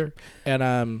Nice. for sure.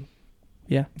 And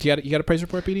Yeah. you got a praise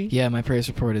report, PD? Yeah, my praise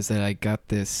report is that I got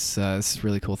this. This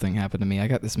really cool thing happened to me. I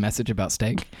got this message about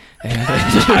steak, and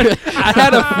I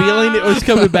had a feeling it was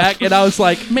coming back, and I was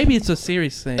like, maybe it's a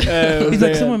serious thing. He's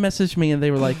like, someone messaged me, and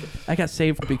they were like, I got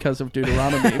saved because of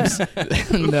Deuteronomy.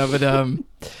 no, but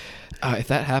if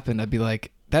that happened, I'd be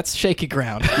like, that's shaky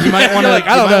ground. You might want to like,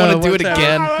 I don't know, want to do it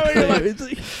again.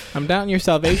 I'm doubting your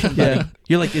salvation, buddy. Yeah.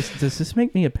 You're like, does this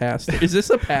make me a pastor? Is this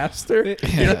a pastor?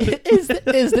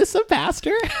 is this a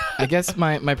pastor? I guess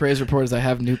my praise report is I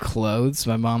have new clothes.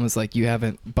 My mom was like, you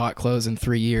haven't bought clothes in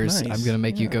 3 years. Nice. I'm gonna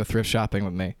make you go thrift shopping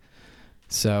with me.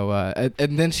 So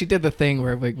and then she did the thing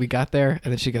where we got there,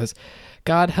 and then she goes,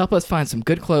 God, help us find some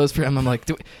good clothes for him. I'm like,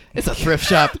 it's a thrift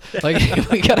shop. Like,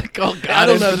 we gotta call God. I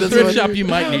don't know. into The this thrift one. shop you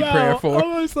might need prayer for.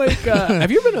 I was like, have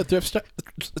you ever been to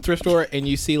a thrift store and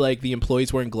you see like the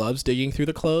employees wearing gloves digging through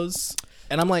the clothes?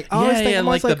 And I'm like, Yeah, I'm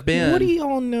like always the bin. What do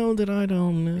y'all know that I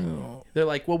don't know? They're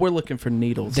like, well, we're looking for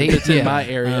needles. They- It's yeah. in my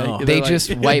area. Oh. They're They like-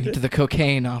 just wiped the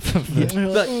cocaine off of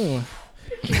the.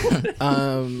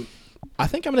 I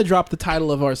think I'm gonna drop the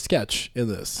title of our sketch in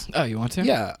this. Oh, you want to?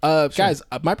 Yeah, guys,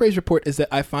 my praise report is that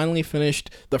I finally finished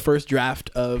the first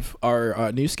draft of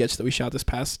our new sketch that we shot this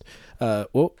past,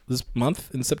 this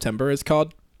month in September. It's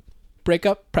called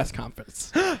 "Breakup Press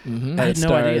Conference." Mm-hmm. I had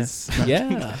no idea.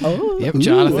 Yeah. Oh. Yep.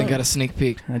 Jonathan got a sneak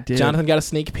peek. I did. Jonathan got a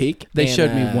sneak peek. They and,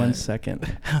 showed me 1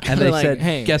 second, and they're they like, said,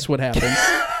 "Hey." guess what happens?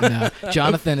 No,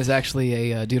 Jonathan is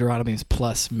actually a Deuteronomy's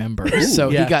Plus member, so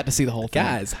yeah. he got to see the whole thing.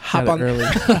 Guys, hop Got it on early.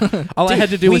 All I Dude, had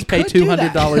to do we was pay could do that.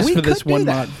 $200 We for this could do 1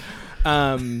 that.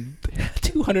 month.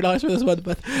 $200 for this one,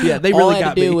 but Yeah, they all really I had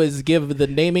got to do me. was give the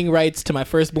naming rights to my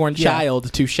firstborn Yeah.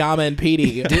 child to Shama and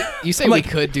Petey. You say we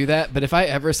could do that, but if I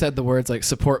ever said the words like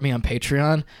 "support me on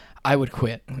Patreon," I would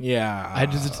quit. Yeah,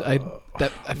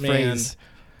 That man. phrase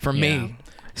for Yeah. me.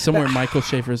 Somewhere Michael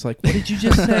Schaefer's like, what did you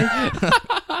just say?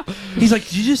 He's like,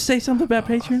 did you just say something about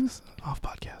Patreons? off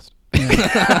podcast.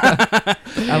 I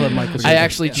love Michael Schaefer. I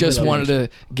actually just we love wanted to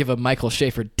give a Michael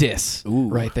Schaefer diss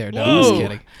right there. No, Whoa. I'm just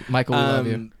kidding. Michael, we love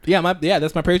you. Yeah,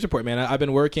 that's my praise report, man. I've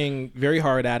been working very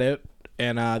hard at it,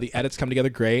 and the edits come together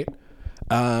great.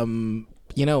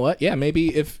 You know what? Yeah,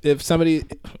 maybe if somebody,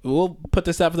 we'll put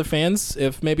this out for the fans.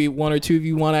 If maybe 1 or 2 of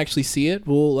you want to actually see it,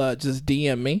 we'll just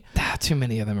DM me. Too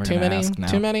many of them are Too gonna many? ask now.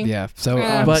 Too many? Yeah. So,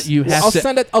 But you have I'll to.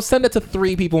 send it. I'll send it to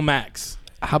 3 people max.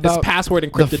 how It's about password the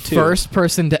encrypted too. first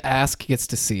person to ask gets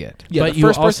to see it? Yeah, but the you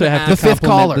first also person have to to The fifth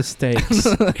compliment caller. the stakes.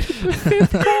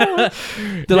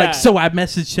 They're like, so I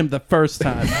messaged him the first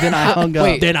time, then I hung up.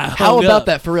 Wait, then I How hung about up.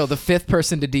 that for real? The 5th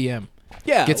person to DM.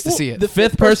 Yeah, gets to see it. The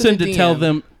Fifth person to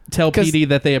DM. tell PD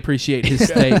that they appreciate his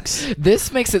steaks.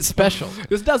 This makes it special.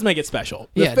 This does make it special.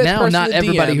 The Yeah, fifth now person not to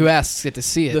everybody DM who asks get to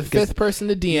see it. the because- fifth person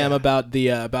to DM about the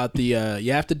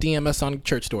you have to DM us on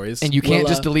Church Stories, and you can't We'll,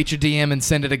 just delete your DM and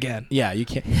send it again. yeah, you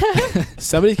can't.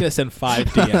 Somebody's gonna send 5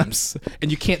 DMs,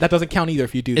 and you can't. That doesn't count either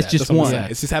if you do that. It's just That's what I'm one.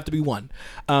 saying. It's just have to be one.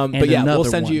 But yeah, another we'll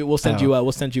send one. you. We'll send Oh. you.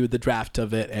 We'll send you the draft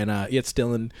of it, and it's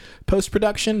still in post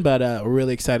production. But we're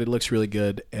really excited. It looks really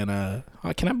good, and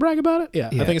can I brag about it? Yeah,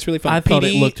 Yeah. I think it's really fun. I thought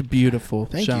PD it looked beautiful.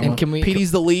 Thank you. Shama. And can we? PD's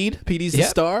the lead. PD's the Yeah,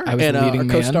 star, I was and the leading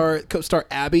our man. co-star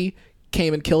Abby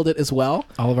came and killed it as well.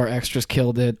 all of our extras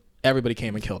killed it. Everybody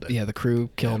came and killed it. Yeah, the crew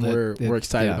killed And it. we're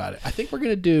excited yeah. about it. I think we're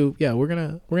gonna do. Yeah, we're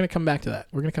gonna come back to that.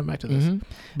 We're gonna come back to this. Mhm.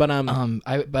 But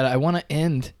I want to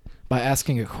end by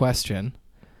asking a question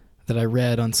that I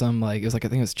read on some it was I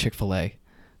think it was Chick-fil-A.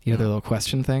 You know their little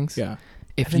question things. yeah.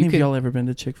 If Have any you of could, y'all ever been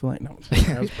to Chick-fil-A? No.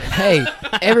 That was great. hey,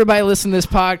 everybody listen to this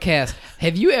podcast.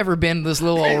 Have you ever been to this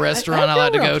little old restaurant I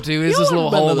like to go to? It's this little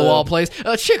been to hole in the the- wall place.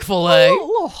 Chick-fil-A.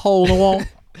 little hole in the wall.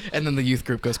 And then the youth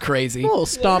group goes crazy. little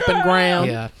stomping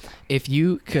ground. Yeah. If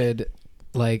you could,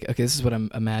 okay, this is what I'm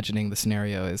imagining the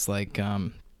scenario is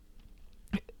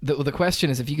the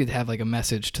question is if you could have a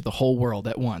message to the whole world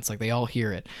at once, they all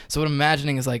hear it. So what I'm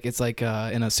imagining is it's like in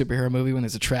a superhero movie when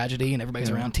there's a tragedy and everybody's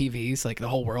around TVs, the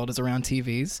whole world is around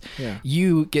TVs. Yeah.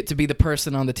 You get to be the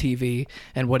person on the TV,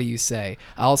 and what do you say?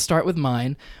 I'll start with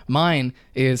mine. Mine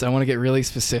is I want to get really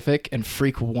specific and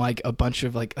freak a bunch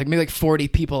of maybe 40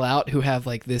 people out who have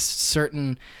this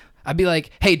certain. I'd be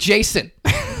like, hey, Jason.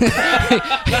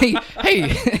 hey,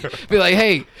 be like,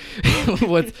 hey,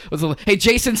 hey,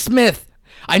 Jason Smith.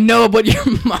 I know what your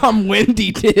mom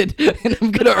Wendy did, and I'm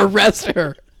gonna arrest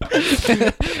her.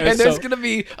 And there's gonna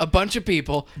be a bunch of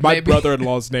people. My maybe-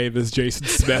 brother-in-law's name is Jason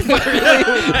Smith.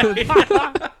 I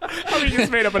mean,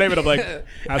 just made up a name, and I'm like, that's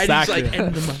And he's accurate.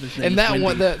 and the mother's name And is that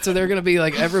Wendy. one, so they're gonna be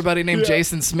everybody named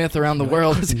Jason Smith around the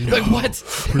world. What?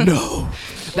 no.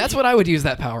 That's what I would use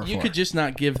that power You for. could just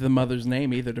not give the mother's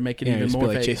name either to make it Yeah, even just be more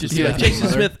like vague. Jason Just be like, Smith. Jason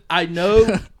Smith, I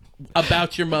know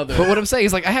about your mother. But what I'm saying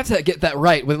is, I have to get that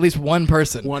right with at least one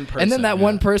person. One And then person, that yeah.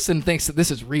 one person thinks that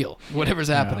this is real. Whatever's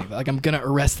happening. I'm going to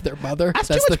arrest their mother. That's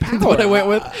too much power. what I went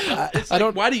with. I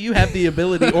don't. Why do you have the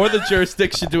ability or the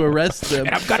jurisdiction to arrest them?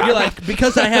 You're like,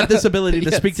 because I have this ability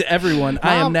to speak to everyone,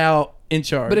 I am Mom. now in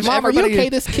charge. But if Mom, are you everybody- okay?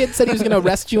 This kid said he was going to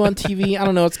arrest you on TV. I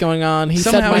don't know what's going on. He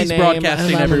Somehow said my he's name.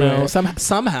 broadcasting I don't know. everywhere.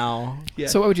 Somehow. Yeah.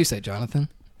 So what would you say, Jonathan?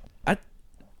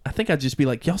 I think I'd just be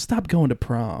like, y'all stop going to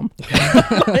prom.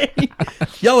 Like,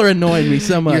 y'all are annoying me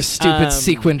so much. Your stupid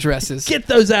sequin dresses. Get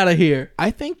those out of here. I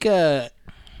think, man,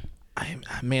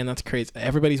 that's crazy.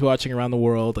 Everybody's watching around the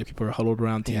world. People are huddled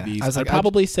around Yeah. TVs. I was I'd like,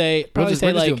 probably say, we're just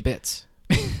like, doing bits.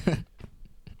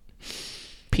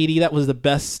 PD, that was the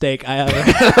best steak I ever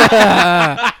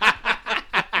had.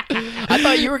 I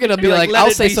thought you were going to be You're like, like, let I'll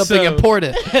it say be something so.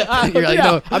 important. You're like, Yeah.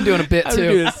 no, I'm doing a bit I'm too.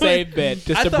 doing the same bit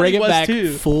just I to thought bring he it was back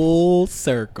too. full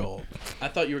circle. I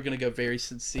thought you were going to go very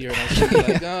sincere. And I was gonna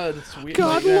be like, God, it's weird.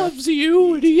 God like, loves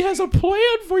you, and He has a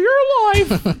plan for your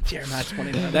life. Jeremiah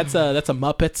 29. That's a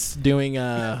Muppets doing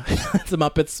that's a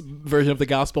Muppets version of the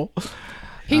gospel.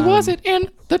 He wasn't in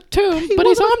the tomb, but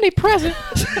he's omnipresent.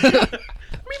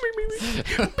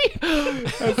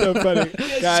 That's so funny,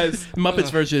 guys. Muppets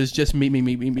version is just me.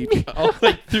 All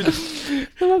like through the.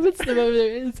 The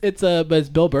Muppets, it's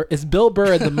Bill Burr. It's Bill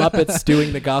Burr and the Muppets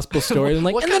doing the gospel story. And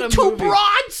What and kind then of two movie?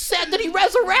 broads said that he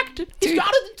resurrected. He's Dude.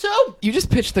 got it in the tomb. You just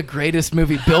pitched the greatest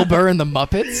movie, Bill Burr and the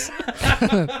Muppets.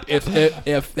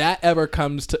 If that ever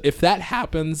comes to, if that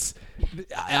happens,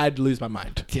 I'd lose my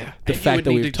mind. Yeah. The And you fact would that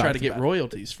need we've to try talked to get about it.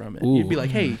 royalties from it. Ooh. You'd be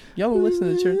like, hey, y'all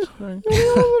listen to church.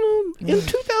 In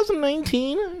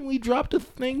 2019, we dropped a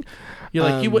thing. You're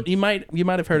like, you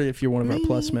might have heard it if you're one of our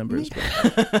plus members.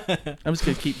 But I'm just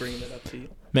gonna keep bringing it up to you.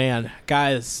 Man,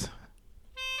 guys,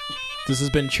 this has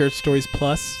been Church Stories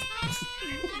Plus.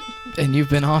 And you've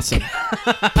been awesome.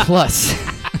 Plus.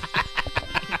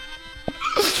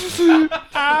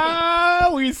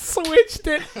 We switched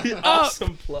it.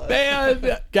 Awesome plus.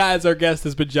 Man, guys, our guest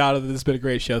has been Jonathan. This has been a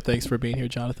great show. Thanks for being here,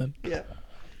 Jonathan. Yeah.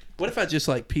 What if I just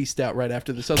pieced out right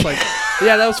after this? I was like,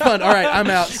 yeah, that was fun. All right, I'm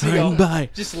out. See y'all. Bye.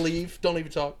 Just leave. Don't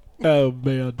even talk. Oh,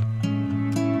 man.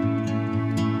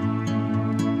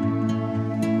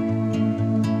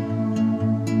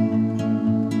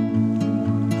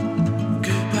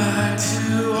 Goodbye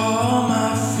to all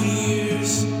my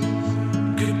fears.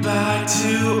 Goodbye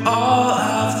to all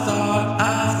I've thought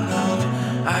I've known.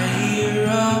 I hear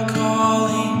a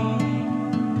calling.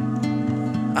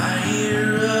 I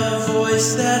hear a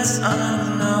voice that's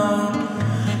unknown.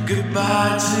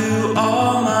 Goodbye to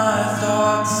all my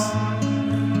thoughts.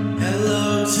 Hello.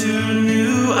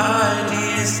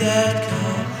 eyes that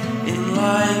come in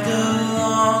like a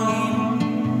longing,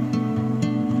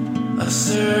 a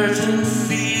certain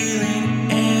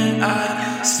feeling, and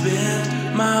I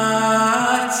spend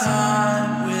my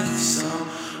time with some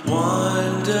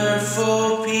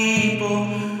wonderful people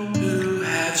who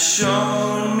have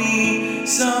shown me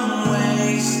some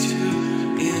ways to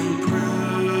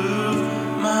improve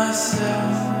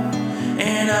myself,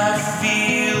 and I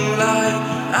feel like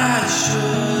I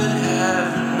should